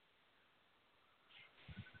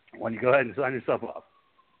 Why don't you go ahead and sign yourself off?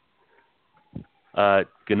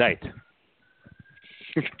 Good night.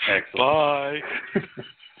 Excellent. Bye.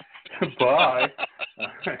 Bye.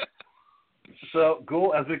 Right. So,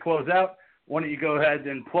 Ghoul, as we close out, why don't you go ahead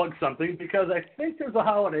and plug something, because I think there's a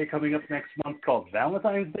holiday coming up next month called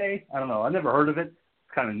Valentine's Day. I don't know. I never heard of it.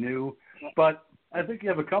 It's kind of new. But I think you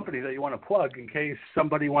have a company that you want to plug in case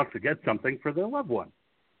somebody wants to get something for their loved one.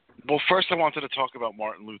 Well, first I wanted to talk about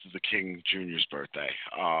Martin Luther King Jr.'s birthday.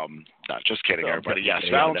 No, just kidding, everybody. Yes,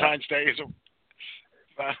 Valentine's Day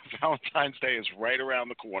is right around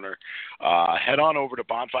the corner. Head on over to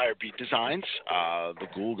Bonfire Beat Designs. The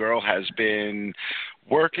Ghoul Girl has been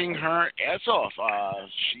working her ass off.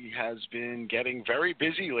 She has been getting very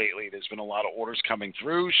busy lately. There's been a lot of orders coming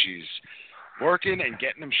through. She's working and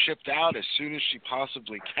getting them shipped out as soon as she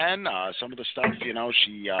possibly can. Some of the stuff,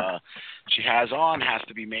 she has on has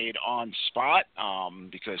to be made on spot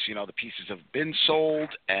because, the pieces have been sold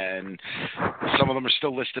and some of them are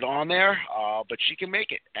still listed on there, but she can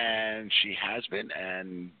make it, and she has been.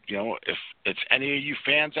 And, if it's any of you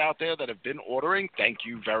fans out there that have been ordering, thank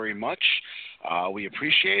you very much. We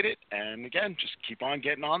appreciate it. And, again, just keep on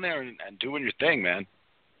getting on there and doing your thing, man.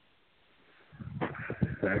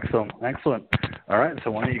 Excellent. All right,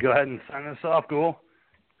 so why don't you go ahead and sign us off, Ghoul?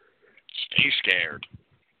 Stay scared.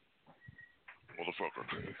 Motherfucker.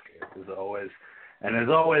 Stay scared, as always. And as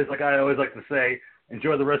always, like I always like to say,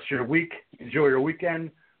 enjoy the rest of your week. Enjoy your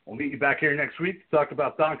weekend. We'll meet you back here next week to talk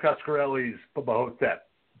about Don Coscarelli's Bubba Hotep,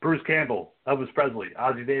 Bruce Campbell, Elvis Presley,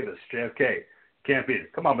 Ozzie Davis, JFK. Can't beat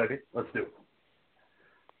it. Come on, baby. Let's do it.